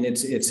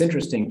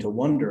interesting to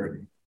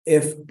wonder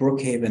if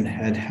Brookhaven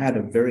had had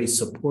a very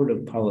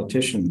supportive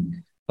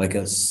politician like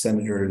a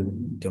Senator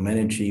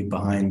Domenici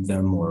behind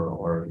them,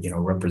 or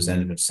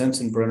Representative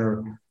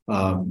Sensenbrenner,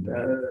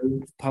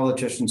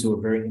 politicians who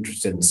were very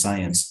interested in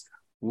science,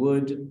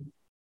 would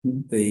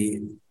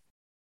the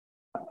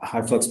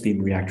high flux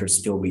beam reactor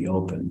still be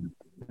open?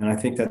 And I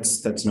think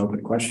that's an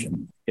open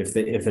question. If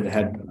it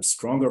had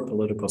stronger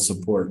political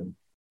support,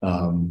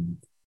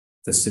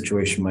 the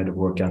situation might have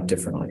worked out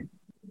differently.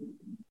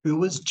 Who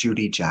was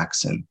Judy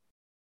Jackson?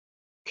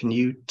 Can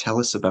you tell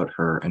us about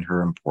her and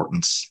her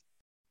importance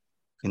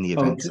in the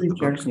events of the book?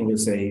 Judy Jackson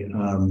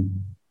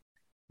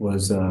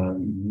was a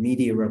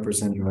media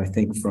representative, I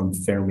think, from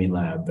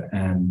Fermilab,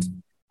 and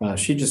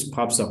she just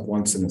pops up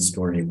once in the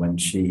story when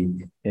she,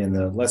 in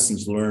the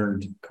Lessons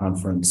Learned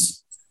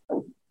conference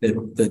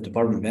that the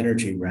Department of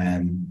Energy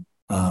ran,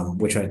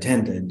 which I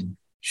attended.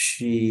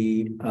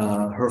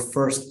 Her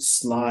first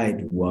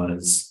slide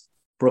was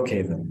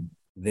Brookhaven,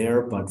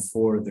 there but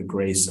for the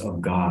grace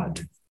of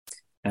God.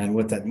 And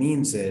what that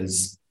means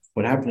is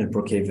what happened at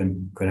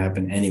Brookhaven could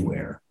happen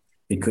anywhere.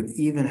 It could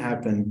even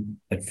happen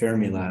at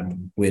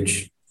Fermilab,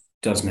 which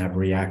doesn't have a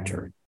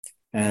reactor.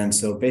 And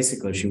so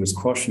basically she was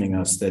cautioning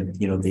us that,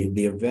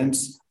 the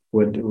events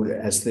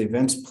as the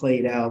events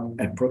played out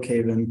at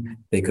Brookhaven,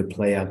 they could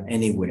play out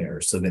anywhere,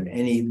 so that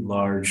any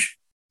large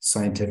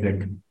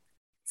scientific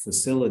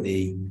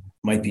facility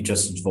might be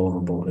just as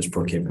vulnerable as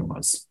Brookhaven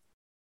was.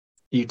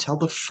 You tell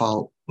the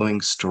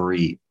following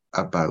story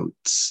about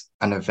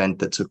an event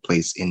that took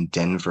place in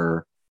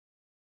Denver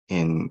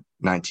in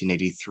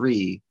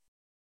 1983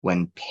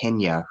 when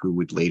Pena, who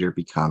would later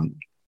become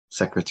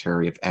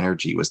Secretary of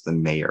Energy, was the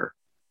mayor.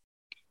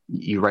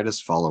 You write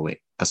as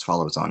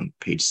follows on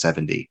page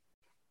 70.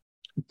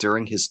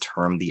 During his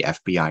term, the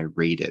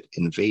FBI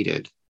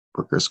invaded,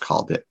 workers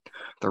called it,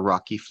 the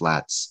Rocky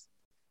Flats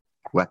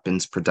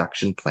weapons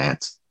production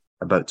plant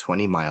about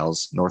 20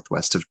 miles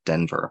northwest of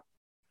Denver.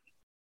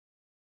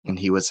 And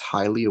he was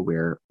highly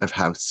aware of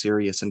how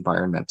serious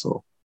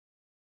environmental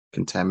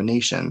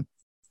contamination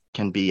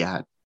can be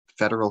at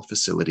federal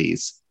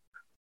facilities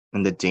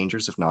and the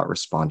dangers of not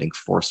responding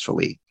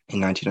forcefully. In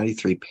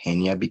 1993,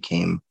 Pena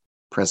became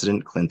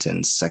President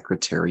Clinton's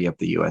Secretary of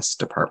the U.S.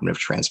 Department of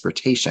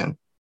Transportation,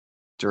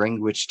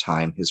 during which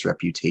time his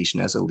reputation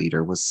as a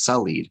leader was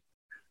sullied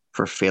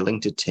for failing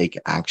to take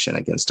action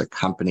against a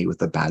company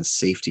with a bad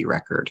safety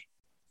record.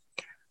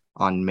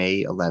 On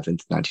May 11,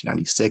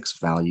 1996,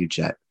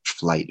 ValueJet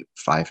Flight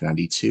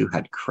 592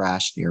 had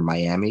crashed near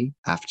Miami.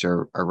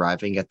 After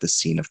arriving at the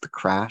scene of the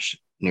crash,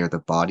 near the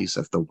bodies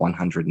of the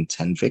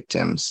 110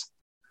 victims,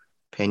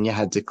 Pena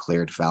had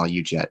declared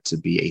ValueJet to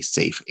be a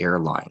safe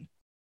airline.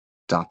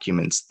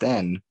 Documents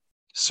then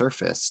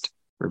surfaced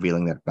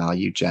revealing that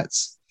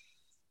ValueJet's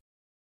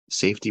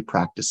safety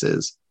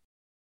practices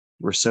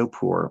were so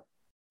poor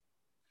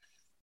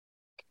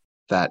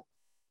that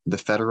the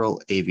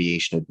Federal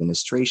Aviation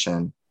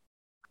Administration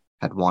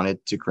had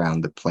wanted to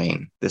ground the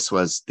plane. This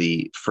was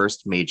the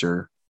first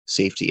major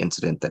safety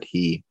incident that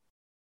he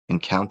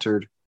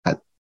encountered as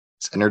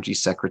Energy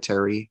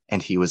Secretary,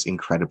 and he was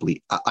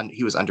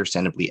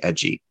understandably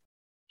edgy.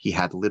 He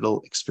had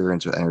little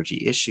experience with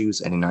energy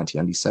issues, and in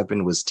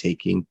 1997 was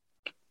taking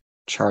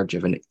charge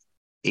of an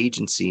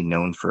agency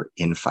known for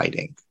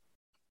infighting.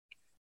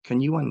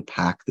 Can you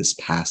unpack this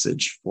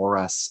passage for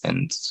us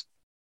and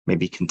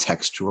maybe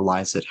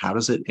contextualize it? How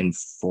does it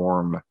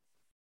inform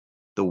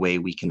the way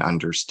we can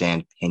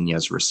understand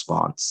Pena's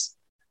response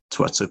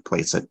to what took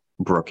place at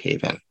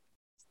Brookhaven?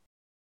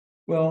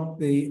 Well,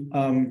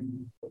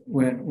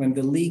 when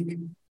the leak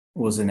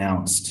was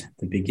announced at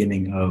the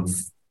beginning of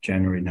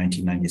January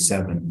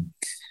 1997,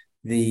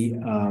 the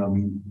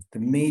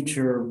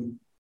major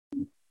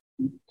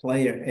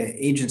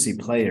agency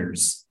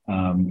players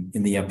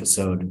in the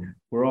episode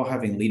were all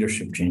having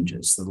leadership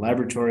changes. The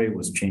laboratory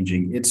was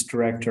changing its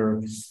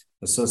director.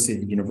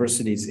 Associated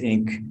Universities,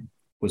 Inc.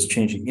 was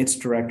changing its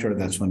director.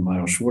 That's when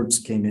Lyle Schwartz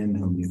came in,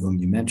 whom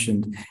you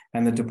mentioned.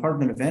 And the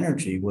Department of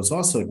Energy was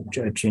also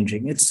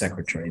changing its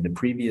secretary. The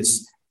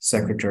previous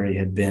secretary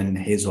had been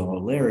Hazel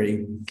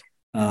O'Leary,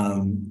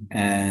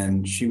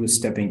 and she was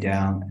stepping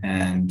down,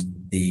 and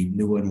the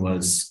new one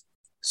was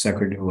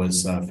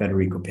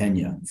Federico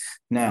Pena.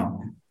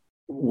 Now,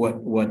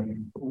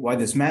 why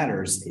this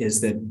matters is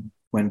that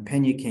when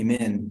Pena came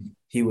in,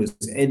 he was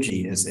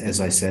edgy, as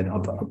I said,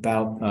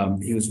 about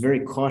he was very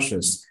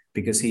cautious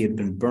because he had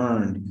been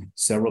burned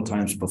several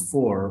times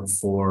before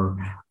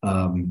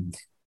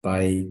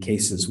by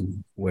cases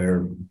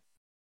where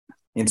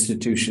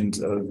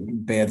institutions,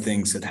 bad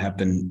things that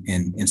happen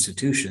in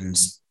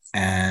institutions,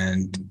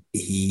 and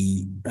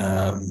he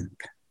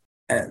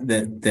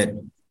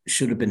that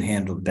should have been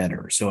handled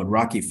better. So at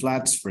Rocky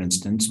Flats, for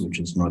instance, which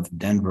is north of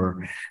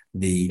Denver,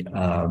 the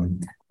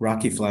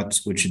Rocky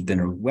Flats, which had been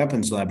a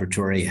weapons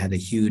laboratory, had a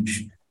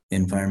huge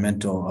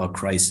environmental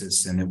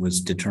crisis, and it was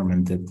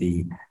determined that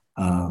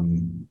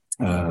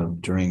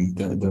during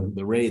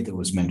the raid that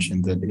was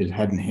mentioned, that it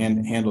hadn't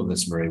handled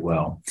this very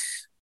well.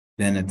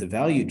 Then at the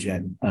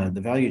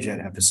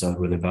ValueJet episode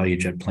where the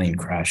ValueJet plane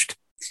crashed,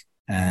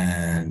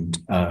 and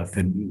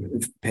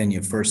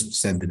Pena first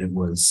said that it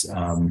was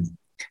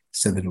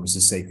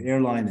a safe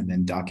airline, and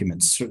then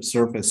documents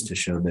surfaced to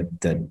show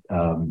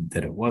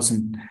that it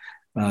wasn't,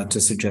 to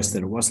suggest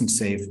that it wasn't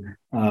safe.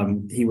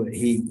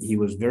 He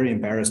was very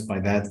embarrassed by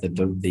that. The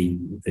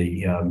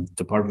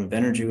Department of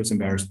Energy was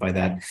embarrassed by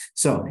that.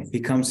 So he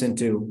comes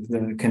into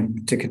to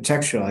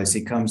contextualize.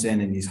 He comes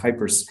in and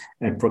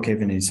at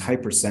Brookhaven, and he's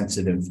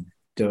hypersensitive.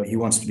 He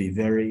wants to be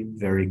very,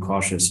 very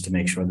cautious to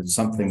make sure that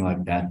something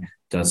like that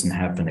doesn't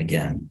happen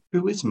again.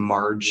 Who is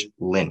Marge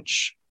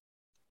Lynch?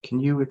 Can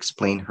you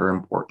explain her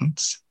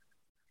importance?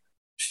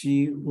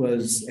 She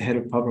was head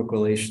of public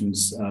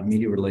relations,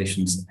 media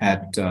relations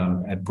at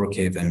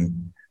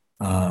Brookhaven.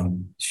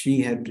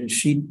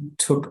 She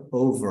took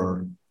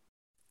over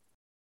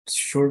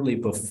shortly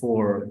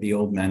before the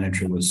old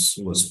manager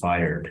was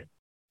fired,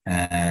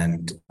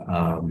 and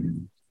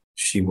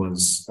she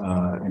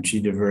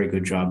did a very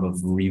good job of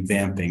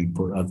revamping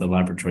the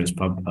laboratory's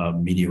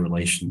media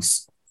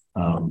relations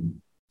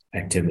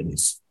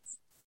activities.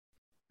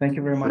 Thank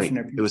you very much.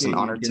 It was an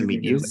honor to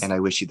meet you, and I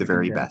wish you the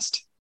very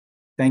best.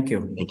 Thank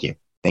you. Thank you.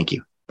 Thank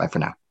you. Bye for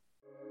now.